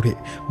ভাড়া করে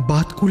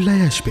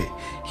বাতকুল্লায় আসবে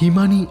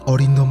হিমানি,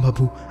 অরিন্দম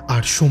বাবু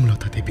আর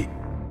সোমলতা দেবী।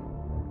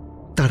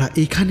 তারা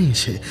এখানে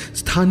এসে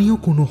স্থানীয়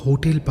কোনো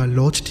হোটেল বা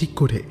লজ ঠিক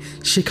করে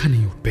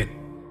সেখানেই উঠবেন।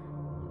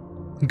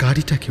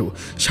 গাড়িটাকেও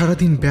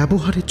সারাদিন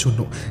ব্যবহারের জন্য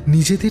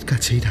নিজেদের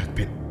কাছেই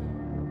রাখবেন।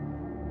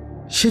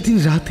 সেদিন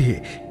রাতে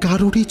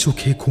কারোরই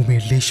চোখে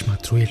ঘুমের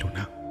লেশমাত্র এলো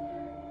না।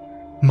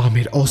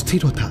 মামের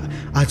অস্থিরতা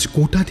আজ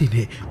গোটা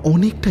দিনে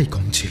অনেকটাই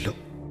কম ছিল,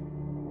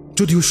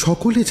 যদিও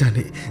সকলে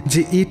জানে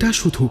যে এটা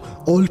শুধু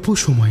অল্প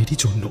সময়েরই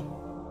জন্য।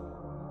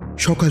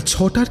 সকাল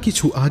 6টার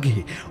কিছু আগে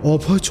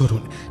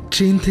অভয়চরণ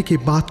ট্রেন থেকে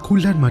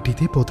বাতকুল্লার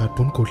মাটিতে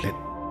পদার্পণ করলেন।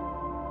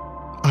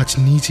 আজ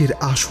নিজের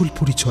আসল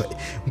পরিচয়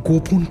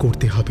গোপন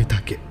করতে হবে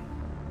তাকে।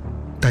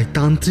 তাই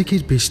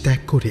তান্ত্রিকের বেশ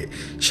ত্যাগ করে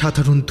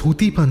সাধারণ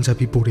ধুতি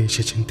পাঞ্জাবি পরে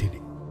এসেছেন তিনি।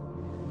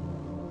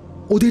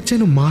 ওদের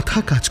যেন মাথা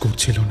কাজ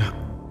করছিল না।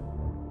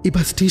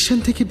 এবার স্টেশন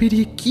থেকে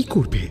বেরিয়ে কি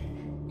করবে,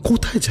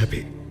 কোথায়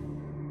যাবে,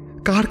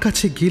 কার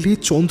কাছে গেলে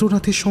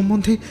চন্দ্রনাথের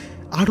সম্বন্ধে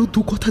আরো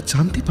 2 কথা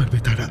জানতে পারবে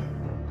তারা।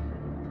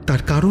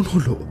 তার কারণ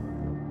হলো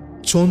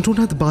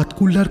চন্দ্রনাথ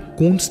বাতকুল্লার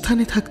কোন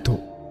স্থানে থাকত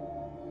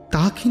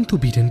তা কিন্তু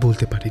বীরেন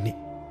বলতে পারেনি।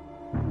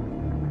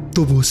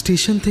 তবু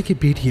স্টেশন থেকে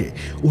বেরিয়ে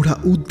ওরা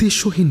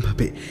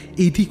উদ্দেশ্যহীনভাবে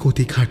এদিক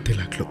ওদিক হাঁটতে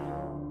লাগলো।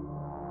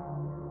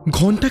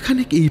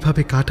 ঘণ্টাখানেক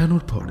এইভাবে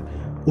কাটানোর পর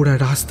ওরা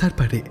রাস্তার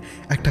পারে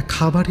একটা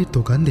খাবারের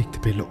দোকান দেখতে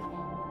পেল।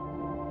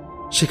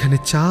 সেখানে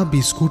চা,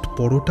 বিস্কুট,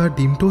 পরোটা,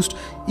 ডিম টোস্ট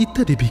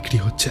ইত্যাদি বিক্রি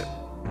হচ্ছে।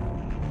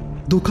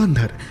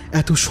 দোকানদার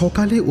এত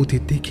সকালে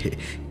ওদের দেখে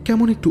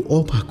কেমন একটু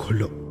অবাক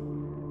হলো।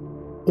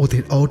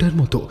 ওদের অর্ডার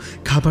মতো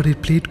খাবারের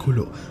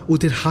প্লেটগুলো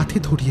ওদের হাতে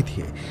ধরিয়ে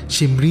দিয়ে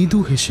সে মৃদু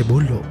হেসে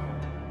বলল,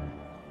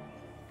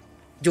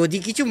 যদি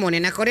কিছু মনে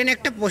না করেন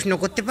একটা প্রশ্ন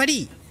করতে পারি?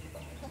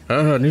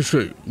 হ্যাঁ হ্যাঁ,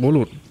 নিশ্চয়ই,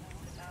 বলুন।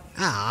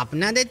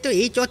 আপনাদের তো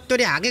এই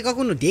চত্বরে আগে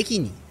কখনো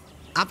দেখিনি।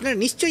 আপনারা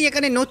নিশ্চয়ই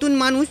এখানে নতুন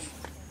মানুষ,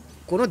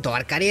 কোনো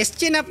দরকারে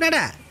এসছেন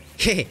আপনারা?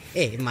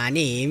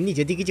 মানে এমনি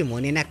যদি কিছু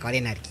মনে না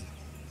করেন আর কি।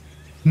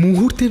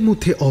 মুহূর্তের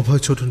মধ্যে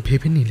অভয়চরণ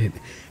ভেবে নিলেন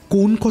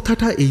কোন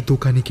কথাটা এই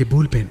দোকানিকে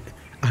বলবেন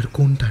আর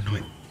কোনটা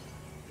নয়।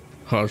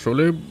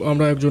 আসলে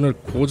আমরা একজনের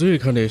খোঁজে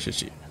এখানে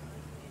এসেছি।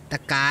 তা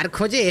কার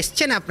খোঁজে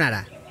এসছেন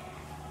আপনারা?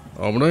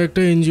 আমরা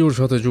একটা এনজিওর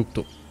সাথে যুক্ত।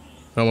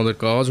 আমাদের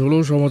কাজ হলো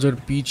সমাজের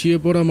পিছিয়ে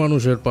পড়া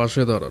মানুষের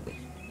পাশে দাঁড়ানো,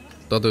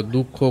 তাদের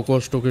দুঃখ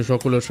কষ্টকে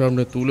সকলের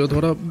সামনে তুলে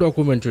ধরা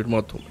ডকুমেন্টারির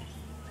মাধ্যমে।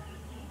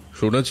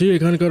 শুনেছি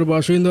এখানকার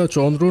বাসিন্দা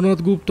চন্দ্রনাথ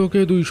গুপ্তকে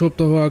 2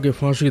 সপ্তাহ আগে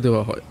ফাঁসি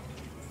দেওয়া হয়।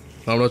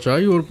 আমরা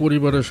চাই ওর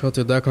পরিবারের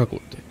সাথে দেখা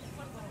করতে।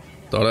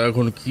 তারা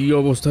এখন কি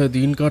অবস্থায়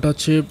দিন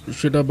কাটাচ্ছে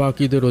সেটা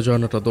বাকিদেরও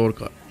জানাটা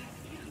দরকার।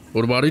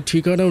 ওর বাড়ির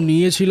ঠিকানাও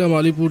নিয়েছিলাম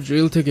আলিপুর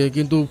জেল থেকে,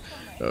 কিন্তু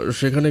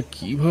সেখানে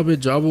কিভাবে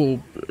যাব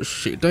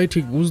সেটাই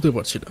ঠিক বুঝতে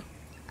পারছি না।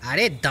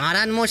 আরে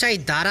দাঁড়ান মশাই,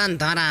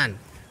 দাঁড়ান।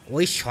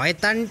 ওই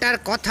শয়তানটার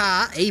কথা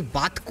এই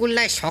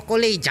বাতকুল্লায়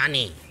সকলেই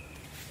জানে।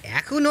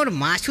 এখন ওর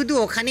মা শুধু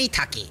ওখানেই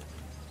থাকে,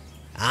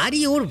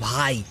 আরই ওর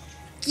ভাই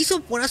কিসব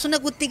পড়াশোনা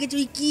করতে গেছে।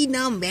 ওই কী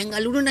নাম,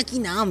 বেঙ্গালুরু না কি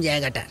নাম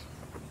জায়গাটার।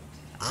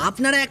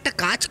 আপনারা একটা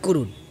কাজ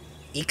করুন,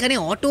 এখানে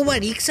অটো বা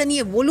রিক্সা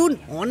নিয়ে বলুন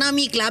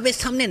অনামি ক্লাবের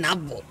সামনে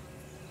নামবো।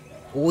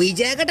 ওই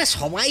জায়গাটা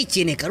সবাই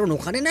চেনে, কারণ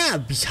ওখানে না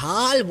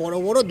বিশাল বড়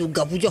বড়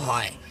দুর্গাপুজো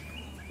হয়।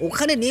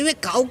 ওখানে নেমে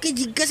কাউকে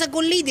জিজ্ঞাসা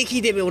করলেই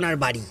দেখিয়ে দেবে ওনার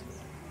বাড়ি।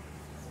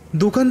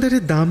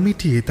 দোকানদারের দাম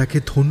মিটিয়ে তাকে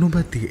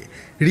ধন্যবাদ দিয়ে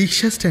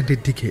রিক্সা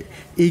স্ট্যান্ডের দিকে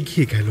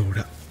এগিয়ে গেল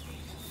ওরা।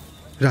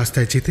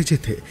 রাস্তায় যেতে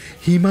যেতে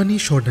হিমানি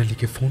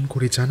স্বর্ণালীকে ফোন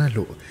করে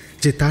জানালো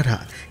যে তারা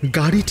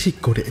গাড়ি ঠিক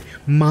করে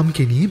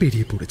মামকে নিয়ে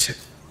বেরিয়ে পড়েছে।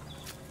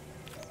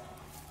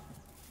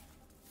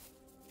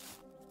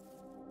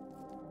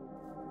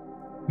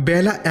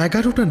 বেলা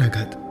 11টা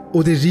নাগাদ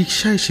ওদের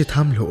রিক্সা এসে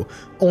থামল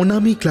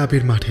অনামি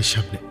ক্লাবের মাঠের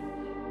সামনে।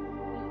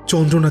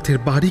 চন্দ্রনাথের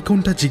বাড়ি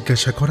কোনটা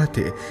জিজ্ঞাসা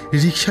করাতে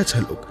রিক্সা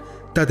চালক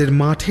তাদের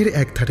মাঠের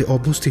একধারে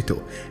অবস্থিত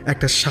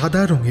একটা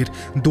সাদা রঙের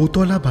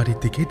দোতলা বাড়ির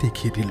দিকে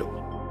দেখিয়ে দিল।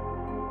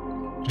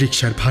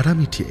 রিক্সার ভাড়া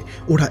মিটিয়ে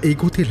ওরা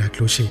এগোতে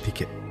লাগলো সেই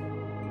দিকে।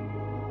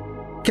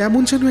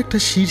 কেমন যেন একটা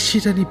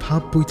শিরশিরানি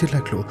ভাব বইতে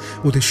লাগলো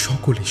ওদের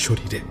সকলের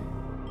শরীরে,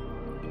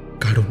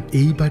 কারণ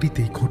এই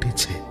বাড়িতেই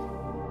ঘটেছে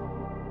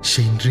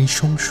সেই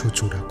নৃশংস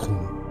চোরা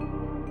খুন,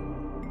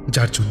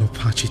 যার জন্য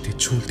ফাঁসিতে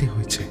ঝুলতে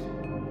হয়েছে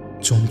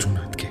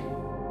চন্দ্রনাথকে।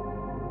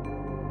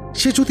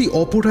 সে যদি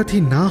অপরাধী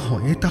না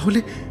হয় তাহলে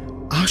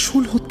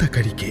আসল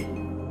হত্যাকারী কে?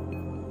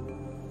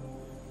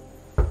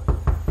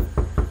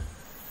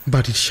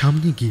 বাড়ির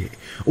সামনে গিয়ে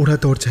ওরা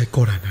দরজায়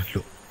কড়া নাড়ল।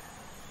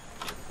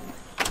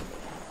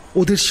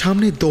 ওদের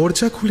সামনে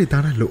দরজা খুলে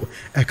দাঁড়ালো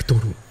এক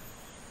তরুণ,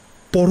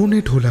 পরনে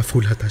ঢোলা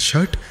ফুলহাতা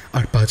শার্ট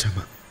আর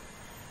পাজামা।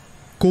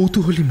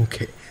 কৌতূহলী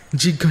মুখে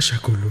জিজ্ঞাসা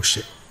করল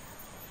সে,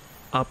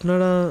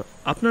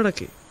 আপনারা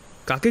কে?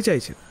 কাকে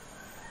চাইছেন?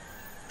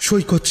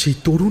 সৈকত সেই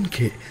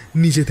তরুণকে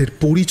নিজেদের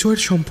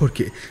পরিচয়ের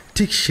সম্পর্কে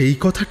ঠিক সেই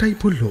কথাটাই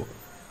বলল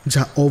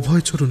যা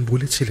অভয়চরণ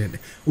বলেছিলেন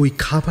ওই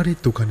খাবারের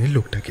দোকানের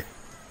লোকটাকে।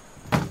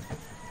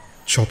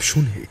 সব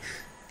শুনে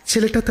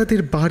ছেলেটা তাদের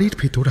বাড়ির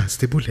ভেতর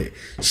আসতে বলে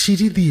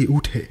সিঁড়ি দিয়ে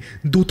উঠে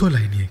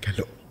দোতলায় নিয়ে গেল।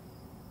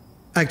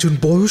 একজন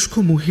বয়স্ক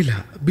মহিলা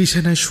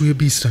বিছানায় শুয়ে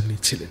বিশ্রাম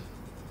নিচ্ছিলেন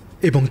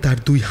এবং তার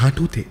দুই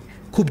হাঁটুতে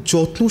খুব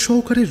যত্ন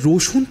সহকারে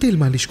রসুন তেল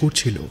মালিশ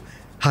করছিল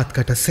হাত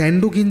কাটা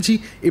স্যান্ডো গেঞ্জি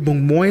এবং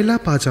ময়লা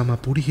পাজামা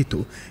পরিহিত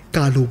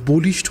কালো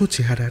বলিষ্ঠ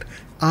চেহারার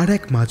আর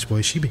এক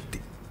মাঝবয়সী ব্যক্তি।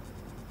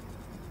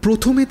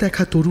 প্রথমে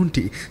দেখা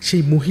তরুণটি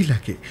সেই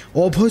মহিলাকে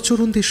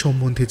অভয়চরণদের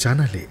সম্বন্ধে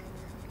জানালে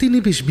তিনি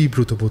বেশ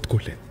বিব্রত বোধ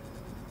করলেন,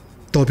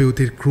 তবে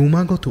ওদের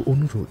ক্রমাগত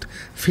অনুরোধ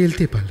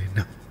ফেলতে পারলেন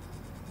না।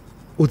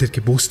 ওদেরকে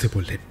বসতে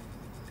বললেন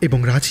এবং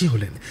রাজি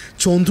হলেন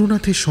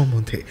চন্দ্রনাথের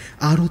সম্বন্ধে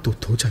আরও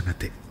তথ্য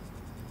জানাতে।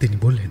 তিনি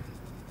বললেন,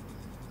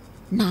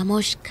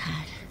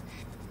 নমস্কার,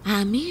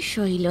 আমি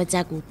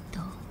শৈলজা গুপ্ত।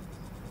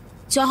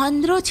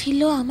 চন্দ্র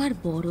ছিল আমার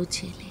বড়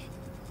ছেলে,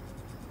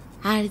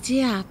 আর যে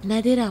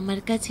আপনাদের আমার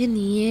কাছে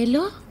নিয়ে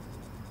এলো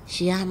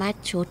সে আমার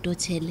ছোট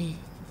ছেলে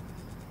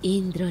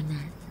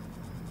ইন্দ্রনাথ।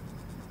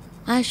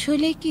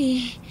 আসলে কি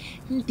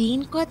দিন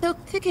কতক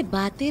থেকে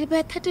বাতের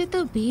ব্যথাটা তো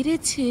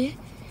বেড়েছে,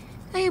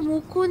 তাই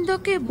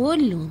মুকুন্দকে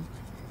বললুম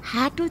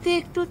হাঁটুতে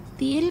একটু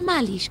তেল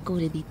মালিশ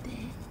করে দিতে।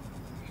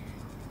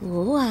 ও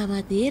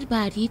আমাদের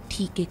বাড়ির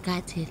ঠিকে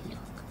কাছের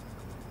লোক।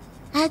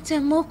 আচ্ছা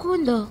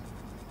মুকুন্দ,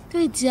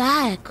 তুই যা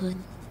এখন,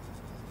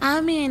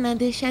 আমি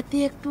এনাদের সাথে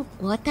একটু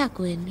কথা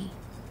কয়ে নি।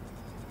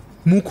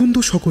 মুকুন্দ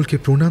সকলকে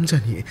প্রণাম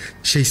জানিয়ে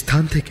সেই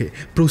স্থান থেকে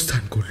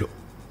প্রস্থান করল।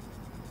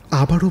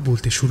 আবারও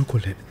বলতে শুরু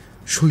করলেন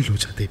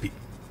শৈলজা দেবী।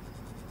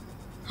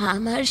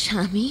 আমার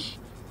স্বামী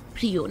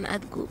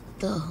প্রিয়নাথ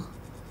গুপ্ত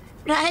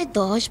প্রায়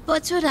 10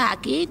 বছর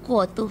আগে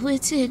গত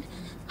হয়েছেন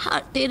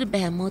হার্টের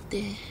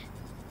ব্যামোতে।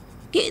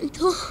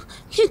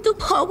 কিন্তু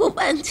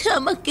ভগবান যে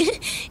আমাকে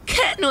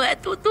কেন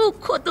এত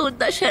দুঃখ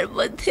দুর্দশার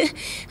মধ্যে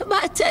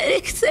বাঁচায়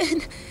রেখেছেন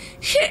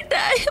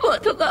সেটাই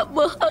বোধগম্য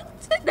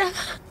হচ্ছে না।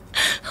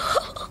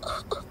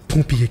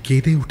 ফুঁপিয়ে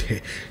কেঁদে উঠে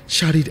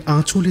শাড়ির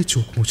আঁচলে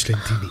চোখ মুছলেন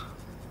তিনি।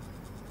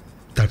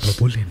 তারপর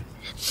বললেন,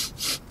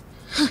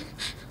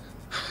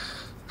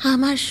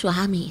 আমার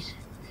স্বামীর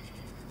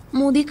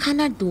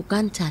মুদিখানার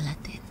দোকান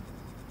চালাতেন,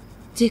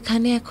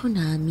 যেখানে এখন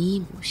আমি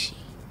বসি।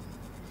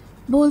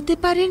 বলতে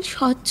পারেন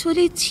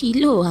সচ্ছলে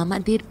ছিল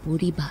আমাদের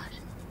পরিবার।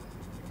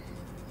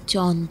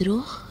 চন্দ্র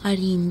আর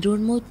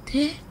ইন্দ্রর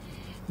মধ্যে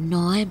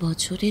 9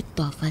 বছরের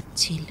তফাৎ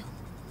ছিল।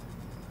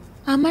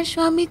 আমার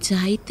স্বামী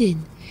চাইতেন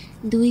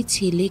 2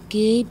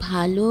 ছেলেকে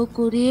ভালো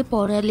করে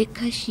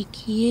পড়ালেখা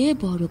শিখিয়ে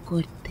বড়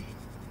করতে।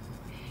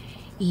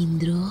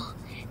 ইন্দ্র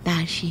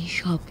তার সেই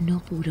স্বপ্ন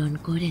পূরণ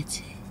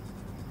করেছে।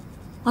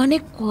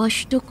 অনেক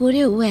কষ্ট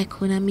করেও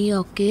এখন আমি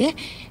ওকে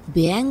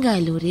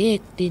ব্যাঙ্গালোরে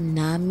একটি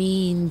নামি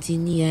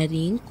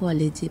ইঞ্জিনিয়ারিং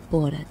কলেজে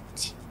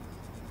পড়াচ্ছি।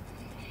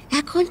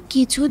 এখন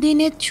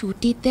কিছুদিনের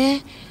ছুটিতে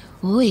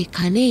ও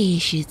এখানে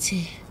এসেছে।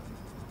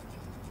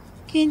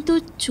 কিন্তু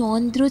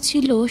চন্দ্র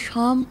ছিল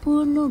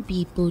সম্পূর্ণ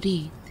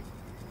বিপরীত।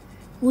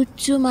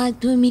 উচ্চ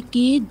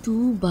মাধ্যমিকে 2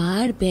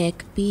 বার ব্যাক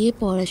পেয়ে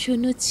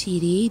পড়াশুনো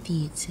ছেড়েই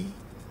দিয়েছে।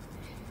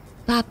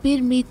 বাপের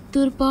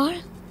মৃত্যুর পর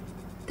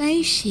তাই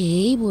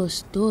সেই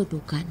বসতো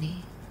দোকানে।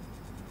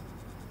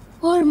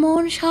 ওর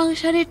মন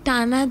সংসারে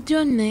টানার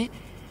জন্যে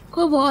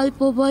খুব অল্প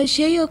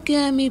বয়সেই ওকে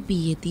আমি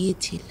বিয়ে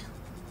দিয়েছিলাম।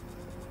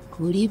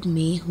 গরিব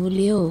মেয়ে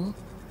হলেও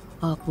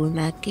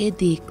অপর্ণাকে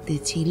দেখতে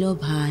ছিল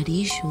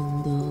ভারী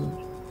সুন্দর।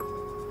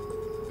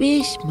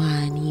 বেশ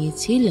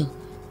মানিয়েছিল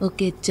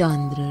ওকে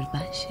চন্দ্রর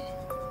পাশে।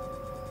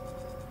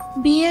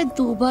 বিয়ের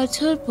 2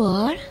 বছর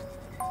পর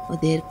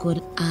ওদের কোন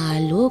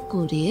আলো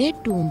করে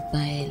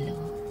টুম্পা এলো।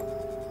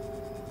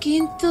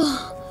 কিন্তু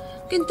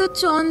কিন্তু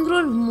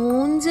চন্দ্রর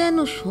মন যেন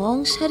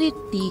সংসারে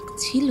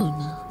টিকছিল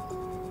না।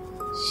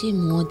 সে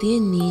মদের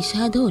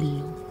নেশা ধরল,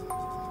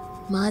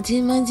 মাঝে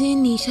মাঝে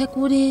নেশা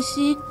করে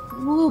এসে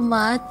খুব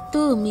মারত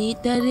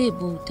মেয়েটারে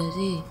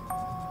বউটারে।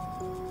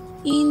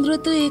 ইন্দ্র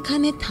তো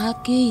এখানে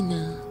থাকেই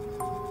না,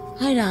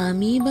 আর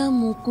আমি বা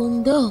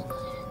মুকুন্দ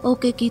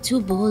ওকে কিছু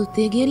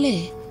বলতে গেলে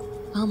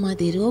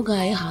আমাদেরও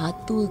গায়ে হাত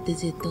তুলতে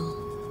যেত।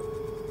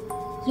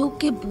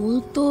 লোকে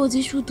বলতো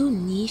যে শুধু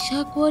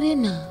নেশা করে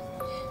না,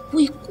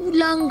 ওই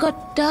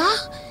কুলাঙ্গারটা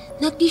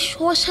নাকি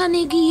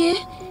শ্মশানে গিয়ে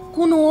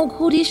কোনো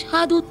অঘরী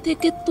সাধুর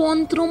থেকে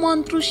তন্ত্র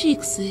মন্ত্র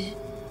শিখছে।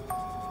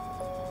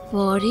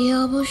 পরে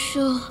অবশ্য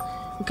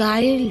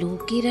গায়ের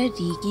লোকেরা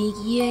রেগে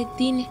গিয়ে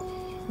একদিন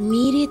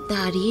মেরে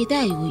তাড়িয়ে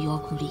দেয় ওই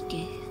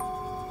অঘরীকে।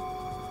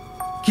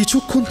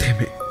 কিছুক্ষণ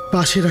থেমে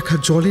পাশে রাখা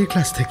জলের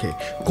গ্লাস থেকে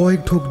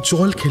কয়েক ঢোক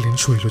জল খেলেন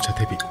শৈলজা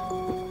দেবী।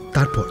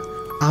 তারপর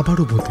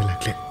আবারও বলতে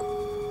লাগলেন,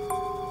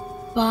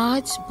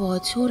 5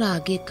 বছর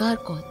আগেকার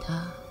কথা।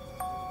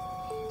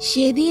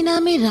 সেদিন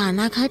আমি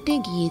রানাঘাটে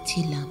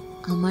গিয়েছিলাম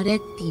আমার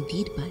এক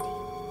দিদির বাড়ি।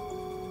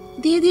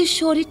 দিদির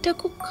শরীরটা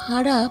খুব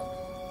খারাপ,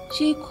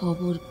 সেই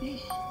খবর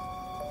পেয়ে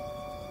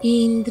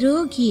ইন্দ্র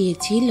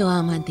গিয়েছিল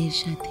আমাদের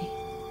সাথে।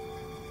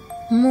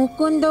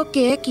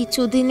 মুকুন্দকে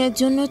কিছুদিনের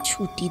জন্য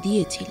ছুটি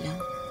দিয়েছিলাম।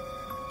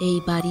 এই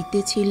বাড়িতে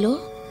ছিল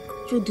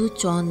শুধু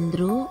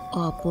চন্দ্র,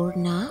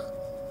 অপর্ণা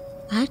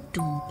আর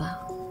টুম্পা।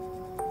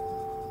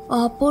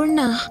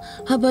 অপর্ণা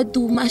আবার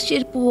 2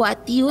 মাসের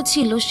পোয়াতিও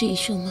ছিল সেই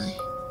সময়।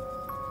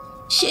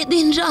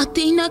 সেদিন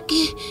রাতেই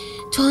নাকি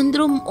চন্দ্র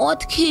মদ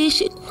খেয়ে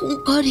এসে খুন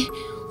করে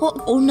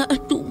অপর্ণা আর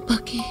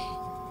টুম্পাকে।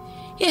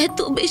 এত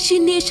বেশি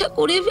নেশা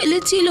করে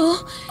ফেলেছিল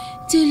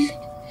যে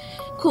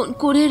খুন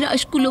করে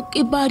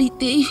রাসগুলোকে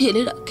বাড়িতেই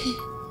ফেলে রাখে,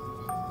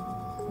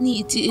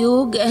 নিজেও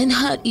জ্ঞান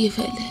হারিয়ে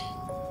ফেলে।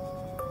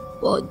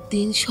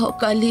 পরদিন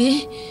সকালে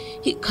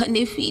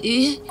এখানে ফিরে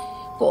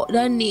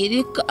কড়া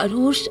নেড়ে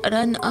কারোর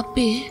সারা না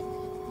পেয়ে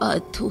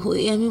বাধ্য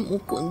হয়ে আমি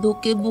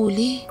মুকুন্দকে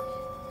বলি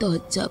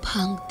দরজা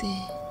ভাঙতে,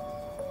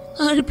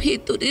 আর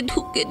ভেতরে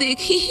ঢুকে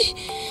দেখি।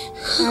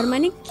 তার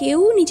মানে কেউ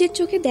নিজের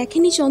চোখে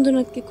দেখেনি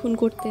চন্দ্রনাথকে খুন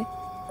করতে,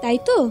 তাই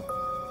তো?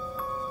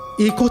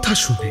 এ কথা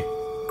শুনে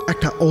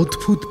একটা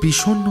অদ্ভুত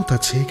বিষণ্ণতা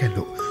ছেয়ে গেল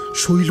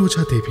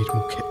শৈলজা দেবীর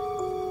মুখে।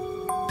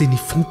 তিনি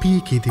ফুঁপিয়ে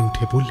কেঁদে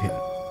উঠে বললেন,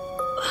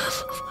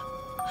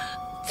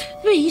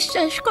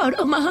 বিশ্বাস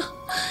করো মা,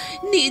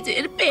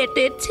 নিজের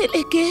পেটের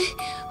ছেলেকে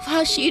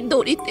ফাঁসির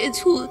দড়িতে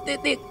ঝুলতে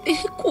দেখতে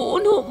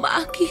কোনো মা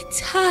কি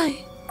চায়?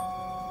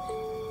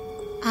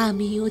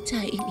 আমিও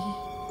চাইনি,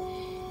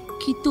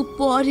 কিন্তু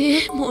পরে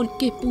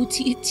মনকে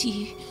বুঝিয়েছি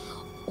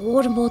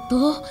ওর মতো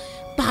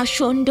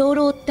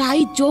পাষণ্ডরও তাই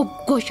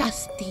যোগ্য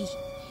শাস্তি।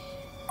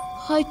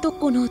 হয়তো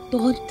কোনো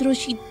তন্ত্র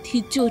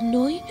সিদ্ধির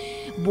জন্যই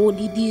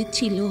বলি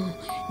দিয়েছিল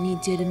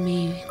নিজের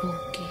মেয়ে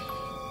বউকে।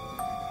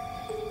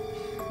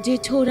 যে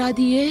ছোরা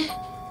দিয়ে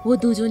ও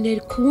দুজনের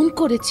খুন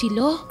করেছিল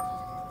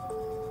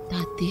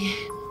তাতে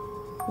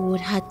ওর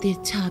হাতের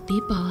ছাপই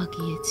পাওয়া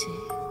গিয়েছে।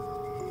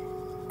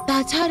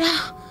 তাছাড়া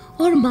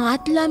ওর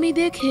মাতলামি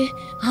দেখে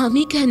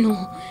আমি কেন,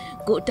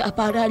 গোটা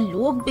পাড়ার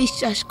লোক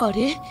বিশ্বাস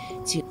করে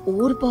যে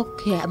ওর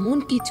পক্ষে এমন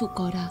কিছু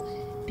করা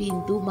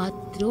বিন্দু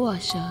মাত্র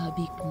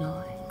অস্বাভাবিক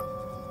নয়।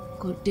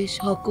 কোর্টে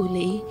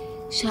সকলেই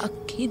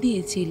সাক্ষী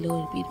দিয়েছিল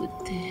ওর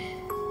বিরুদ্ধে।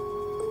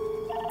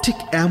 ঠিক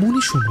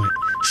এমনই সময়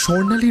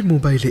স্বর্ণালীর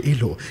মোবাইলে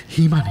এলো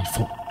হিমানির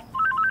ফোন।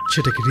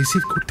 সেটাকে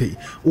রিসিভ করতেই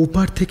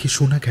ওপার থেকে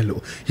শোনা গেল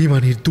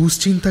হিমানির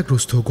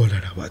দুশ্চিন্তাগ্রস্ত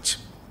গলার আওয়াজ।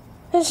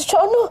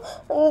 স্বর্ণ,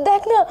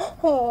 দেখ না,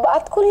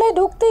 বাতকুল্লায়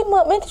ঢুকতেই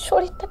মামের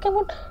শরীরটা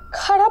কেমন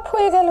খারাপ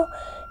হয়ে গেল।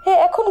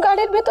 এখন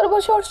গাড়ির ভেতর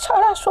বসে ওর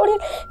সারা শরীর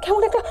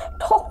কেমন একটা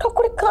ঠক ঠক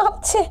করে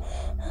কাঁপছে।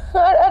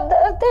 আর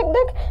দেখ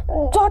দেখ,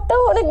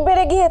 জ্বরটাও অনেক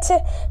বেড়ে গিয়েছে।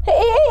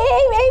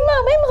 এই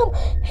মাম,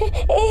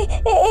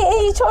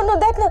 এই স্বর্ণ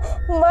দেখ না,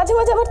 মাঝে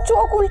মাঝে আবার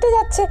চোখ উল্টে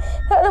যাচ্ছে,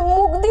 আর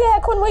মুখ দিয়ে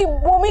এখন ওই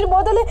বমির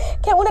বদলে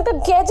কেমন একটা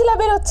গেজলা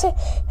বেরোচ্ছে।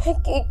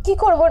 কি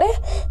করবো রে?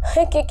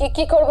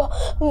 কি করবো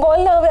বল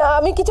না,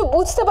 আমি কিছু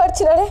বুঝতে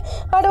পারছি না রে।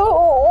 আর ও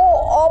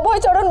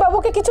অভয়চরণ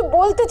বাবুকে কিছু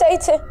বলতে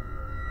চাইছে।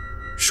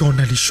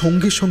 স্বর্ণালী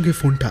সঙ্গে সঙ্গে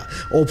ফোনটা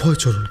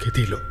অভয়চরণকে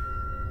দিল।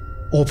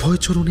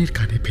 অভয়চরণের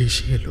কানে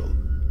ভেসে এলো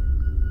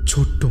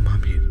ছোট্ট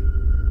মামের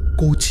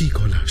কচি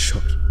গলার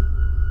স্বর।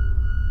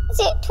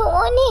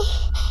 জেঠুমনি,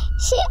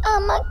 সে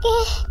আমাকে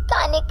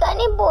কানে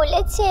কানে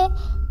বলেছে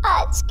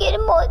আজকের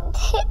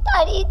মধ্যে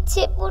তার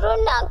ইচ্ছে পূরণ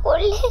না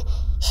করলে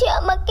সে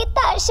আমাকে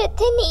তার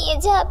সাথে নিয়ে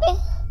যাবে।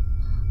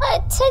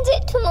 আচ্ছা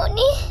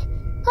জেঠুমনি,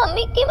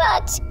 আমি কি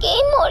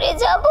আজকেই মরে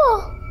যাব?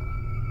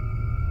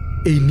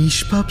 এই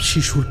নিষ্পাপ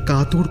শিশুর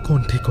কাতর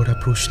কণ্ঠে করা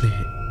প্রশ্নে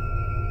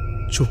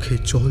চোখে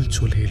জল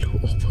চলে এলো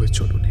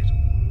অভয়চরণের।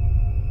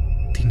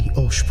 তিনি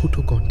অস্ফুট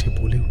কণ্ঠে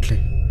বলে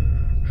উঠলেন,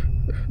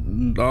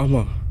 না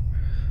মা,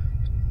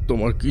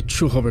 তোমার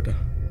কিচ্ছু হবে না,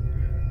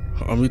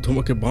 আমি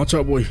তোমাকে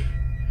বাঁচাবই।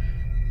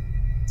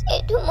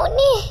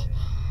 জেঠুমনি,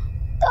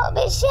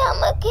 তবে সে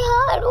আমাকে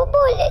আরো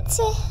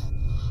বলেছে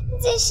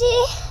যে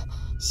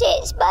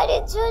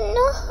শেষবারের জন্য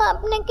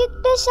আপনাকে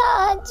একটা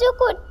সাহায্য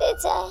করতে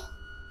চাই,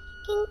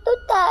 কিন্তু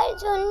তার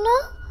জন্য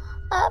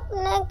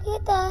আপনাকে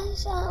তার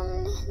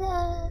সামনে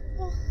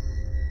দাঁড়াতে।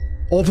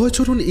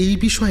 অভয়চরণ এই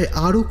বিষয়ে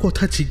আরও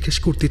কথা জিজ্ঞেস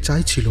করতে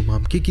চাইছিল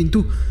মামকে, কিন্তু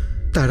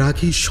তার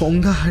আগেই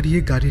সংজ্ঞা হারিয়ে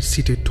গাড়ির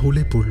সিটে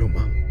ঢলে পড়ল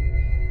মাম।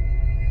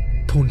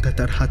 ফোনটা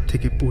তার হাত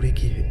থেকে পড়ে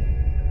গিয়ে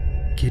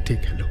কেটে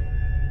গেল।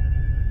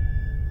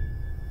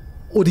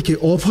 ওদিকে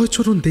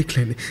অভয়চরণ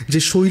দেখলেন যে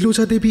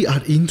শৈলজা দেবী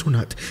আর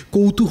ইন্দ্রনাথ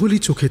কৌতূহলী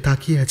চোখে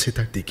তাকিয়ে আছে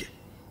তার দিকে।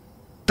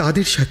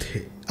 তাদের সাথে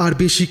আর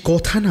বেশি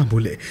কথা না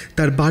বলে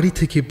তার বাড়ি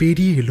থেকে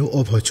বেরিয়ে এলো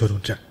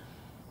অভয়চরণরা।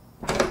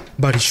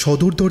 বাড়ির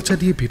সদর দরজা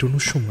দিয়ে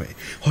বেরোনোর সময়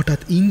হঠাৎ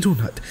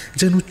ইন্দ্রনাথ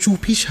যেন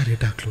চুপি সারে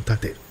ডাকল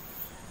তাদের।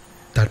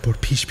 তারপর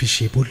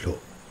ফিসফিসিয়ে বলল,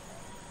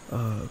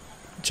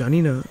 জানি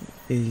না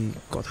এই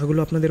কথাগুলো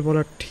আপনাদের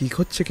বলা ঠিক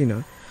হচ্ছে কি না,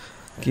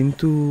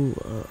 কিন্তু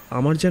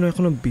আমার যেন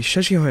এখনো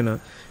বিশ্বাসই হয় না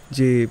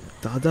যে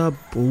দাদা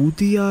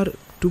বৌদি আর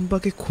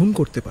টুম্পাকে খুন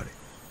করতে পারে।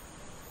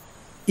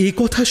 এ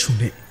কথা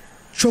শুনে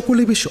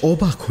সকলে বেশ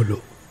অবাক হলো।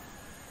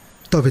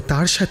 তবে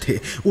তার সাথে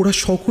ওরা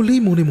সকলেই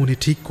মনে মনে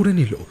ঠিক করে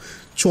নিল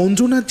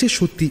চন্দ্রনাথ যে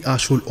সত্যি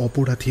আসল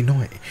অপরাধী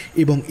নয়,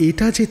 এবং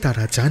এটা যে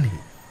তারা জানে,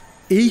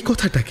 এই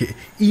কথাটাকে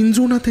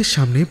ইন্দ্রনাথের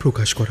সামনে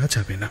প্রকাশ করা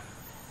যাবে না,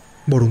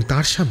 বরং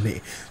তার সামনে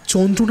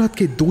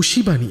চন্দ্রনাথকে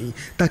দোষী বানিয়ে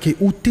তাকে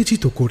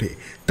উত্তেজিত করে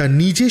তার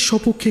নিজের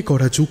সপক্ষে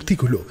করা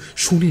যুক্তিগুলো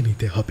শুনে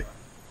নিতে হবে।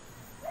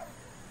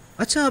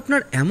 আচ্ছা,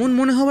 আপনার এমন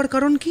মনে হওয়ার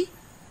কারণ কি?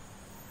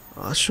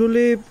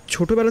 আসলে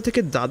ছোটবেলা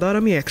থেকে দাদা আর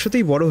আমি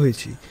একসাথেই বড়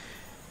হয়েছি।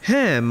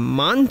 হ্যাঁ,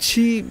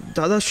 মানছি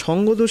দাদা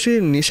সঙ্গদোষে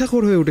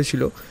নেশাখোর হয়ে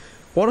উঠেছিল,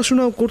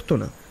 পড়াশোনাও করতো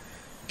না,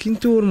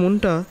 কিন্তু ওর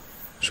মনটা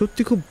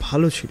সত্যি খুব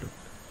ভালো ছিল।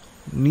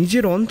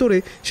 নিজের অন্তরে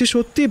সে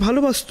সত্যিই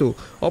ভালোবাসতো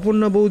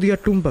অপর্ণা বৌদি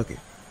আর টুম্পাকে।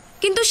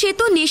 কিন্তু সে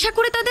তো নেশা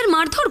করে তাদের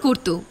মারধর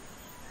করত।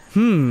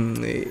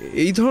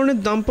 এই ধরনের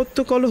দাম্পত্য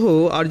কলহ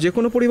আর যে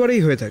কোনো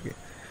পরিবারেই হয়ে থাকে,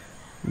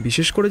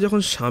 বিশেষ করে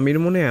যখন স্বামীর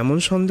মনে এমন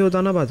সন্দেহ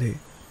দানা বাঁধে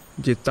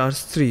যে তার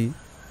স্ত্রী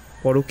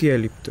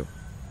পরকীয়ায় লিপ্ত।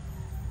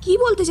 কি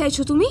বলতে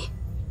চাইছো তুমি?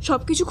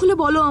 সবকিছু খুলে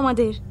বলো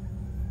আমাদের।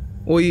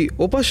 ওই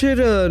ওপাশের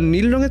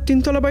নীল রঙের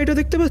 3তলা বাড়িটা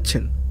দেখতে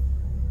পাচ্ছেন?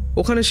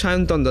 ওখানে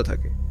সায়ন্তন্দা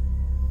থাকে।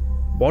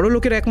 বড়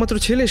লোকের একমাত্র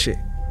ছেলে সে,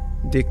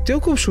 দেখতেও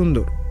খুব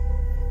সুন্দর।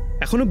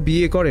 এখনো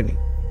বিয়ে করেনি,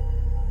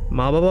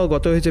 মা বাবাও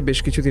গত হয়েছে বেশ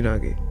কিছুদিন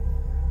আগে।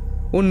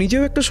 ও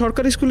নিজেও একটা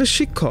সরকারি স্কুলের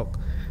শিক্ষক।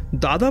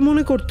 দাদা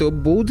মনে করতো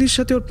বৌদির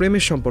সাথে ওর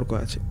প্রেমের সম্পর্ক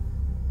আছে।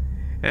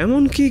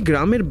 এমনকি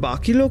গ্রামের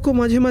বাকি লোকও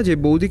মাঝে মাঝে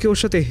বৌদিকে ওর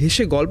সাথে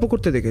হেসে গল্প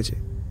করতে দেখেছে।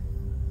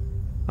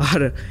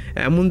 আর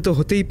এমন তো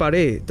হতেই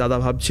পারে দাদা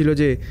ভাবছিল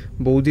যে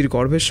বৌদির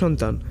গর্ভের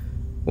সন্তান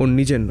ওর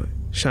নিজের নয়,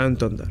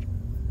 সায়ন্তন্দার।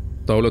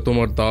 তাহলে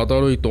তোমার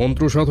দাদার ওই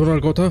তন্ত্র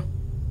সাধনার কথা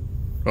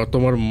আর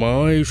তোমার মা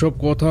এইসব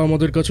কথা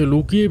আমাদের কাছে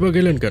লুকিয়ে বা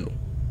গেলেন কেন?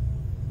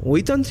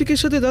 ওই তান্ত্রিকের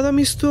সাথে দাদা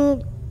মিশত,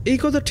 এই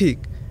কথা ঠিক,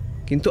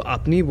 কিন্তু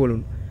আপনিই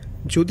বলুন,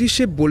 যদি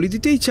সে বলি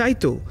দিতেই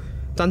চাইতো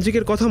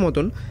তান্ত্রিকের কথা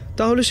মতন,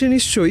 তাহলে সে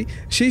নিশ্চয়ই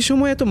সেই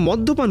সময় এত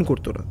মদ্যপান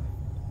করতো না।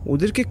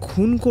 ওদেরকে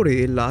খুন করে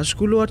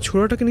লাশগুলো আর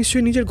ছোড়াটাকে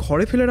নিশ্চয়ই নিজের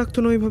ঘরে ফেলে রাখতো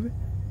না ওইভাবে।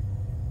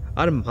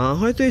 আর মা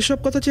হয়তো এসব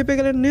কথা চেপে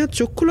গেলেন নেহাত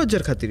চক্ষু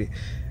লজ্জার খাতিরে,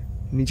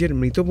 নিজের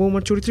মৃত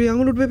বৌমার চরিত্রে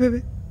আঙুল উঠবে ভেবে।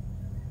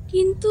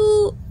 কিন্তু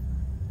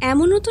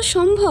এমনও তো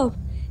সম্ভব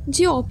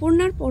যে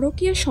অপর্ণার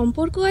পরকীয়ার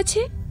সম্পর্ক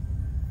আছে,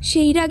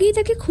 সেই আগেই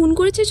তাকে খুন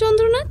করেছে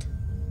চন্দ্রনাথ।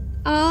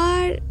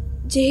 আর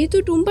যেহেতু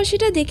টুম্পা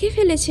সেটা দেখে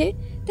ফেলেছে,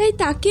 তাই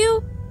তাকেও।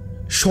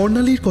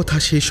 স্বর্ণালীর কথা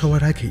শেষ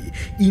হওয়ার আগেই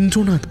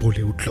ইন্দ্রনাথ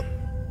বলে উঠল,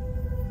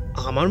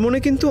 আমার মনে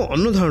কিন্তু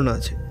অন্য ধারণা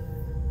আছে।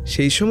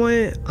 সেই সময়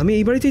আমি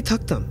এই বাড়িতেই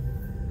থাকতাম।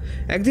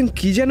 একদিন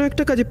কি যেন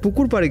একটা কাজে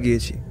পুকুর পাড়ে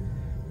গিয়েছি।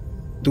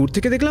 দূর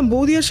থেকে দেখলাম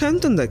বৌদি আর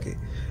সায়ন্তনদাকে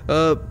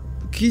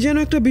কি যেন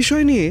একটা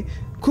বিষয় নিয়ে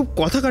খুব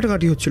কথা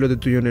কাটাকাটি হচ্ছিল ওদের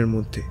দুজনের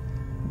মধ্যে।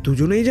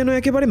 দুজনেই যেন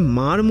একেবারে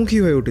মারমুখী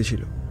হয়ে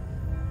উঠেছিল।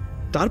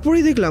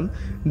 তারপরেই দেখলাম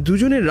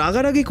দুজনে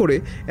রাগারাগি করে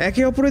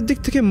একে অপরের দিক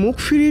থেকে মুখ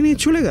ফিরিয়ে নিয়ে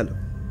চলে গেল।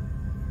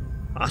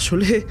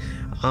 আসলে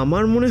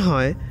আমার মনে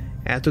হয়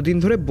এতদিন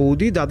ধরে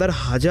বৌদি দাদার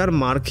হাজার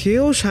মার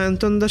খেয়েও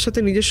সায়ন্তনদার সাথে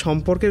নিজের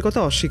সম্পর্কের কথা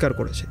অস্বীকার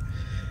করেছে।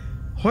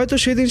 হয়তো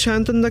সেদিন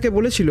সায়ন্তনদাকে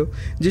বলেছিল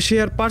যে সে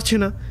আর পারছে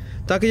না,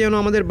 তাকে যেন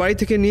আমাদের বাড়ি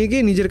থেকে নিয়ে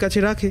গিয়ে নিজের কাছে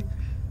রাখে।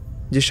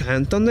 যে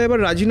সায়ন্তনদা এবার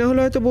রাজি না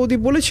হলে হয়তো বৌদি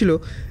বলেছিল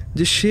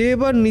যে সে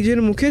এবার নিজের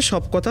মুখে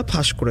সব কথা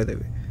ফাঁস করে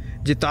দেবে,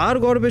 যে তার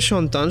গর্ভের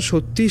সন্তান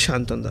সত্যিই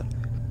সায়ন্তনদার।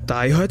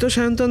 তাই হয়তো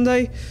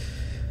সায়ন্তনদাই।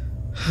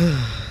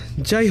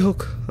 যাই হোক,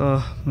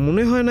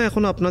 মনে হয় না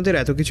এখন আপনাদের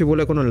এত কিছু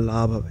বলে কোনো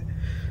লাভ হবে,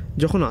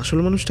 যখন আসল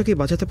মানুষটাকে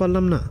বাঁচাতে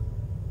পারলাম না।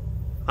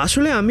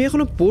 আসলে আমি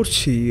এখনও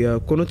পড়ছি,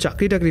 কোনো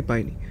চাকরি টাকরি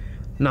পাইনি,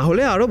 না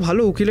হলে আরও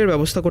ভালো উকিলের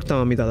ব্যবস্থা করতাম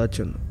আমি দাদার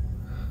জন্য।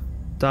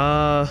 তা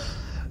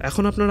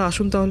এখন আপনারা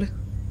আসুন তাহলে।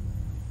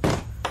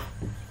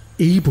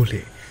 এই বলে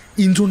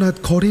ইন্দ্রনাথ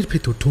ঘরের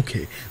ভেতর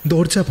ঢুকে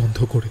দরজা বন্ধ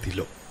করে দিল।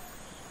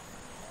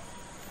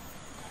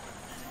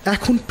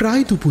 এখন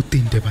প্রায় দুপুর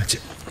 3টে বাজে।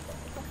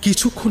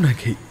 কিছুক্ষণ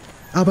আগেই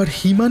আবার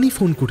হিমানি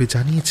ফোন করে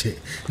জানিয়েছে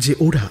যে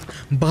ওরা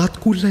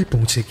বাতকুল্লায়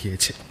পৌঁছে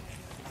গিয়েছে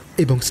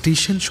এবং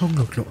স্টেশন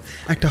সংলগ্ন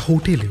একটা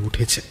হোটেলে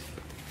উঠেছে।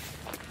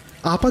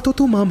 আপাতত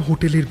মাম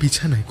হোটেলের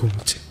বিছানায়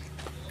ঘুমোচ্ছে।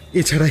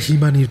 এছাড়া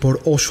হিমানির পর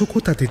অশোকও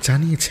তাদের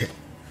জানিয়েছে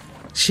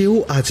সেও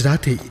আজ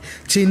রাতেই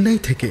চেন্নাই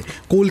থেকে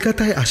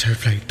কলকাতায় আসার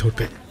ফ্লাইট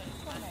ধরবে।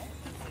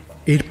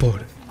 এরপর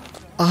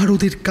আর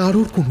ওদের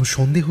কারোর কোনো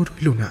সন্দেহ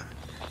রইল না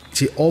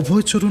যে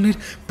অভয়চরণের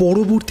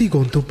পরবর্তী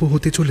গন্তব্য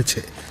হতে চলেছে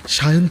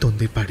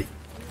সায়ন্তনদের বাড়ি।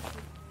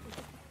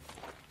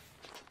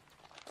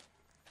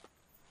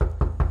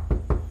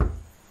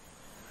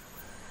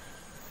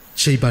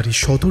 সেই বাড়ির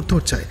সদর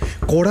দরজায়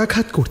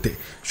কড়াঘাত করতে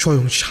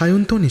স্বয়ং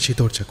সায়ন্তন এসে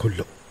দরজা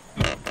খুলল।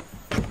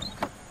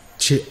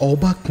 সে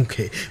অবাক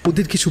মুখে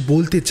ওদের কিছু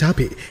বলতে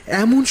যাবে,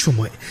 এমন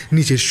সময়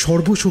নিজের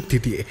সর্বশক্তি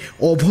দিয়ে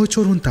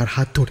অভয়চরণ তার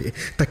হাত ধরে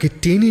তাকে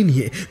টেনে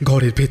নিয়ে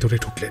ঘরের ভেতরে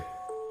ঢুকলেন।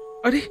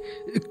 আরে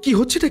কি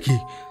হচ্ছেটা কি?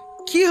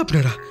 কি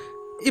আপনারা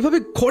এভাবে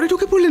ঘরে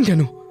ঢুকে পড়লেন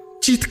কেন?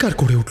 চিৎকার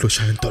করে উঠল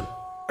সায়ন্তন।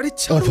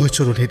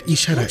 অভয়চরণের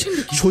ইশারায়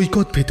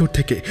সৈকত ভেতর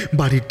থেকে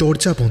বাড়ির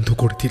দরজা বন্ধ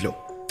করে দিল।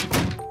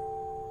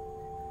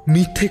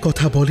 মিথ্যে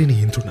কথা বলেনি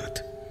ইন্দ্রনাথ।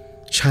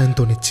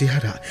 সায়ন্তনের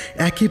চেহারা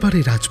একেবারে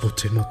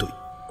রাজপুত্রের মতোই।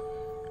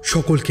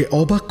 সকলকে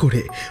অবাক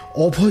করে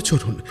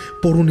অভয়চরণ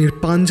পরনের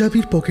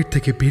পাঞ্জাবির পকেট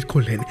থেকে বের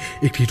করলেন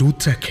একটি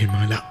রুদ্রাক্ষের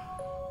মালা।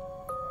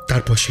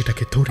 তারপর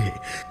সেটাকে ধরে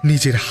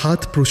নিজের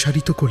হাত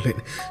প্রসারিত করলেন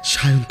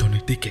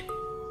সায়ন্তনের দিকে।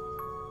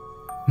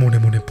 মনে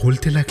মনে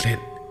বলতে লাগলেন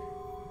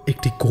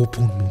একটি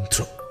গোপন মন্ত্র,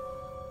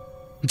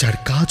 যার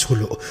কাজ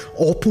হলো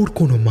অপর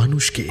কোনো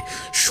মানুষকে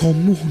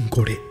সম্মোহন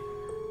করে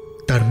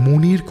তার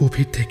মনের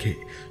গভীর থেকে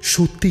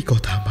সত্যি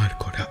কথা বার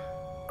করা।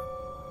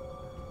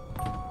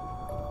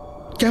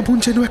 কেমন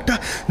যেন একটা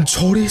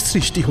ঝড়ের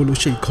সৃষ্টি হলো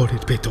সেই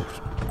ঘরের ভেতর।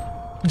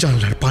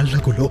 জানলার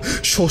পাল্লাগুলো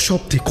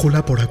সশব্দে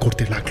খোলা পড়া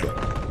করতে লাগলো।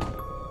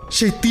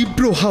 সেই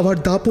তীব্র হাওয়ার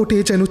দাপটে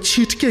যেন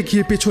ছিটকে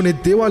গিয়ে পেছনের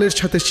দেওয়ালের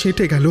সাথে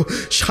সেঁটে গেল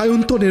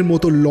সায়ন্তনের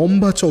মতো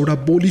লম্বা চওড়া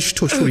বলিষ্ঠ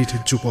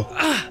শরীরের যুবক।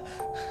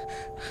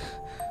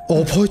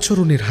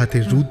 অভয়চরণের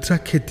হাতের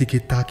রুদ্রাক্ষের দিকে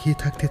তাকিয়ে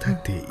থাকতে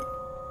থাকতেই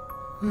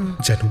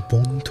যেন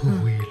বন্ধ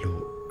হয়ে এলো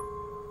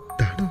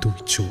তার দুই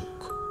চোখ।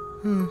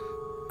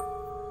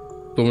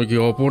 তুমি কি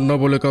অপর্ণা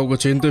বলে কাউকে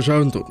চিনতে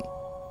সায়ন্তন?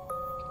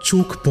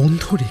 চোখ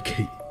বন্ধ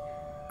রেখেই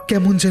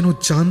কেমন যেন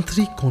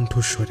যান্ত্রিক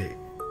কণ্ঠস্বরে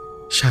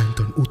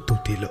সায়ন্তন উত্তর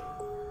দিল,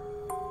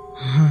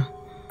 হ্যাঁ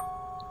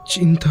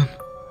চিনতাম।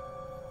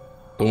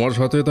 তোমার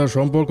সাথে তার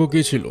সম্পর্ক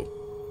কি ছিল?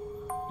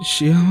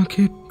 সে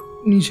আমাকে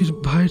নিজের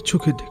ভাইয়ের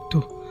চোখে দেখত।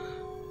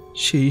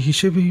 সেই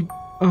হিসেবেই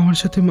আমার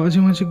সাথে মাঝে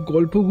মাঝে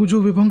গল্প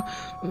গুজব এবং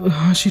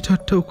হাসি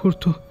ঠাট্টাও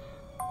করত।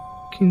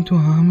 কিন্তু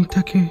আমি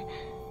তাকে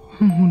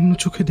অন্য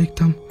চোখে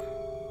দেখতাম,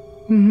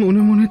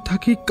 মনে মনে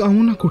তাকে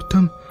কামনা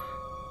করতাম,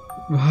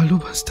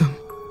 ভালোবাসতাম।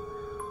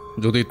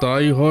 যদি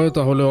তাই হয়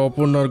তাহলে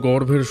অপর্ণার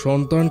গর্ভের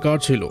সন্তান কার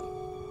ছিল?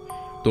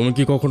 তুমি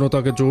কি কখনো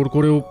তাকে জোর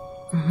করেও?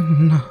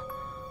 না,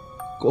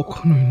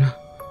 কখনোই না।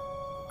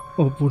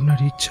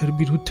 অপর্ণার ইচ্ছার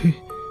বিরুদ্ধে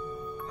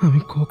আমি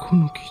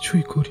কখনো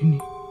কিছুই করিনি।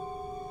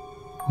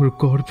 ওর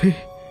গর্ভে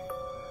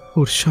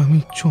ওর স্বামী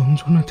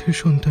চন্দ্রনাথের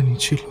সন্তানই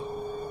ছিল।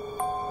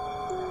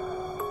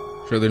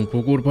 সেদিন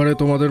পুকুর পাড়ে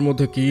তোমাদের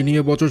মধ্যে কি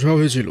নিয়ে বচসা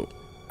হয়েছিল?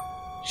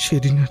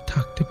 সেদিন আর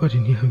থাকতে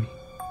পারিনি আমি।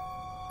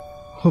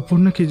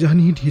 অপর্ণাকে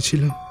জানিয়ে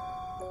দিয়েছিলাম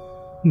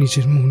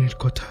নিজের মনের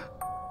কথা।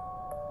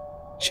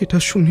 সেটা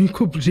শুনেই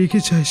খুব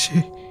রেগে যায় সে,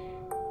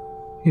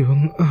 এবং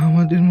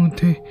আমাদের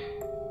মধ্যে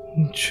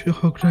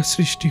ঝগড়া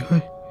সৃষ্টি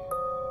হয়।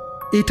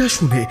 এটা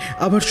শুনে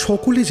আবার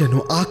সকলে যেন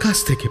আকাশ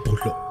থেকে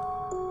পড়ল।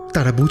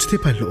 তারা বুঝতে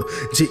পারল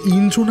যে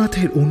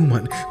ইন্দ্রনাথের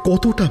অনুমান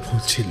কতটা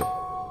ভুল ছিল।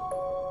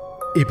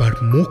 এবার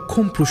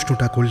মোক্ষম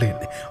প্রশ্নটা করলেন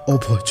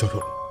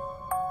অভয়চরণ,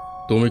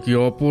 তুমি কি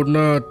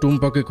অপর্ণা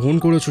টুম্পাকে খুন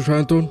করেছো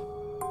সায়ন্তন?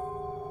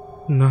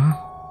 না,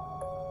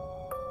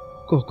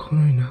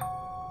 কখনোই না।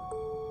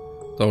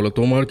 তাহলে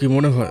তোমার কি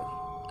মনে হয়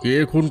কে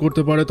খুন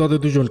করতে পারে তাদের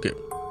দুজনকে?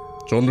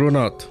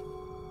 চন্দ্রনাথ?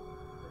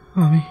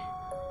 আমি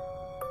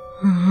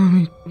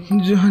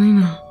জানি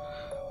না।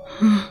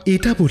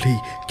 এটা বলেই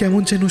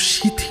কেমন যেন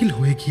শিথিল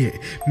হয়ে গিয়ে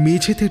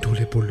মেঝেতে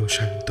ঢলে পড়ল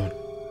সায়ন্তন।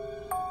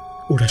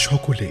 ওরা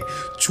সকলে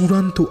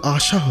চূড়ান্ত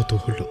আশাহত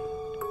হল,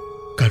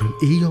 কারণ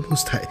এই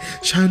অবস্থায়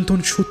সায়ন্তন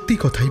সত্যি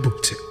কথাই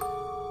বলছে।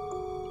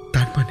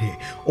 তার মানে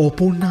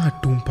অপর্ণা আর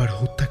টুম্পার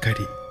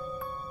হত্যাকারী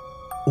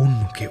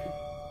অন্য কেউ।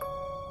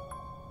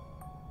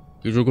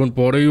 কিছুক্ষণ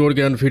পরেই ওর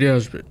জ্ঞান ফিরে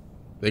আসবে।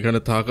 এখানে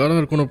থাকার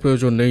আর কোনো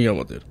প্রয়োজন নেই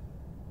আমাদের।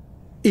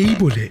 এই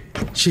বলে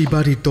সেই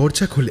বাড়ির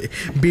দরজা খুলে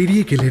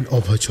বেরিয়ে গেলেন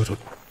অভয়চরণ।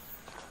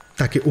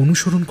 তাকে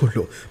অনুসরণ করল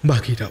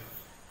বাকিরাও।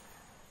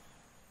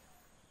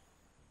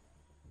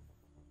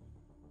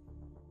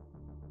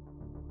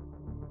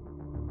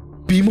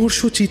 বিমর্ষ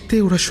চিত্তে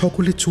ওরা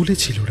সকলে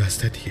চলেছিল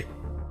রাস্তা দিয়ে।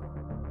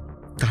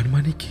 তার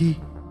মানে কি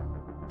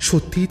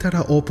সত্যিই তারা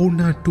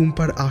অপর্ণা আর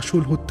টুম্পার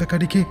আসল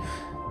হত্যাকারীকে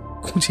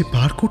খুঁজে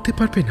বার করতে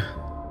পারবে না?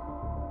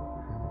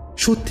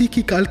 সত্যি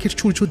কি কালকের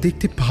সূর্য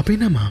দেখতে পাবে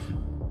না মাম?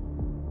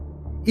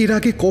 এর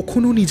আগে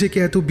কখনো নিজেকে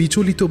এত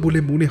বিচলিত বলে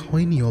মনে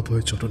হয়নি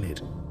অভয়চরণের।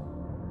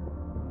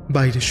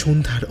 বাইরে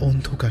সন্ধ্যার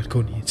অন্ধকার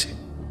ঘনিয়েছে।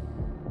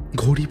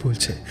 ঘড়ি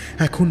বলছে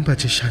এখন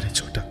বাজে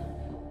 6:30।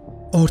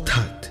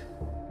 অর্থাৎ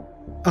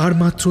আর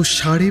মাত্র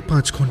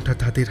 5.5 ঘন্টা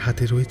তাদের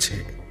হাতে রয়েছে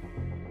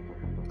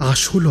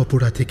আসল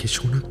অপরাধীকে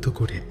শনাক্ত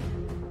করে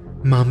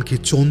মামকে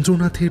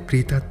চন্দ্রনাথের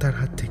প্রেতাত্মার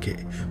হাত থেকে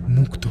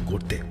মুক্ত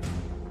করতে।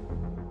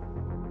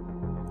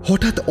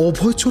 হঠাৎ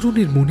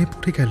অভয়চরণের মনে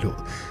পড়ে গেল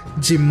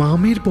যে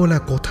মামের বলা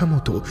কথা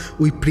মতো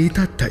ওই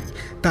প্রেতাত্মাই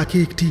তাকে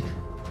একটি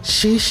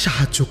শেষ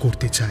সাহায্য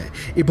করতে চায়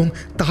এবং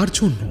তার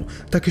জন্য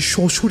তাকে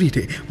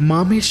সশরীরে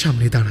মামের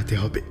সামনে দাঁড়াতে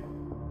হবে।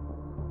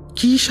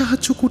 কি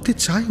সাহায্য করতে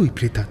চায় ওই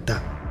প্রেতাত্মা?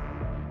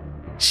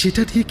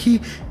 সেটা দিয়ে কি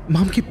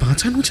মামকে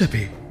বাঁচানো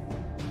যাবে?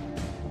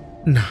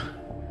 না,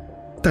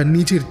 তার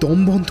নিজের দম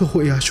বন্ধ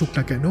হয়ে আসুক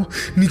না কেন,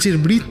 নিজের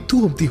মৃত্যু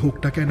অবধি হোক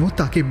না কেন,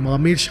 তাকে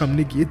মামের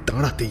সামনে গিয়ে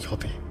দাঁড়াতেই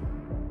হবে।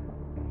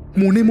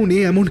 মনে মনে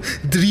এমন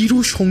দৃঢ়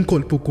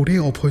সংকল্প করে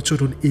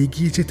অভয়চরণ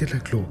এগিয়ে যেতে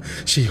লাগলো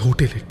সেই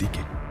হোটেলের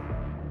দিকে,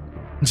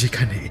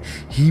 যেখানে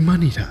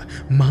হিমানিরা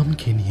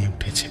মামকে নিয়ে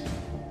উঠেছে।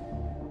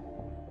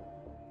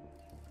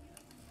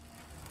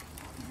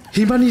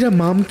 হিমানিরা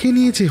মামকে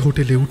নিয়ে যে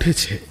হোটেলে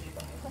উঠেছে,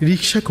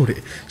 রিক্সা করে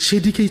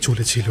সেদিকেই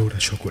চলেছিল ওরা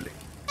সকলে।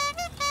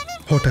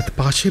 হঠাৎ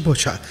পাশে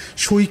বসা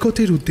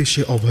সৈকতের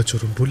উদ্দেশ্যে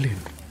অভয়চরণ বললেন,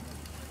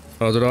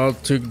 আজ রাত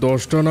ঠিক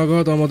 10টা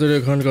নাগাদ আমাদের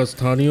এখানকার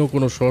স্থানীয়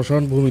কোনো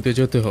শ্মশান ভূমিতে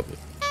যেতে হবে।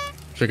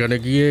 সেখানে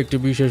গিয়ে একটি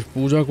বিশেষ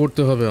পূজা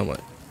করতে হবে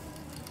আমায়।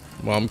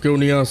 মামকেও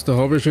নিয়ে আসতে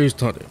হবে সেই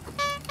স্থানে।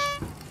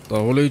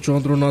 তাহলেই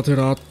চন্দ্রনাথের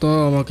আত্মা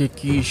আমাকে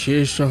কি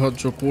শেষ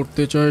সাহায্য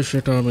করতে চায়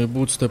সেটা আমি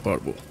বুঝতে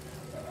পারবো।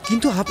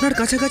 কিন্তু আপনার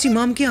কাছাকাছি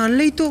মামকে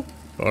আনলেই তো।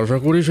 আশা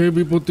করি সেই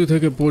বিপত্তি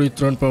থেকে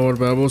পরিত্রাণ পাওয়ার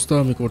ব্যবস্থা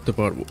আমি করতে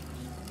পারবো।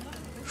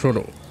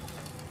 শোনো,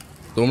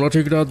 তোমরা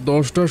ঠিক রাত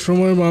 10টার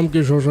সময় মামকে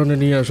শ্মশানে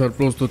নিয়ে আসার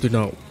প্রস্তুতি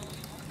নাও।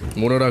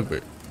 মনে রাখবে,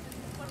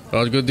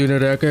 আজকের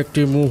দিনের এক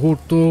একটি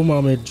মুহূর্ত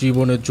মামের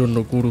জীবনের জন্য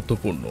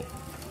গুরুত্বপূর্ণ,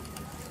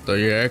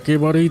 তাই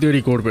একেবারেই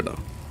দেরি করবে না।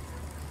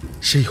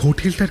 সেই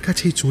হোটেলটার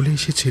কাছেই চলে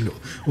এসেছিল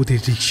ওদের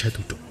রিক্সা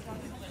দুটো।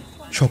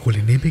 সকলে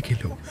নেমে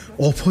গেল,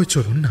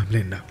 অভয়চরণ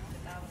নামলেন না।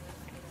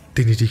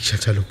 তিনি রিক্সা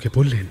চালককে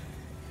বললেন,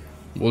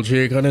 বলছি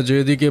এখানে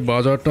যেদিকে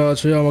বাজারটা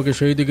আছে আমাকে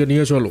সেই দিকে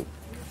নিয়ে চলো।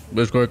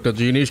 বেশ কয়েকটা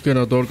জিনিস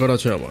কেনার দরকার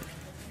আছে আমার।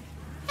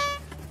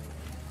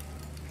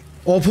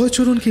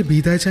 অভয়চরণকে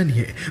বিদায়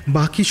জানিয়ে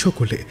বাকি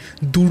সকলে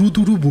দুরু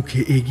দুরু বুকে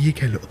এগিয়ে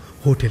গেল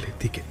হোটেলের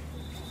দিকে।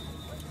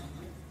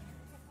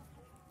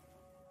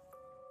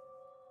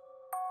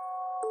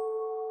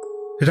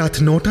 রাত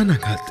 9টা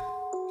নাগাদ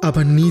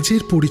আবার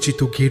নিজের পরিচিত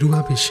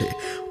গেরুয়া বেশে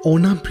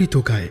অনাবৃত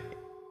গায়ে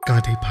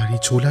কাঁধে ভারী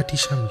ঝোলাটি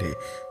সামলে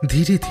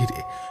ধীরে ধীরে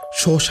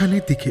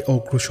শ্মশানের দিকে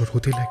অগ্রসর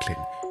হতে লাগলেন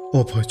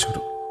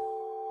অভয়চরণ।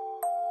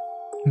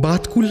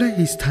 বাতকুল্লায়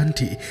এই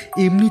স্থানটি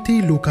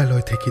এমনিতেই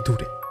লোকালয় থেকে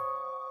দূরে,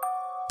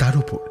 তার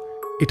উপর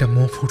এটা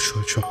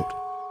মফস্বল শহর।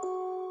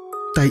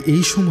 তাই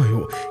এই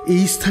সময়ও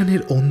এই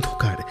স্থানের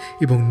অন্ধকার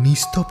এবং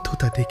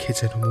নিস্তব্ধতা দেখে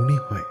যেন মনে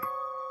হয়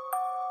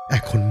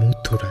এখন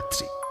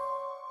মধ্যরাত্রি।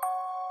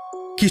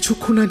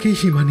 কিছুক্ষণ আগে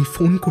হিমানি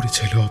ফোন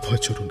করেছিল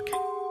অভয়চরণকে।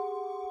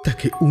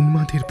 তাকে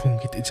উন্মাদের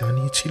ভঙ্গিতে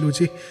জানিয়েছিল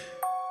যে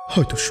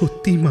হয়তো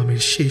সত্যিই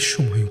মামের শেষ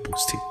সময়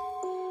উপস্থিত।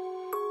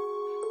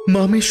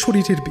 মামের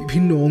শরীরের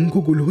বিভিন্ন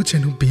অঙ্গগুলো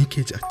যেন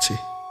বেঁকে যাচ্ছে।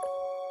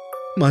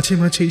 মাঝে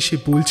মাঝে সে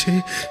বলছে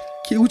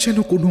কেউ যেন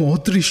কোনো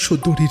অদৃশ্য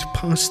দড়ির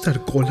ফাঁস তার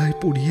গলায়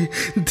পরিয়ে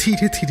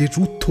ধীরে ধীরে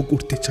রুদ্ধ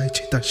করতে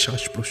চাইছে তার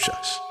শ্বাস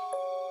প্রশ্বাস।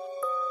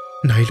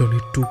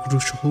 নাইলনের টুকরো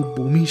সহ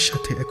বমির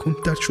সাথে এখন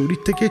তার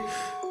শরীর থেকে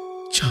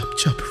চাপ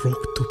চাপ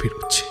রক্ত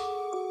বেরোচ্ছে।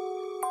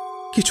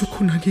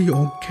 কিছুক্ষণ আগেই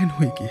অজ্ঞান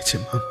হয়ে গিয়েছে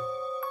মাম।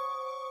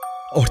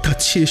 অর্থাৎ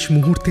শেষ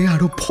মুহূর্তে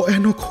আরো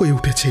ভয়ানক হয়ে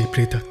উঠেছে এই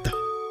প্রেতাত্মা।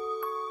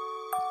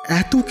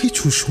 এত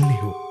কিছু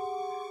শুনেও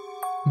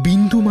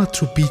বিন্দুমাত্র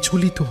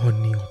বিচলিত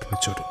হননি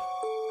অভয়চরণ।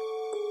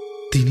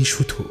 তিনি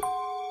শুধু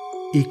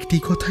একটি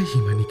কথাই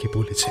হিমানিকে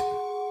বলেছেন,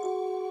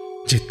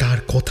 যে তার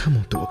কথা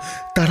মতো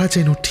তারা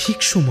যেন ঠিক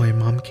সময়ে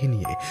মামকে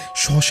নিয়ে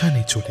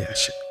শ্মশানে চলে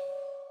আসে।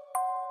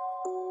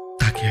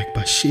 তাকে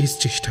একবার শেষ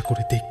চেষ্টা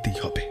করে দেখতেই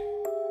হবে।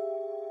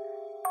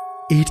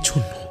 এর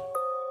জন্য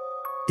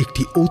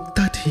একটি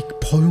অত্যাধিক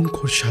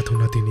ভয়ঙ্কর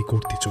সাধনা তিনি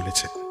করতে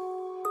চলেছেন,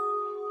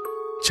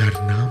 যার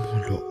নাম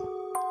হল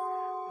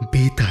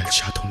বেতাল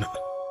সাধনা।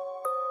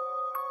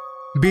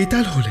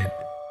 বেতাল হলেন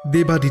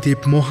দেবাদিদেব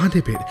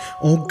মহাদেবের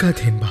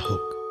অজ্ঞাধীন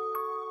বাহক।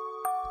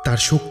 তার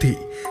শক্তি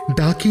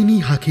ডাকিনী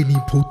হাকিনী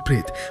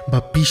ভূতপ্রেত বা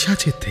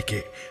পিশাচের থেকে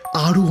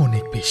আরো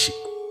অনেক বেশি।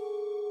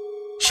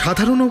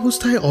 সাধারণ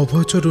অবস্থায়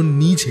অভয়চরণ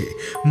নিজে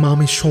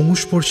মামের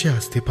সংস্পর্শে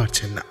আসতে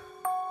পারছেন না,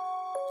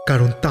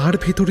 কারণ তার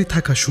ভেতরে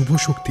থাকা শুভ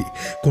শক্তি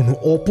কোনো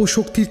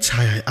অপশক্তির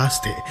ছায়ায়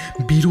আসতে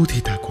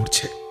বিরোধিতা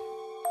করছে।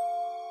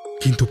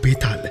 কিন্তু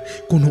বেতাল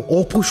কোনো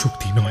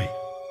অপশক্তি নয়।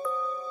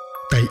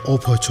 তাই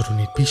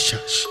অভয়চরণের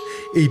বিশ্বাস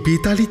এই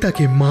বেতালই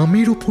তাকে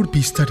মামের ওপর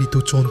বিস্তারিত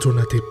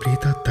চন্দ্রনাথের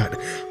প্রেতাত্মার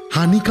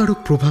হানিকারক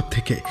প্রভাব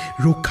থেকে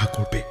রক্ষা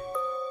করবে।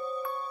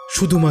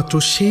 শুধুমাত্র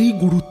সেই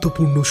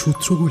গুরুত্বপূর্ণ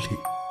সূত্রগুলি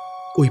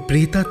ওই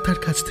প্রেতাত্মার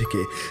কাছ থেকে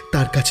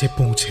তার কাছে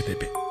পৌঁছে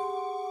দেবে,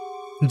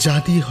 যা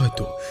দিয়ে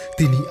হয়তো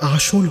তিনি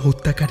আসল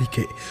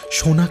হত্যাকারীকে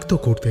শনাক্ত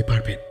করতে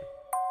পারবেন।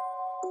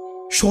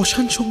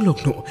 শ্মশান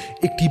সংলগ্ন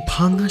একটি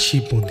ভাঙা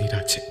শিব মন্দির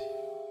আছে।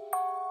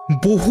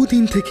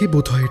 বহুদিন থেকে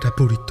বোধহয় এটা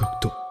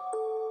পরিত্যক্ত।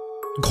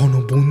 ঘন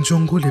বন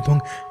জঙ্গল এবং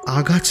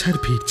আগাছার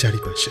ভিড়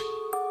চারিপাশে।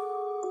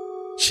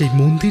 সেই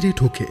মন্দিরে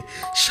ঢুকে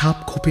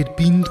সাপখোপের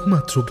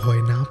বিন্দুমাত্র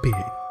ভয় না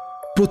পেয়ে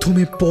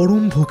প্রথমে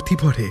পরম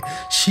ভক্তিভরে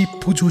শিব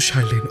পুজো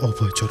সারলেন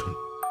অভয়চরণ।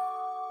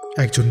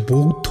 একজন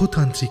বৌদ্ধ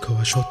তান্ত্রিক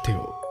হওয়া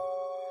সত্ত্বেও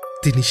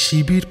তিনি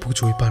শিবের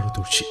পুজোয়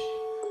পারদর্শী,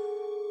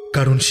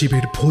 কারণ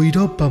শিবের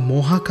ভৈরব বা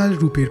মহাকাল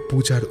রূপের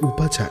পূজার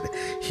উপাচার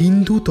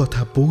হিন্দু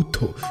তথা বৌদ্ধ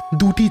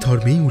দুটি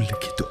ধর্মেই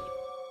উল্লেখিত।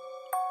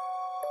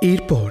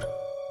 এরপর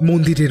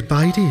মন্দিরের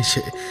বাইরে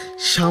এসে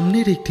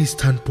সামনের একটি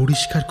স্থান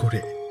পরিষ্কার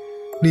করে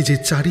নিজের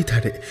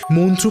চারিধারে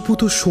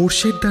মন্ত্রপুত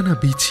সর্ষের দানা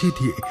বিছিয়ে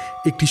দিয়ে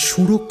একটি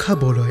সুরক্ষা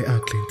বলয়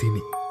আঁকলেন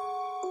তিনি।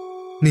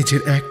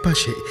 নিজের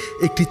একপাশে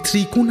একটি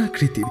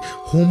ত্রিকোণাকৃতির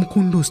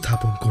হোমকুণ্ড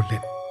স্থাপন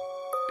করলেন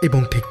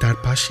এবং ঠিক তার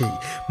পাশেই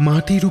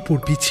মাটির উপর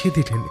বিছিয়ে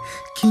দিলেন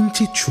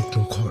কিঞ্চিত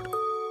শুকনো খড়।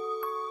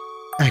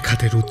 এক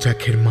হাতে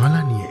রুদ্রাক্ষের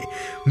মালা নিয়ে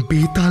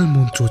বেতাল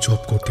মন্ত্র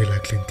জপ করতে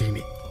লাগলেন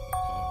তিনি।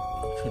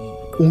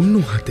 অন্য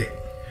হাতে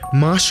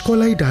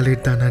মাসকলাই ডালের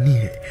দানা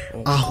নিয়ে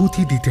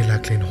আহুতি দিতে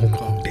লাগলেন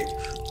হোমকুণ্ডে।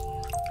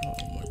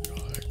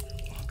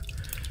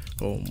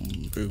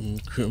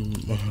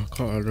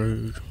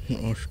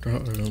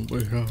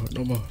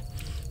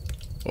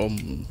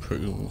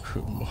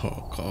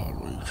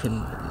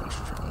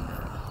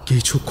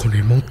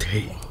 কিছুক্ষণের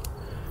মধ্যেই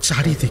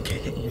চারিদিকে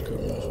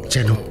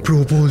যেন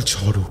প্রবল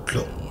ঝড় উঠল।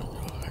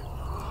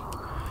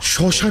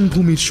 শ্মশান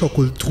ভূমির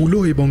সকল ধুলো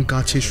এবং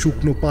গাছের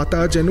শুকনো পাতা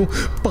যেন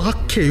পাক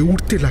খেয়ে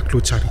উঠতে লাগলো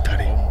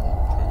চারিধারে।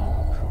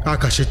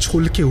 আকাশে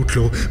ছলকে উঠল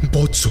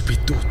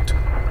বজ্রবিদ্যুৎ।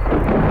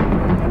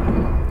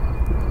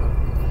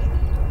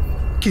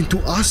 কিন্তু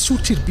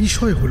আশ্চর্যের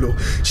বিষয় হলো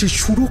সে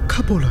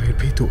সুরক্ষা বলয়ের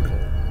ভেতর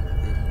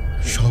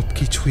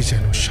সবকিছুই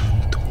যেন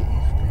শান্ত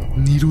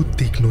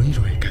নিরুদ্বিগ্নই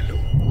রয়ে গেল।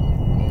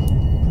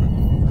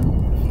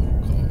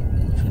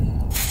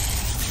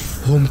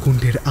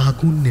 হোমকুণ্ডের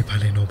আগুন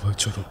নেভালেন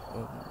অভয়চরণ,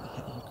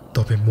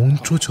 তবে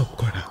মন্ত্র জপ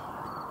করা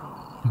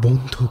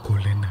বন্ধ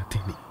করলেন না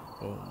তিনি।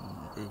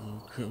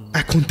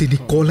 এখন তিনি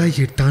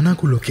কলাইয়ের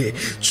দানাগুলোকে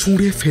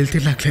ছুঁড়ে ফেলতে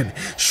লাগলেন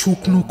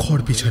শুকনো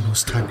খড় বিছানো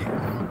স্থানে।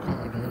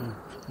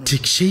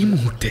 ঠিক সেই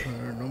মুহূর্তে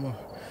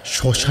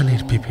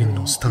শ্মশানের বিভিন্ন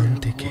স্থান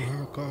থেকে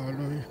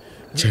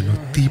যেন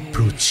তীব্র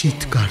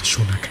চিৎকার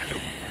শোনা গেল।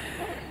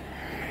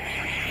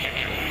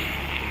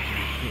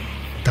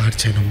 তার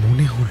যেন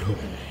মনে হল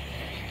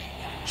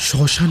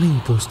শ্মশানে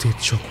উপস্থিত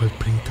সকল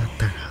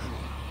প্রেতাত্মারা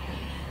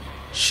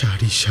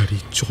সারি সারি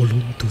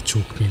জ্বলন্ত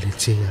চোখ মেলে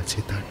চেয়ে আছে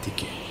তার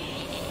দিকে,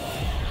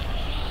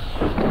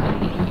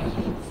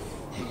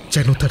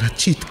 যেন তারা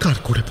চিৎকার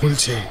করে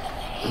বলছে,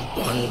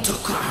 বন্ধ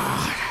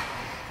কর,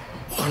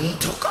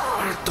 বন্ধ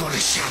কর তোর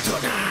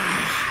সাধনা,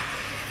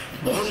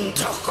 বন্ধ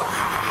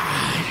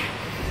কর,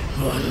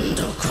 বন্ধ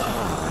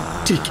কর।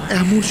 ঠিক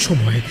এমন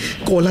সময়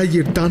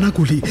কলাইয়ের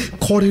দানাগুলি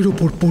খড়ের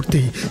ওপর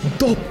পড়তেই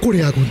দপ করে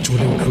আগুন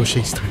জ্বলে উঠল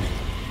সেই স্থানে।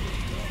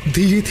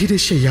 ধীরে ধীরে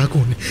সেই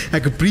আগুন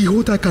এক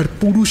বৃহদাকার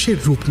পুরুষের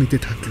রূপ নিতে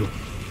থাকল।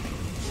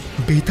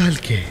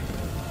 বেতালকে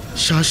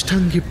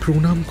সাষ্টাঙ্গে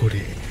প্রণাম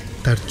করে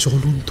তার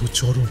জ্বলন্ত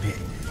চরণে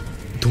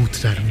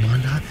ধুতরার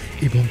মালা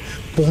এবং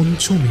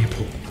পঞ্চমেভ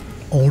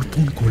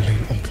অর্পণ করলেন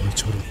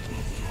অভয়চরণ।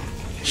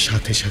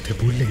 সাথে সাথে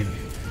বললেন,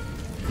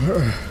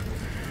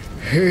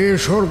 হে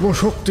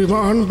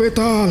সর্বশক্তিমান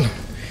বেতাল,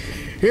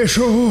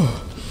 এসো,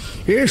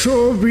 এসো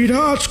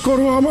বিরাজ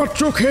করো আমার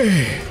চোখে,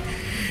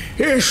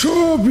 এসো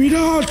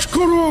বিরাজ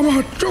করো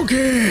আমার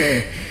চোখে,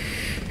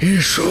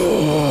 এসো।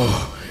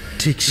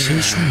 ঠিক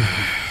সেই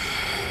সময়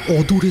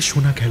অদূরে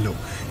শোনা গেল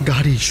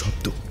গাড়ির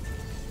শব্দ।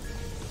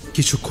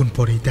 কিছুক্ষণ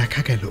পরেই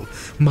দেখা গেল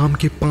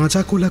মামকে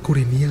পাঁজা কোলা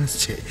করে নিয়ে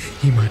আসছে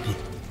হিমানি,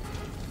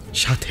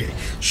 সাথে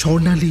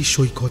স্বর্ণালী,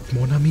 সৈকত,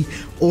 মনামি,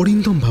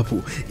 অরিন্দম বাবু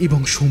এবং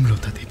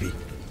সোমলতা দেবী।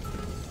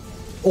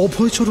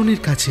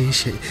 অভয়চরণের কাছে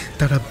এসে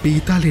তারা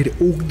বেতালের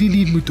অগ্নি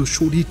নির্মিত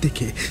শরীর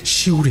দেখে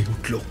শিউরে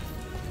উঠল।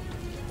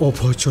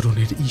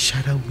 অভয়চরণের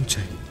ইশারা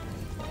অনুযায়ী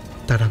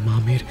তারা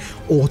মামের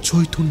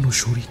অচৈতন্য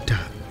শরীরটা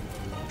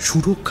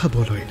সুরক্ষা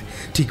বলয়ের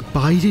ঠিক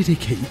বাইরে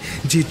রেখেই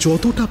যে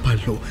যতটা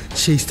পারল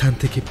সেই স্থান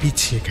থেকে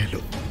পিছিয়ে গেল।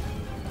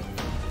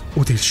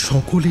 ওদের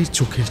সকলের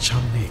চোখের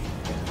সামনে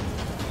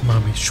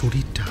মামের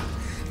শরীরটা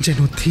যেন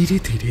ধীরে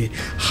ধীরে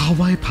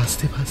হাওয়ায়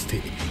ভাসতে ভাসতে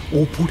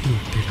ওপরে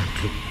উঠতে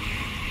লাগলো।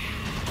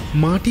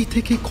 মাটি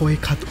থেকে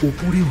কয়েক হাত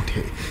ওপরে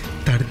উঠে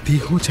তার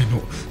দেহ যেন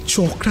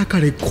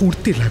চক্রাকারে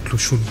ঘুরতে লাগলো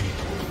শূন্যে।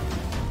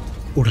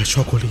 ওরা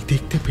সকলেই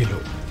দেখতে পেল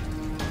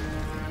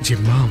যে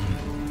মাম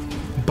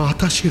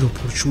বাতাসের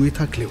ওপর শুয়ে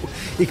থাকলেও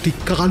একটি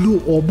কালো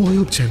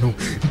অবয়ব যেন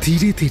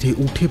ধীরে ধীরে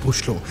উঠে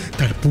বসল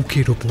তার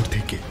বুকের ওপর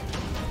থেকে।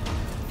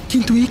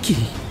 কিন্তু এ কি?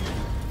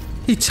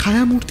 এই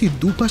ছায়ামূর্তির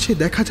দুপাশে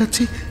দেখা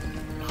যাচ্ছে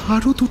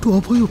আরো দুটো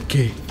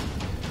অবয়বকে,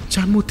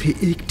 যার মধ্যে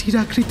একটির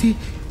আকৃতি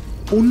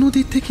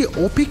অন্যদের থেকে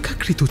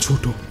অপেক্ষাকৃত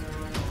ছোট।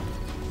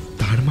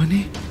 তার মানে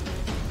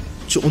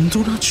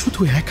চন্দ্রনাথ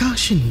শুধু একা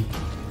আসেনি,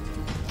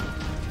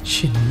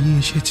 সে নিয়ে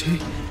এসেছে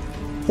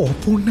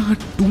অপর্ণা আর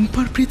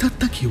টুম্পার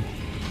প্রেতাত্মাকেও।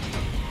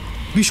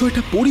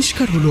 বিষয়টা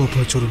পরিষ্কার হলো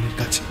অভয়চরণের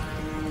কাছে।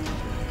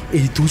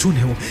 এই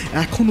দুজনেও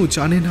এখনো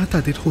জানে না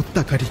তাদের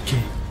হত্যাকারী কে।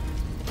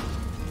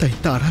 তাই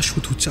তারা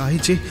শুধু চায়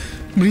যে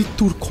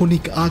মৃত্যুর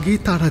ক্ষণিক আগে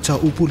তারা যা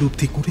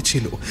উপলব্ধি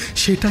করেছিল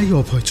সেটাই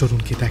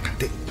অভয়চরণকে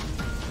দেখাতে।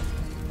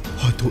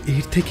 হয়তো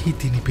এর থেকেই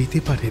তিনি পেতে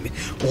পারেন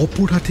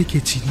অপরাধীকে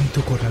চিহ্নিত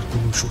করার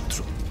কোনো সূত্র।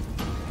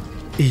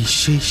 এই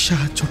শেষ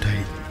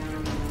সাহায্যটাই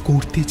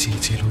করতে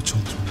চেয়েছিল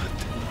চন্দ্রনাথ।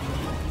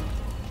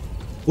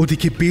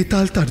 ওদিকে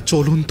বেতাল তার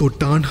জ্বলন্ত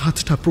ডান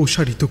হাতটা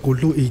প্রসারিত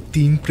করল এই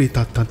 3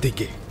 প্রেতাত্মার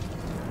দিকে।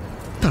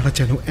 তারা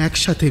যেন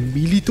একসাথে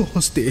মিলিত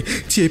হস্তে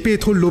চেপে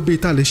ধরল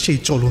বেতালের সেই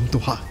জ্বলন্ত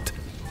হাত।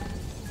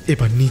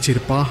 এবার নিজের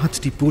বাঁ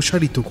হাতটি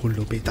প্রসারিত করল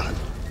বেতাল,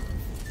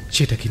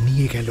 সেটাকে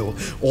নিয়ে গেল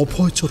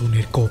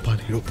অভয়চরণের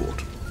কপালের ওপর।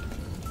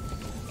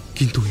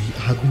 কিন্তু এই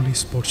আগুনের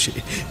স্পর্শে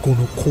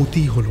কোনো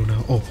ক্ষতি হলো না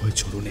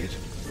অভয়চরণের।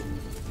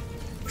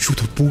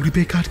 শুধু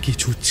পূর্বেকার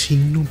কিছু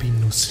ছিন্ন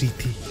ভিন্ন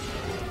স্মৃতি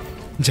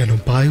যেন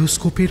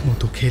বায়োস্কোপের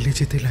মতো খেলে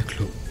যেতে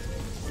লাগলো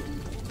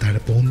তার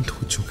বন্ধ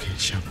চোখের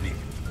সামনে।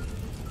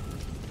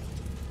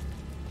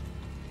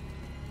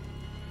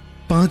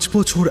 5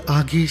 বছর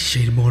আগে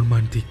সেই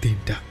মর্মান্তিক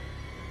দিনটা।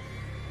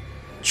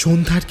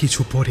 সন্ধ্যার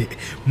কিছু পরে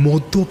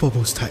মদ্যপ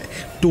অবস্থায়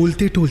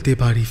টলতে টলতে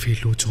বাড়ি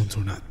ফিরল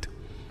চন্দ্রনাথ।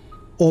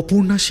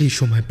 অপর্ণা সেই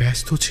সময়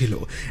ব্যস্ত ছিল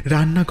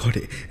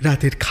রান্নাঘরে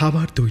রাতের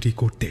খাবার তৈরি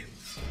করতে।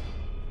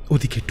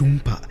 ওদিকে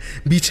টুম্পা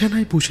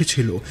বিছানায়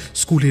বসেছিল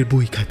স্কুলের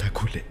বই খাতা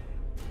খুলে।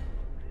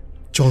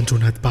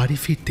 চন্দ্রনাথ বাড়ি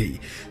ফিরতেই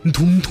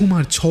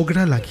ধুমধুমার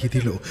ঝগড়া লাগিয়ে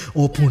দিল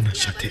অপর্ণার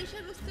সাথে।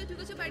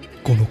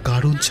 কোনো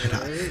কারণ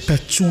ছাড়া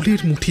তার চুলের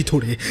মুঠি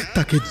ধরে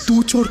তাকে 2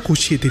 চড়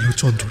কষিয়ে দিল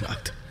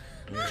চন্দ্রনাথ।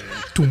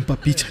 টুম্পা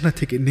বিছানা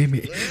থেকে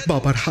নেমে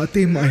বাবার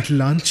হাতে মায়ের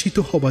লাঞ্ছিত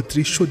হওয়ার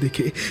দৃশ্য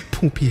দেখে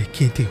ফুঁপিয়ে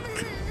কেঁদে উঠল।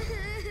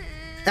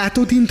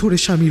 এতদিন ধরে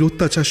স্বামীর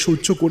অত্যাচার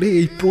সহ্য করে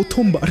এই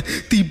প্রথমবার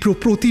তীব্র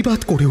প্রতিবাদ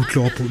করে উঠল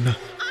অপর্ণা।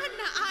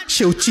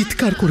 সেও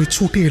চিৎকার করে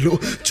ছুটে এলো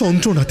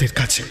চন্দ্রনাথের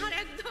কাছে।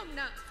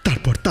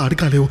 তারপর তার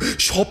গালেও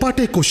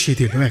সপাটে কষিয়ে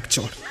দিল 1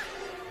 চড়।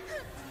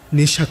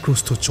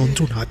 নেশাগ্রস্ত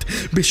চন্দ্রনাথ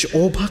বেশ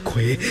অবাক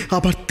হয়ে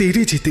আবার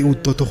তেড়ে যেতে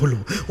উদ্যত হল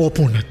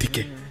অপর্ণার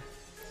দিকে,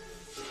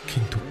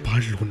 কিন্তু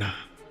পারল না।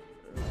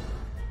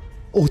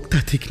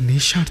 অত্যাধিক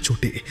নেশার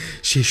চোটে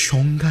সে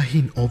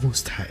সংজ্ঞাহীন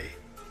অবস্থায়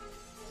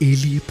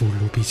এলিয়ে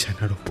পড়ল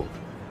বিছানার ওপর।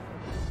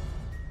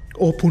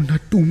 অপর্ণা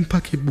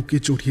টুম্পাকে বুকে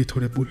জড়িয়ে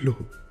ধরে বলল,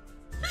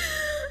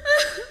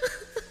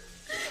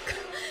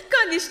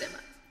 কাঁদিস না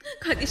মা,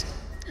 কাঁদিস না।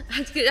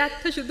 আজকে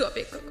রাতটা শুধু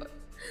অপেক্ষা কর।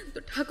 তো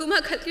ঠাকুমা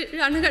কালকে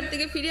রান্নাঘাট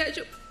থেকে ফিরে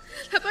আসো,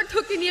 তারপর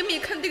তোকে নিয়ে আমি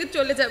এখান থেকে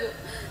চলে যাব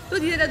তো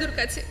দিদা দাদুর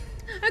কাছে।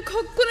 আর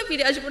কখনো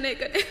ফিরে আসবো না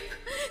এখানে।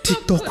 ঠিক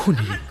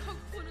তখনই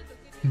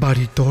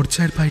বাড়ির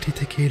দরজার বাইরে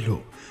থেকে এলো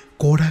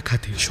কড়া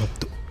খাতের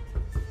শব্দ।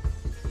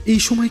 এই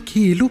সময় কে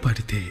এলো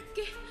বাড়িতে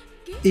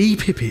এই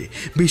ভেবে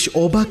বেশ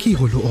অবাকই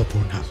হলো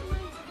অপর্ণা।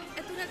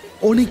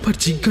 অনেকবার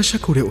জিজ্ঞাসা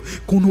করেও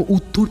কোনো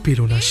উত্তর পেল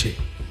না সে।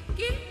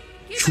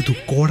 শুধু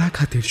কড়া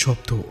খাতের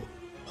শব্দ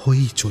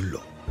হয়েই চলল।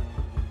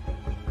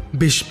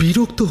 বেশ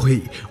বিরক্ত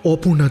হয়ে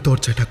অপর্ণা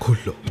দরজাটা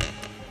খুলল,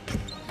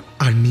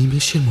 আর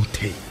নিমেষের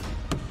মধ্যেই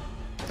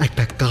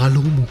একটা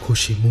কালো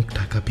মুখোশী মুখ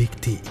ঢাকা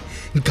ব্যক্তি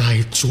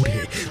গায়ে জোরে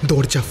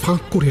দরজা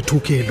ফাঁক করে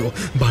ঢুকে এলো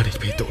বাড়ির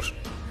ভেতর।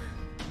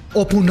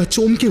 অপর্ণা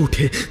চমকে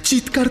উঠে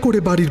চিৎকার করে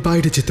বাড়ির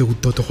বাইরে যেতে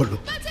উদ্যত হলো,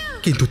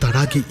 কিন্তু তার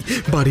আগেই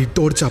বাড়ির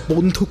দরজা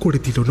বন্ধ করে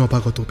দিল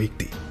নবাগত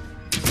ব্যক্তি।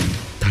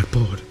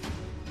 তারপর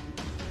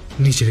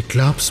নিজের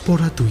গ্লাভস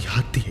পরা 2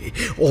 হাত দিয়ে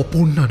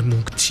অপর্ণার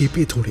মুখ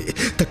চেপে ধরে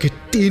তাকে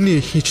টেনে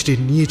হিঁচড়ে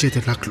নিয়ে যেতে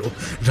লাগলো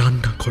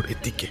রান্নাঘরের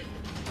দিকে।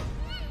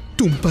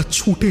 টুম্পা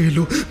ছুটে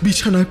এলো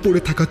বিছানায়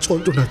পড়ে থাকা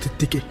চন্দ্রনাথের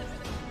দিকে।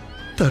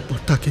 তারপর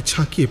তাকে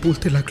ঝাঁকিয়ে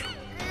বলতে লাগলো,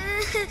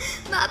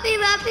 বাপি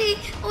বাপি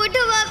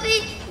ওঠো, বাপি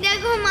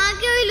দেখো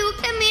মাকে ওই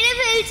লোকটা মেরে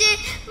ফেলছে।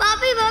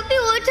 বাপি বাপি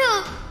ওঠো,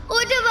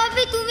 ওঠো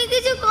বাপি, তুমি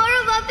কিছু করো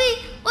বাপি,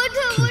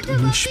 ওঠো। কিন্তু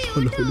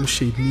নিষ্ফল হলো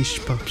সেই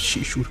নিষ্পাপ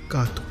শিশুর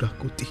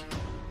কাতরাকুতি।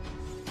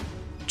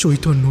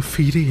 চৈতন্য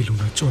ফিরে এলো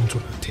না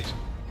চন্দ্রনাথের।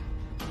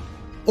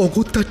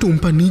 অগত্যা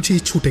টুম্পা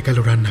নিজেই ছুটে গেল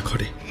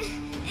রান্নাঘরে।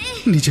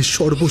 নিজের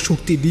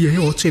সর্বশক্তি দিয়ে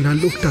অচেনা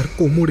লোকটার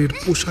কোমরের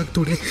পোশাক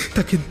ধরে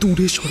তাকে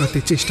দূরে সরাতে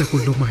চেষ্টা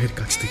করলো মায়ের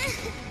কাছ থেকে।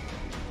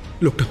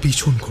 লোকটা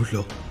পিছন ঘুরল,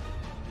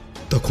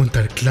 তখন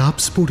তার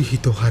গ্লাভস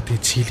পরিহিত হাতে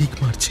ঝিলিক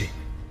মারছে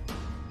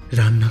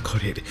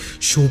রান্নাঘরের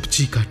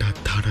সবজি কাটার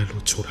ধারালো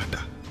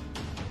ছোড়াটা।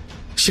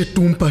 সে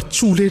টুম্পার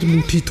চুলের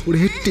মুঠি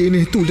ধরে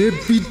টেনে তুলে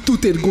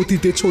বিদ্যুতের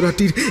গতিতে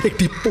ছোড়াটির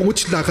একটি পোঁচ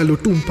লাগালো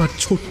টুম্পার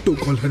ছোট্ট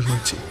গলার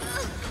মাঝে।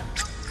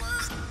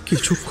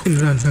 কিছুক্ষণ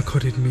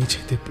রান্নাঘরের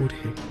মেঝেতে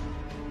পড়ে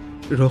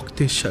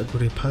রক্তের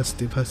সাগরে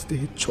ভাসতে ভাসতে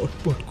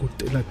ছটপট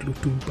করতে লাগলো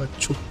টুম্পার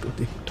ছোট্ট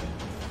দেহটা।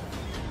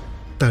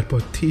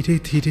 তারপর ধীরে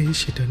ধীরে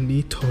সেটা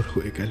নিথর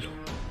হয়ে গেল।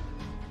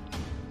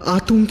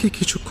 আতঙ্কে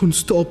কিছুক্ষণ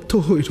স্তব্ধ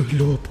হয়ে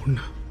রইল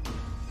অপর্ণা।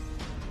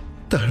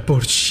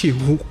 তারপর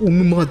সেও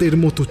উন্মাদের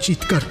মতো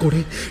চিৎকার করে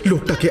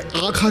লোকটাকে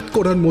আঘাত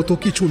করার মতো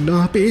কিছু না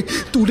পেয়ে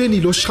তুলে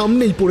নিল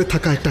সামনেই পড়ে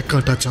থাকা একটা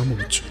কাঁটা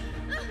চামচ।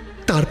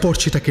 তারপর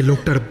সেটাকে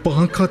লোকটার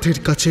বাঁ কাঁধের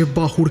কাছে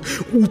বাহুর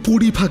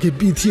উপরিভাগে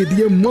বিধিয়ে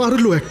দিয়ে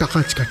মারল একটা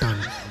হাঁচকা টান।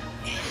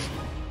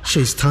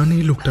 সেই স্থানে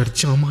লোকটার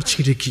জামা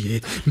ছিঁড়ে গিয়ে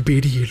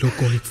বেরিয়ে এলো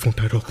কয়েক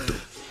ফোঁটা রক্ত।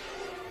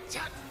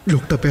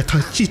 লোকটা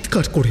ব্যথায়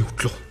চিৎকার করে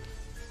উঠল,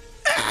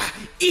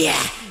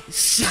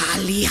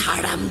 শালি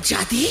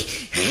হারামজাদি,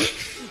 হ্যাঁ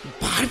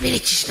বার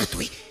বেড়েছিস না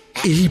তুই?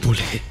 এই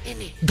বলে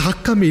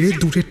ধাক্কা মেরে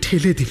দূরে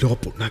ঠেলে দিল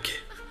অপর্ণাকে।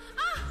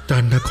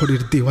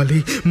 রান্নাঘরের দেওয়ালে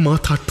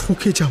মাথা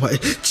ঠুকে যাওয়ায়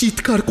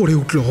চিৎকার করে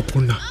উঠল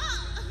অপর্ণা।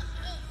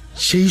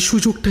 সেই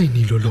সুযোগটাই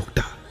নিল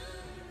লোকটা।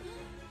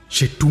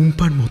 সে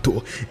টুম্পার মতো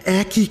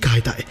একই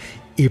কায়দায়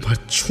এবার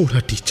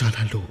ছোড়াটি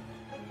চালালো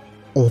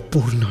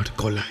অপর্ণার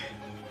গলায়।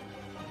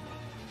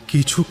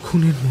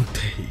 কিছুক্ষণের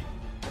মধ্যেই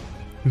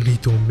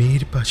মৃত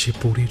মেয়ের পাশে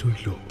পড়ে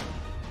রইল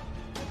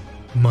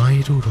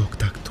মায়েরও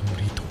রক্তাক্ত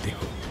মৃতদেহ।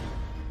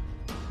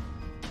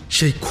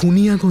 সেই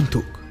খুনি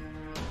আগন্তুক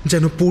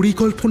যেন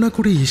পরিকল্পনা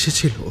করে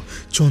এসেছিল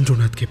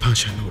চন্দ্রনাথকে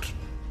ফাঁসানোর।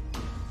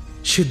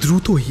 সে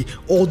দ্রুতই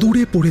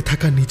অদূরে পড়ে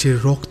থাকা নিজের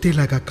রক্তে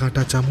লাগা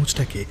কাঁটা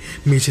চামচটাকে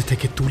মেঝে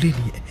থেকে তুলে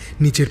নিয়ে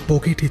নিজের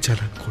পকেটে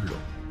চালান করল।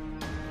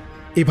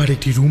 এবার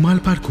একটি রুমাল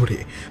পার করে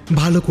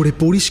ভালো করে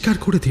পরিষ্কার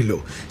করে দিল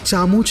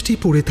চামচটি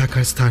পড়ে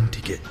থাকার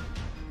স্থানটিকে,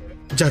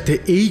 যাতে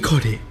এই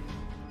ঘরে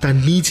তার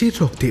নিজের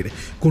রক্তের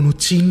কোনো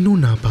চিহ্ন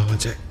না পাওয়া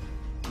যায়।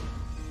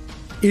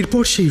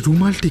 এরপর সেই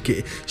রুমালটিকে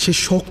সে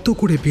শক্ত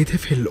করে বেঁধে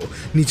ফেলল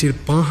নিজের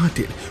বাঁ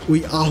হাতের ওই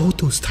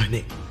আহত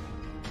স্থানে,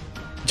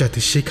 যাতে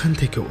সেখান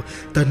থেকেও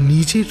তার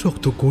নিজের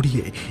রক্ত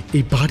গড়িয়ে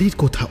এই বাড়ির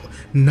কোথাও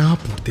না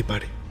পড়তে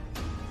পারে।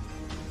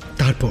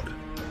 তারপর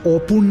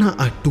অপর্ণা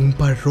আর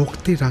টুম্পার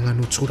রক্তে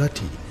রাঙানো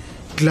ছোড়াটি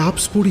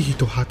গ্লাভস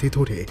পরিহিত হাতে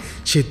ধরে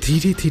সে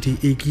ধীরে ধীরে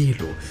এগিয়ে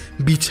এলো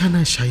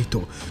বিছানায় শায়িত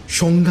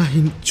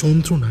সংজ্ঞাহীন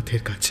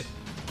চন্দ্রনাথের কাছে।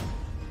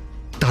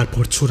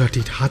 তারপর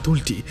ছোড়াটির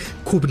হাতলটি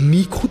খুব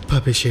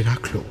নিখুঁতভাবে সে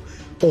রাখল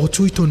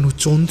অচৈতন্য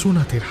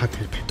চন্দ্রনাথের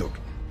হাতের ভেতর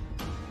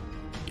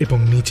এবং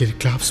নিজের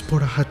গ্লাভস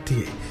পরা হাত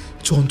দিয়ে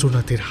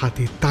চন্দ্রনাথের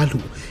হাতের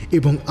তালু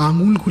এবং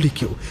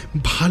আঙুলগুলিকেও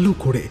ভালো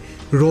করে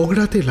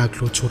রগড়াতে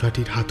লাগলো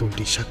ছোড়াটির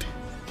হাতলটির সাথে,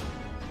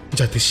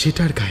 যাতে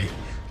সেটার গায়ে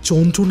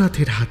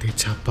চন্দ্রনাথের হাতের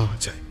ছাপ পাওয়া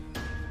যায়।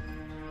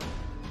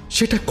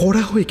 সেটা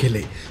করা হয়ে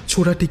গেলে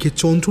ছোড়াটিকে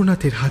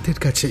চন্দ্রনাথের হাতের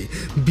কাছে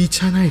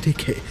বিছানায়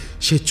রেখে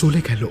সে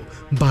চলে গেল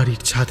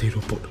বাড়ির ছাদের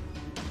ওপর।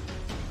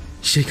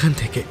 সেখান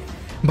থেকে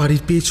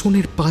বাড়ির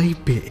পেছনের পাইপ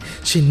বেয়ে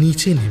সে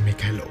নিচে নেমে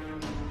গেল,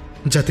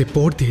 যাতে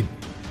পরদিন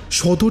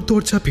সদর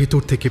দরজা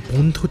ভেতর থেকে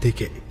বন্ধ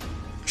দেখে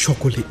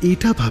সকলে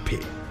এটা ভাবে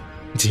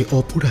যে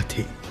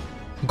অপরাধী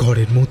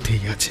ঘরের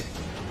মধ্যেই আছে।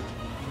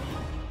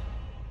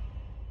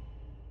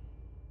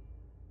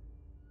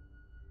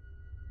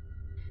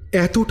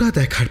 এতটা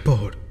দেখার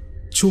পর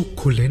চোখ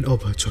খুললেন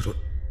অভয়চরণ।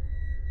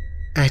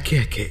 একে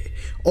একে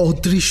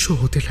অদৃশ্য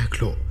হতে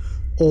লাগলো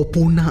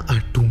অপর্ণা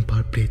আর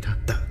টুম্পার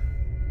প্রেতাত্মা।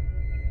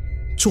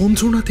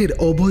 চন্দ্রনাথের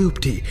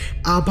অবয়বটি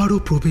আবারও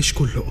প্রবেশ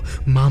করল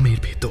মামের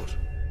ভেতর।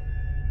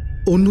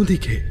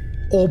 অন্যদিকে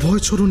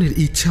অভয়চরণের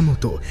ইচ্ছা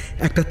মতো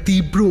একটা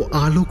তীব্র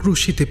আলোক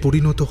রশ্মিতে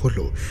পরিণত হল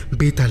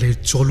বেতালের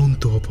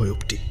জ্বলন্ত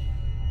অবয়বটি,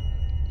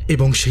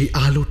 এবং সেই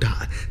আলোটা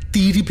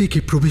তীর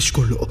বেগে প্রবেশ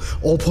করল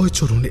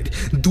অভয়চরণের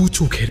দু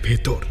চোখের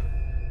ভেতর।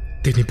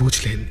 তিনি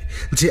বুঝলেন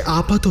যে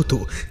আপাতত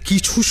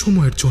কিছু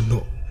সময়ের জন্য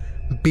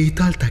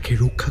বেতাল তাকে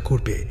রক্ষা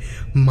করবে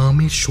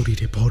মামের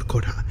শরীরে ভর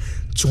করা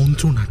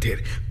চন্দ্রনাথের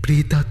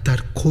প্রেতাত্মার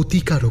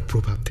ক্ষতিকারক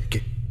প্রভাব থেকে।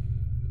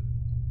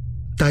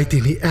 তাই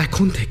তিনি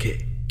এখন থেকে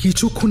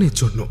কিছুক্ষণের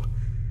জন্য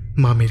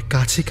মামের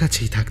কাছে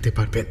কাছেই থাকতে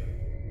পারবেন।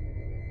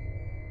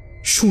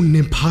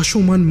 শূন্যে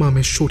ভাসমান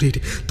মামের শরীর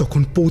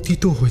তখন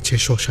পতিত হয়েছে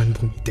শ্মশান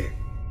ভূমিতে।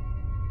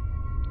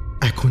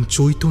 এখন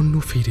চৈতন্য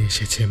ফিরে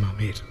এসেছে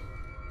মামের।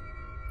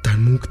 তার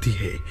মুখ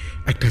দিয়ে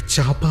একটা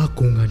চাপা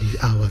গোঙানির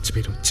আওয়াজ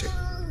বেরোচ্ছে।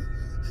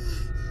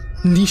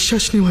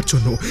 নিঃশ্বাস নেওয়ার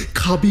জন্য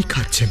খাবি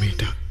খাচ্ছে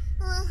মেয়েটা।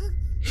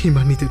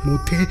 হিমানিদের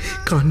মধ্যে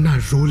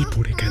কান্নার রোল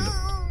পড়ে গেল।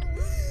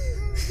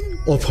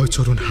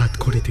 অভয়চরণ হাত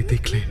ঘড়িতে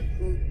দেখলেন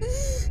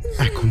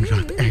এখন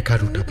রাত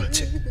 11টা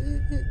বাজে,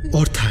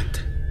 অর্থাৎ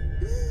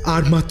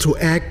আর মাত্র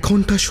 1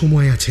 ঘন্টা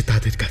সময় আছে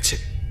তাদের কাছে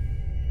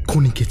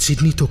খুনিকে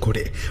চিহ্নিত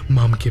করে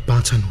মামকে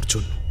বাঁচানোর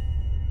জন্য।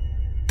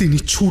 তিনি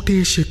ছুটে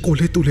এসে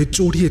কোলে তুলে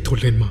জড়িয়ে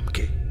ধরলেন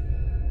মামকে।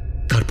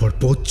 তারপর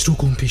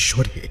বজ্রগম্ভীর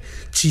স্বরে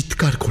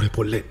চিৎকার করে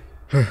বললেন,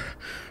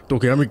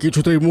 তোকে আমি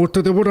কিছুতেই মরতে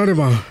দেব না রে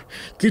মা,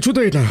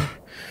 কিছুতেই না।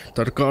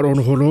 তার কারণ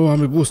হলো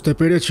আমি বুঝতে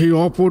পেরেছি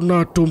অপর্ণা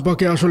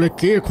টুম্পাকে আসলে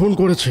কে খুন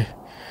করেছে।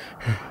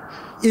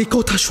 এই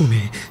কথা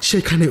শুনে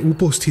সেখানে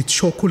উপস্থিত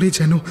সকলে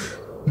যেন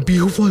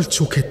বিহ্বল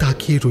চোখে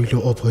তাকিয়ে রইল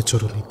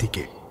অভয়চরণের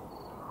দিকে,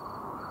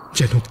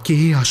 যেন কে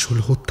আসল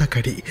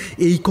হত্যাকারী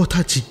এই কথা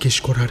জিজ্ঞেস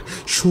করার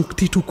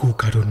শক্তিটুকু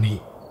কারণ নেই।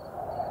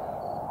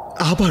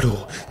 আবারও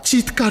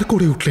চিৎকার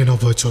করে উঠলেন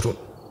অভয়চরণ,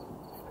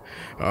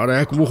 আর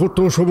 1 মুহূর্ত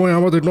সময়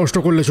আমাদের নষ্ট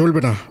করলে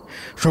চলবে না।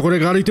 সকলে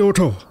গাড়িতে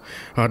ওঠো,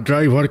 আর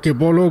ড্রাইভারকে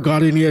বলো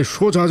গাড়ি নিয়ে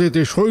সোজা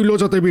যেতে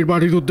শৈলজা দেবীর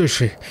বাড়ির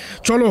উদ্দেশ্যে।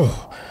 চলো।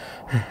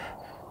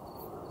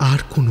 আর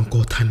কোনো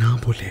কথা না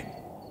বলে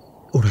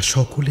ওরা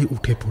সকলে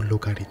উঠে পড়ল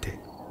গাড়িতে।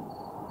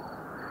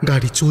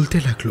 গাড়ি চলতে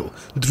লাগলো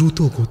দ্রুত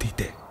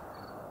গতিতে।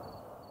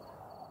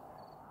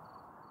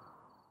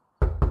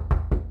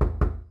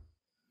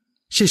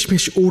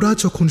 শেষমেশ ওরা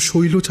যখন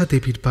শৈলজা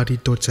দেবীর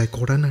বাড়ির দরজায়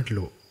কড়া নাড়ল,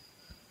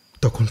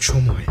 তখন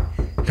সময়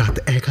রাত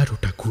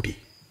 11টা 20।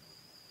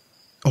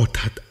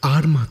 অর্থাৎ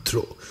আর মাত্র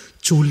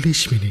 40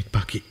 মিনিট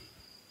বাকি।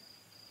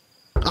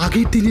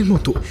 আগের দিনের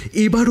মতো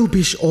এবারও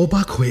বেশ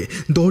অবাক হয়ে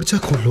দরজা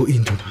খুলল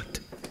ইন্দ্রনাথ।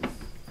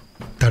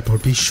 তারপর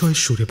বিস্ময়ের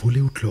সুরে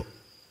বলে উঠল,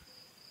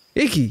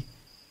 এ কি,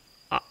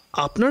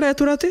 আপনারা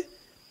এত রাতে?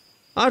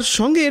 আর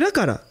সঙ্গে এরা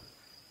কারা?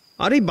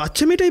 আর এই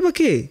বাচ্চা মেয়েটাই বা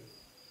কে?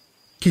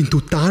 কিন্তু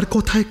তার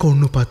কথায়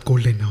কর্ণপাত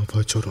করলেন না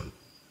অভয়চরণ।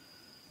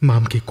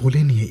 মামকে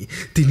কোলে নিয়েই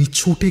তিনি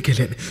ছুটে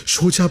গেলেন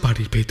সোজা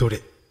বাড়ির ভেতরে।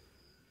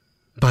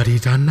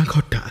 বাড়ির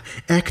রান্নাঘরটা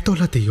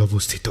একতলাতেই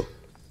অবস্থিত।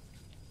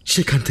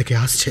 সেখান থেকে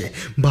আসছে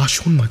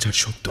বাসন মাজার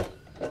শব্দ।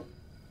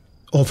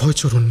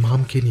 অভয়চরণ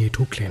মামকে নিয়ে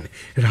ঢুকলেন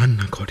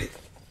রান্নাঘরে।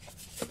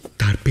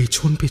 তার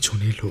পেছন পেছন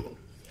এলো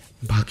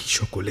বাকি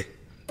সকলে।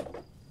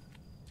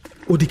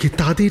 ওদিকে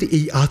তাদের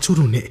এই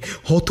আচরণে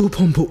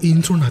হতভম্ব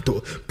ইন্দ্রনাথ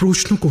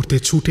প্রশ্ন করতে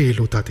ছুটে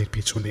এলো তাদের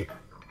পেছনে।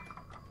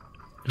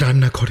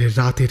 রান্নাঘরের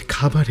রাতের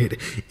খাবারের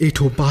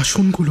এঁঠো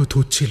বাসনগুলো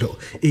ধুচ্ছিল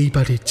এই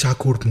বাড়ির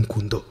চাকর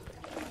মুকুন্দ।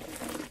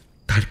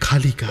 তার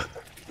খালি গা,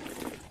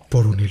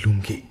 পরনে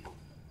লুঙ্গি।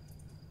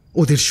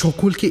 ওদের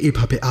সকলকে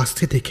এভাবে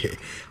আসতে দেখে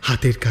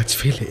হাতের কাজ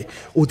ফেলে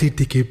ওদের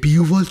দিকে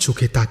বিহ্বল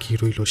চোখে তাকিয়ে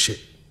রইল সে।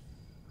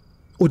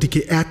 ওদিকে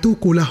এত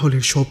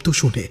কোলাহলের শব্দ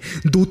শুনে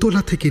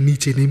দোতলা থেকে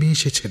নিচে নেমে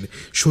এসেছেন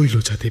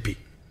শৈলজা দেবী।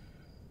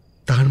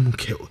 তার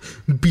মুখেও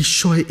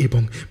বিস্ময়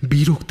এবং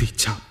বিরক্তির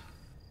ছাপ।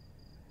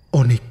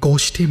 অনেক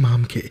কষ্টে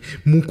মামকে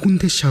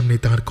মুকুন্দের সামনে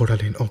দাঁড়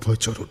করালেন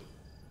অভয়চরণ।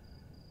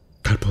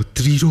 তারপর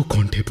দৃঢ়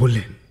কণ্ঠে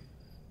বললেন,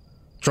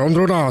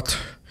 চন্দ্রনাথ,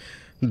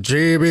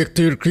 যে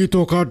ব্যক্তির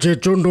কৃতকার্যের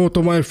জন্য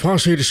তোমায়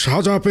ফাঁসির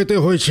সাজা পেতে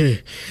হয়েছে,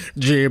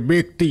 যে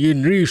ব্যক্তি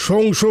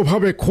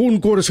নৃশংসভাবে খুন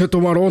করেছে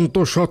তোমার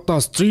অন্তঃসত্ত্বা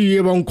স্ত্রী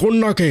এবং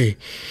কন্যাকে,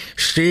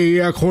 সে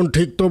এখন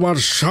ঠিক তোমার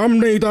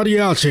সামনেই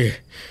দাঁড়িয়ে আছে।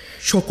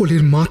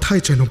 সকলের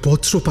মাথায় যেন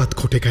বজ্রপাত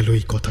ঘটে গেল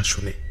এই কথা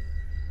শুনে।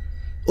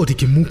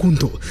 ওদিকে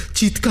মুকুন্দ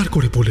চিৎকার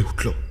করে বলে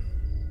উঠল,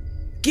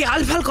 কি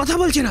আলফাল কথা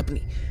বলছেন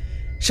আপনি?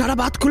 সারা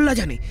বাতকুল্লা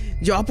জানে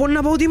যে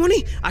অপর্ণা বৌদিমণি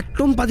আর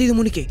টুম্পা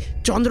দিদিমণিকে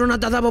চন্দ্রনাথ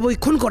দাদাবাবুই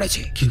খুন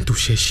করেছে। কিন্তু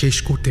সে শেষ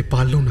করতে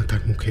পারল না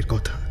তার মুখের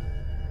কথা।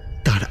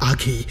 তার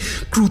আগেই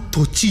ক্রুদ্ধ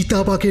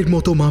চিতাবাঘের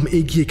মতো মাম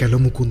এগিয়ে গেল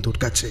মুকুন্দর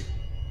কাছে।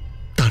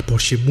 তারপর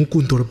সে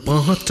মুকুন্দর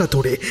বাঁ হাতটা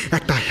ধরে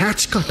একটা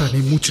হ্যাঁচকা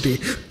টানে মুচড়ে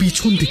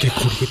পিছন দিকে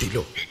ঘুরিয়ে দিল।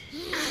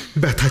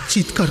 ব্যথার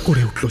চিৎকার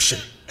করে উঠল সে।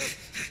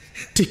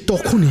 ঠিক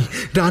তখনই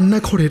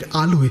রান্নাঘরের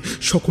আলোয়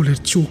সকলের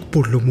চোখ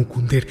পড়ল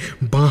মুকুন্দের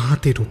বাঁ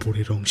হাতের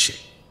ওপরের অংশে।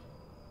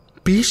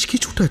 বেশ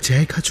কিছুটা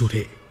জায়গা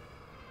জুড়ে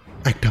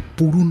একটা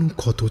পুরনো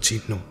ক্ষত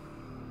চিহ্ন,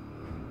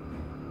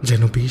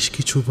 যেন বেশ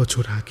কিছু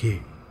বছর আগে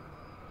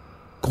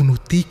কোনো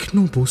তীক্ষ্ণ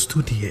বস্তু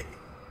দিয়ে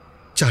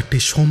 4টে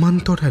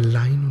সমান্তরাল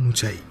লাইন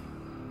অনুযায়ী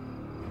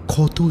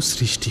ক্ষত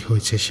সৃষ্টি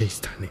হয়েছে সেই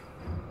স্থানে।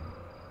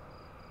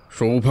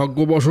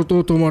 সৌভাগ্যবশত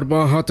তোমার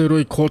বাঁ হাতের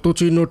ওই ক্ষত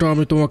চিহ্নটা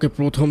আমি তোমাকে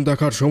প্রথম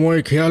দেখার সময়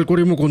খেয়াল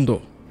করি মুকুন্দ।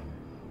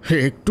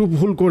 একটু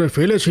ভুল করে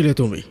ফেলেছিলে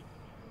তুমি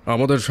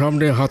আমাদের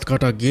সামনে হাত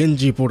কাটা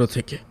গেঞ্জি পরে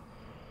থেকে।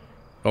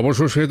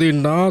 অবশ্য সেদিন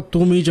না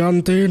তুমি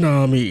জানতে না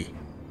আমি,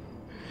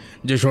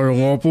 যে স্বয়ং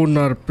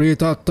অপর্ণার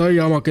প্রেতাত্মাই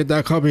আমাকে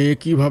দেখাবে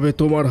কিভাবে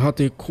তোমার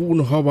হাতে খুন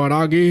হবার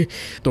আগে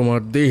তোমার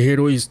দেহের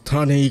ওই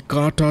স্থানেই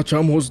কাঁটা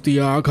চামচ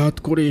দিয়ে আঘাত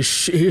করে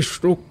শেষ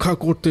রক্ষা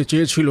করতে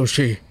চেয়েছিল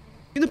সে।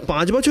 কিন্তু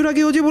 5 বছর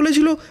আগে ও যে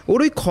বলেছিল ওর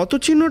ওই ক্ষত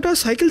চিহ্নটা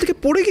সাইকেল থেকে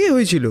পড়ে গিয়ে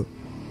হয়েছিল।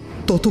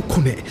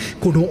 ততক্ষণে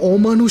কোনো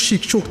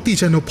অমানসিক শক্তি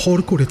যেন ভর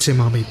করেছে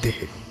মামের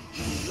দেহে।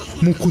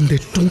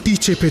 মুকুন্দের টুঁটি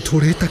চেপে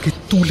ধরে তাকে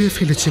তুলে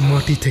ফেলেছে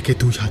মাটি থেকে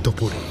 2 হাত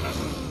ওপরে।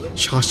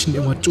 শ্বাস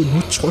নেওয়ার জন্য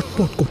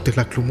ছটপট করতে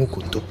লাগলো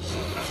মুকুন্দ।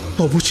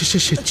 অবশেষে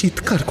সে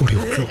চিৎকার করে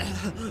উঠল,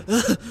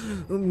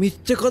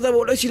 মিথ্যে কথা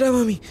বলেছিলাম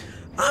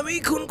আমি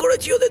খুন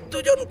করেছি ওদের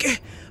দুজনকে।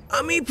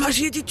 আমি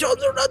ফাঁসিয়েছি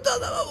চন্দ্রনাথ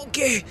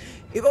দাদাবাবুকে,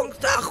 এবং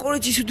তা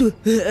করেছি শুধু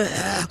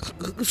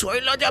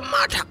শৈলজা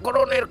মা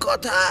ঠাকুরনের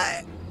কথায়।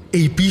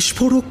 এই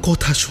বিস্ফোরক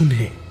কথা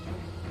শুনে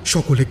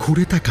সকলে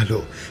ঘুরে তাকালো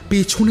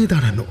পেছনে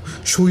দাঁড়ানো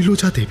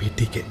শৈলজা দেবীর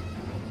দিকে।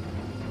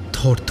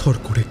 থর থর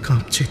করে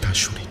কাঁপছে তার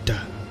শরীরটা।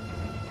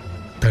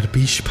 তার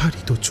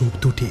বিস্ফারিত চোখ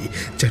দুটি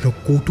যেন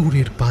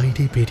কোটরের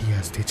বাইরে বেরিয়ে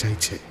আসতে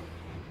চাইছে।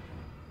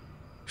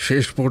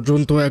 শেষ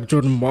পর্যন্ত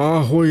একজন মা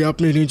হয়ে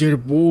আপনি নিজের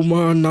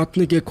বৌমা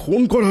নাতনিকে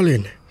খুন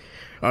করালেন,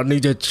 আর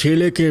নিজের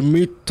ছেলেকে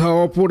মিথ্যা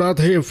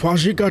অপরাধে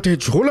ফাঁসি কাঠে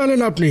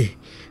ঝোলালেন আপনি।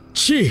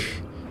 ছি!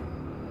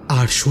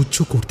 আর সহ্য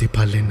করতে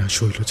পারলেন না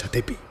শৈলজা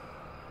দেবী।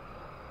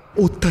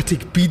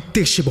 অত্যাধিক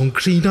বিদ্বেষ এবং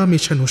ঘৃণা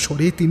মেশানো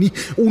স্বরে তিনি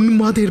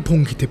উন্মাদের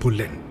ভঙ্গিতে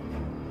বললেন,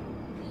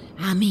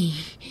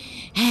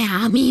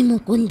 আমি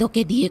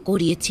মুকুন্দকে দিয়ে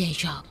করিয়েছি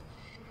এসব।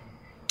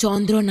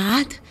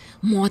 চন্দ্রনাথ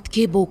মদ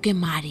খেয়ে বউকে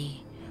মারে,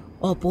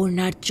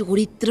 অপর্ণার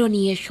চরিত্র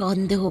নিয়ে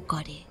সন্দেহ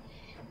করে,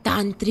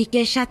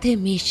 তান্ত্রিকের সাথে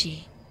মেশে।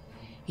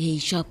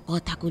 এইসব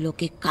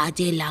কথাগুলোকে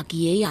কাজে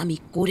লাগিয়েই আমি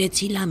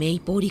করেছিলাম এই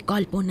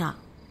পরিকল্পনা।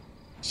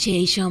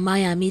 সেই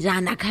সময় আমি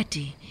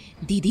রানাঘাটে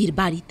দিদির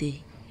বাড়িতে,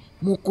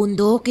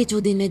 মুকুন্দও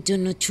কিছুদিনের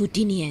জন্য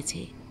ছুটি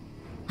নিয়েছে।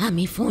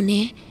 আমি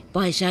ফোনে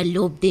পয়সার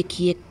লোভ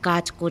দেখিয়ে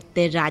কাজ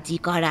করতে রাজি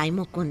করাই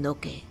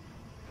মুকুন্দকে।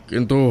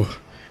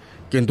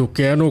 কিন্তু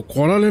কেন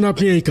করালেন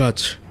আপনি এই কাজ?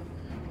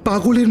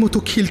 পাগলের মতো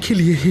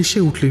খিলখিলিয়ে হেসে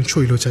উঠলেন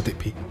শৈলজা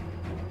দেবী।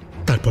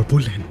 তারপর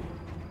বললেন,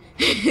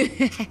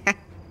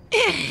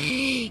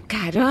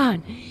 কারণ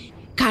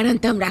কারণ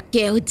তোমরা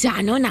কেউ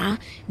জানো না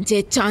যে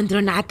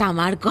চন্দ্রনাথ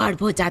আমার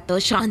গর্ভজাত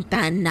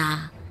সন্তান না।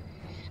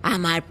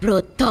 আমার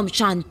প্রথম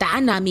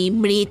সন্তান আমি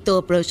মৃত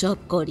প্রসব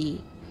করি।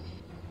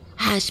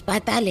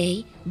 হাসপাতালেই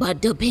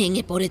বড্ড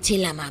ভেঙে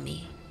পড়েছিলাম আমি।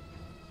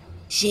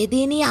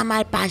 সেদিনই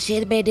আমার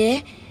পাশের বেডে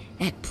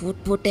এক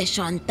ফুটফুটে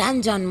সন্তান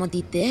জন্ম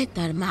দিতে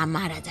তার মা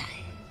মারা যায়।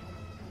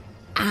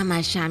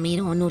 আমার স্বামীর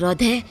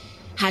অনুরোধে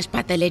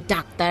হাসপাতালের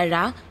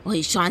ডাক্তাররা ওই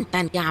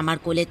সন্তানকে আমার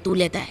কোলে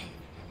তুলে দেয়।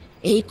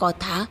 এই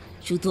কথা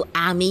শুধু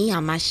আমি,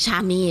 আমার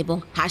স্বামী এবং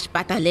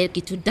হাসপাতালের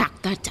কিছু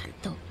ডাক্তার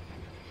জানত।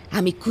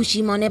 আমি খুশি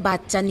মনে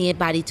বাচ্চা নিয়ে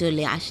বাড়ি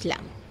চলে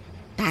আসলাম।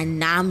 তার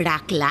নাম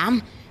রাখলাম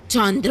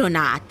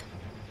চন্দ্রনাথ।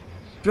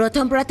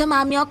 প্রথম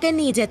আমি ওকে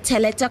নিজের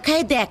ছেলে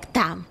চোখেই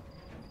দেখতাম,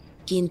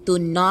 কিন্তু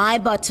 9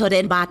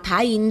 বছরের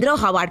মাথায় ইন্দ্র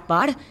হওয়ার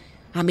পর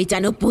আমি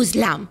যেন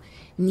বুঝলাম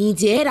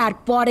নিজের আর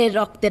পরের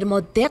রক্তের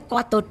মধ্যে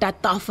কতটা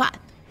তফাৎ।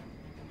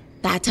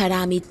 তাছাড়া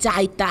আমি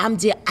চাইতাম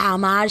যে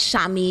আমার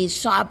স্বামীর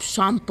সব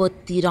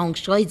সম্পত্তির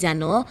অংশই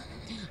যেন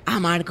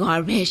আমার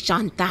গর্ভের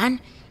সন্তান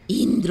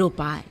ইন্দ্র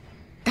পায়।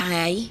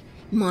 তাই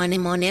মনে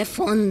মনে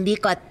ফন্দি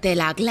করতে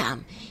লাগলাম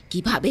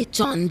কিভাবে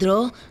চন্দ্র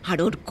আর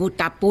ওর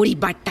গোটা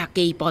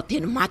পরিবারটাকে এই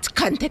পথের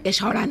মাঝখান থেকে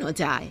সরানো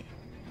যায়।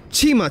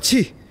 ছি মা ছি,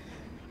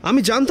 আমি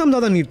জানতাম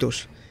দাদা নির্দোষ,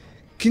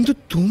 কিন্তু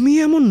তুমি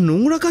এমন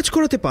নোংরা কাজ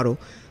করাতে পারো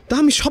তা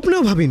আমি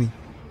স্বপ্নেও ভাবিনি।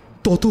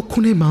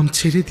 ততক্ষণে মাম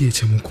ছেড়ে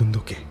দিয়েছে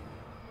মুকুন্দকে।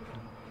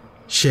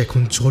 সে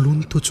এখন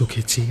জ্বলন্ত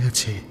চোখে চেয়ে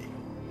আছে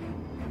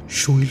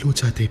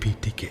শৈলজা দেবীর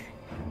দিকে।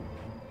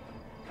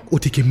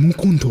 ওদিকে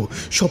মুকুন্দ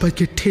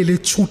সবাইকে ঠেলে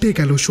ছুটে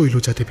গেল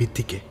শৈলজা দেবীর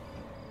দিকে।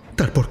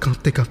 তারপর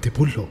কাঁদতে কাঁদতে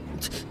বলল,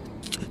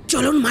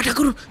 চলুন মাটা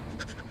করুন,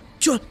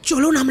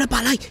 চলুন আমরা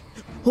পালাই।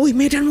 ওই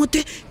মেয়েটার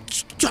মধ্যে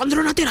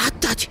চন্দ্রনাথের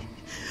আত্মা আছে।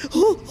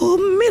 ও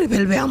মেরে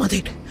ফেলবে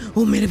আমাদের, ও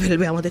মেরে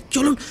ফেলবে আমাদের।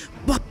 চলুন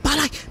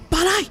পালাই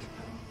পালাই।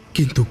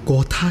 কিন্তু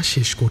কথা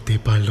শেষ করতে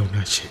পারল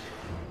না সে।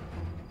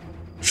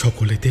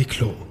 সকলে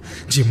দেখল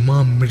যে মা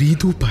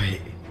মৃদু পায়ে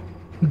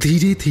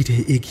ধীরে ধীরে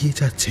এগিয়ে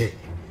যাচ্ছে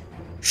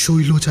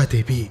শৈলজা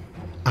দেবী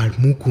আর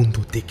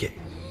মুকুন্দর দিকে।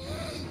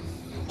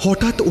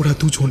 হঠাৎ ওরা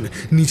দুজন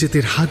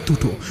নিজেদের হাত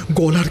দুটো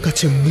গলার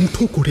কাছে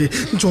মুঠো করে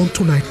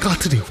যন্ত্রণায়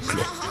কাতরে উঠল,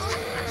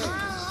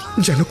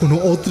 যেন কোনো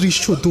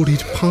অদৃশ্য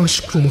দড়ির ফাঁস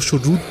ক্রমশ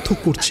রুদ্ধ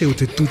করছে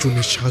ওদের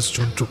দুজনের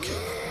শ্বাসযন্ত্রকে।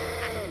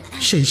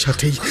 সেই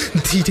সাথেই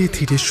ধীরে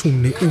ধীরে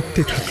শূন্যে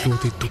উঠতে থাকলো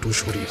ওদের দুটো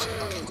শরীর।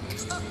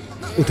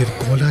 ওদের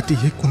গলা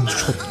দিয়ে কোনো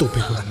শব্দ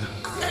বেরোল না,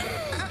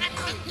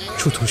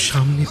 শুধু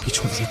সামনে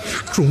পিছনে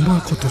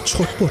ক্রমাগত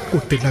ছটপট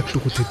করতে লাগলো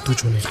ওদের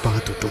দুজনের পা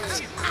দুটো।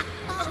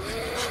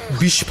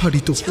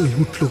 বিস্ফারিত হয়ে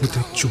উঠল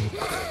ওদের চোখ,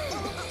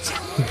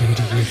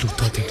 বেরিয়ে এলো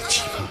তাদের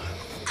জিহ্বা।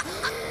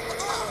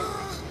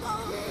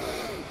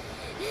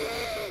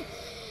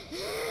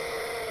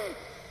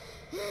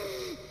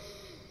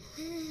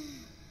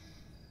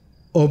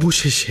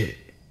 অবশেষে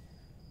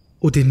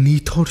ওদের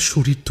নিথর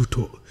শরীর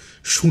দুটো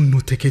শূন্য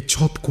থেকে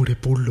ঝপ করে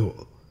পড়ল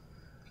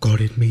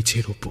ঘরের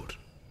মেঝের ওপর।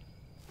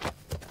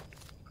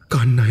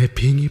 কান্নায়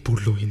ভেঙে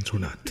পড়ল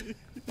ইন্দ্রনাথ,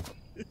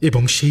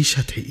 এবং সেই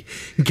সাথেই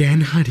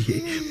জ্ঞান হারিয়ে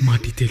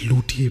মাটিতে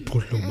লুটিয়ে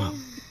পড়ল মা।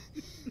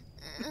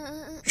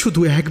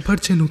 শুধু একবার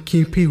যেন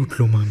কেঁপে উঠল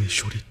মামের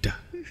শরীরটা,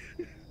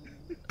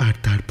 আর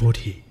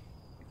তারপরে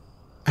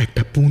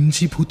একটা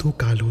পুঞ্জীভূত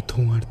কালো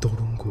ধোঁয়ার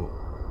তরঙ্গ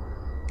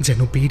যেন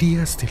বেরিয়ে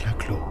আসতে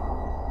লাগলো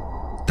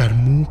তার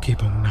মুখ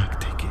এবং নাক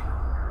থেকে।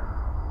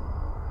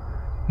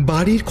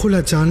 বাড়ির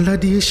খোলা জানলা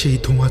দিয়ে সেই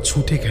ধোঁয়া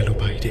ছুটে গেল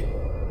বাইরে,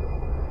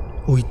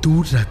 ওই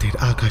দূর রাতের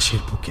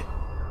আকাশের বুকে,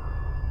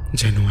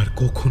 যেন আর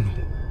কখনো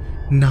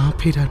না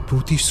ফেরার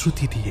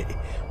প্রতিশ্রুতি দিয়ে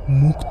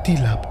মুক্তি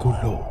লাভ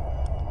করল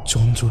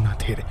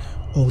চন্দ্রনাথের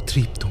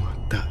অতৃপ্ত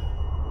আত্মা।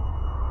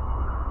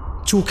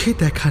 চোখে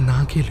দেখা না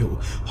গেলেও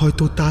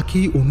হয়তো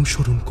তাকেই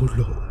অনুসরণ করল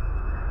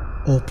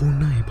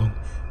অপর্ণা এবং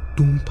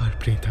টুম্পার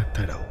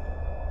প্রেতাত্মারাও।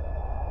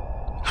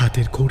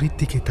 হাতের ঘড়ির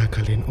দিকে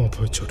তাকালেন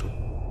অভয়চরণ।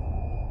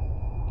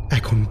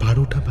 এখন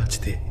 12টা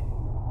বাজতে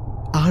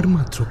আর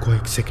মাত্র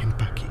কয়েক সেকেন্ড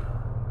বাকি।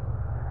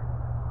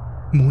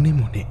 মনে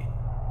মনে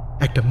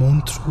একটা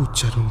মন্ত্র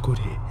উচ্চারণ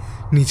করে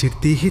নিজের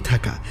দেহে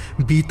থাকা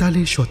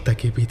বেতালের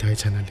সত্তাকে বিদায়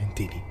জানালেন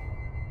তিনি।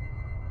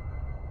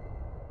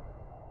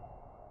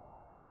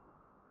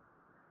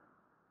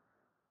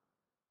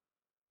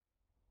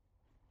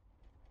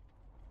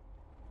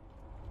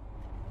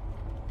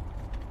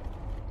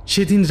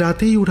 সেদিন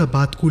রাতেই ওরা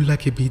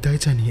বাতকুল্লাকে বিদায়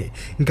জানিয়ে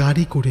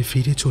গাড়ি করে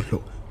ফিরে চলল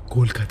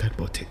কলকাতার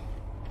পথে।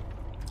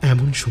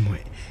 এমন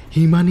সময়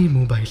হিমানির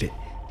মোবাইলে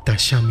তার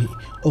স্বামী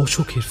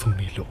অশোকের ফোন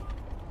এলো।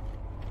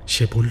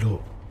 সে বলল,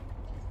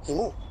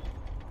 হিমু,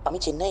 আমি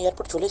চেন্নাই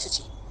এয়ারপোর্ট চলে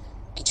এসেছি,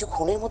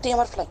 কিছুক্ষণের মধ্যেই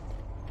আমার ফ্লাইট।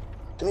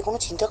 তুমি কোনো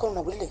চিন্তা করো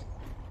না, বুঝলে?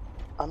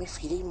 আমি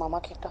ফিরেই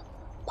মামাকে একটা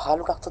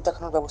ভালো ডাক্তার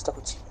দেখানোর ব্যবস্থা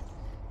করছি।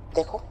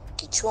 দেখো,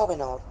 কিচ্ছু হবে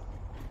না ওর।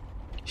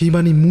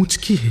 হিমানি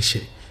মুচকি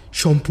হেসে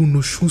সম্পূর্ণ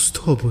সুস্থ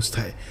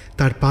অবস্থায়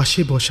তার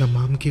পাশে বসা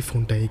মামকে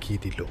ফোনটা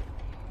এগিয়ে দিল।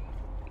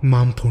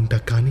 মাম ফোনটা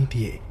কানে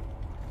দিয়ে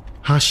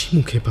হাসি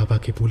মুখে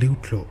বাবাকে বলে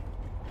উঠল,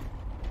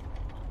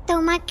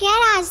 তোমাকে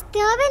আর আসতে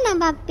হবে না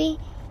বাপ্পি,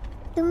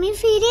 তুমি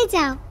ফিরে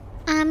যাও।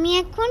 আমি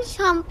এখন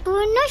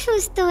সম্পূর্ণ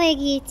সুস্থ হয়ে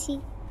গিয়েছি,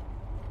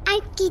 আর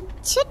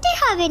কিচ্ছুটি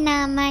হবে না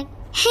আমার।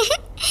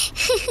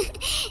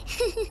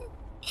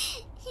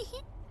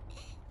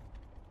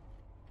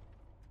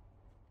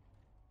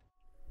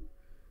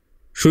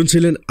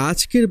 শুনছিলেন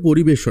আজকের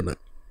পরিবেশনা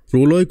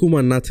প্রলয়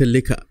কুমার নাথের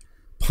লেখা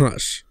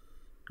ফাঁস।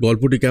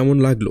 গল্পটি কেমন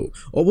লাগলো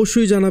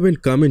অবশ্যই জানাবেন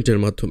কমেন্টের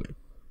মাধ্যমে।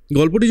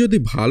 গল্পটি যদি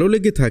ভালো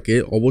লেগে থাকে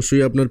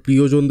অবশ্যই আপনার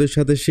প্রিয়জনদের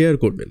সাথে শেয়ার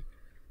করবেন।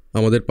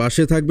 আমাদের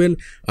পাশে থাকবেন,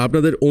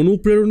 আপনাদের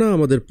অনুপ্রেরণা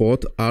আমাদের পথ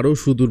আরও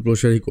সুদূর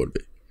প্রসারী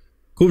করবে।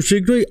 খুব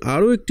শীঘ্রই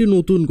আরও একটি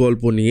নতুন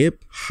গল্প নিয়ে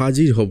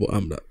হাজির হব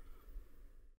আমরা।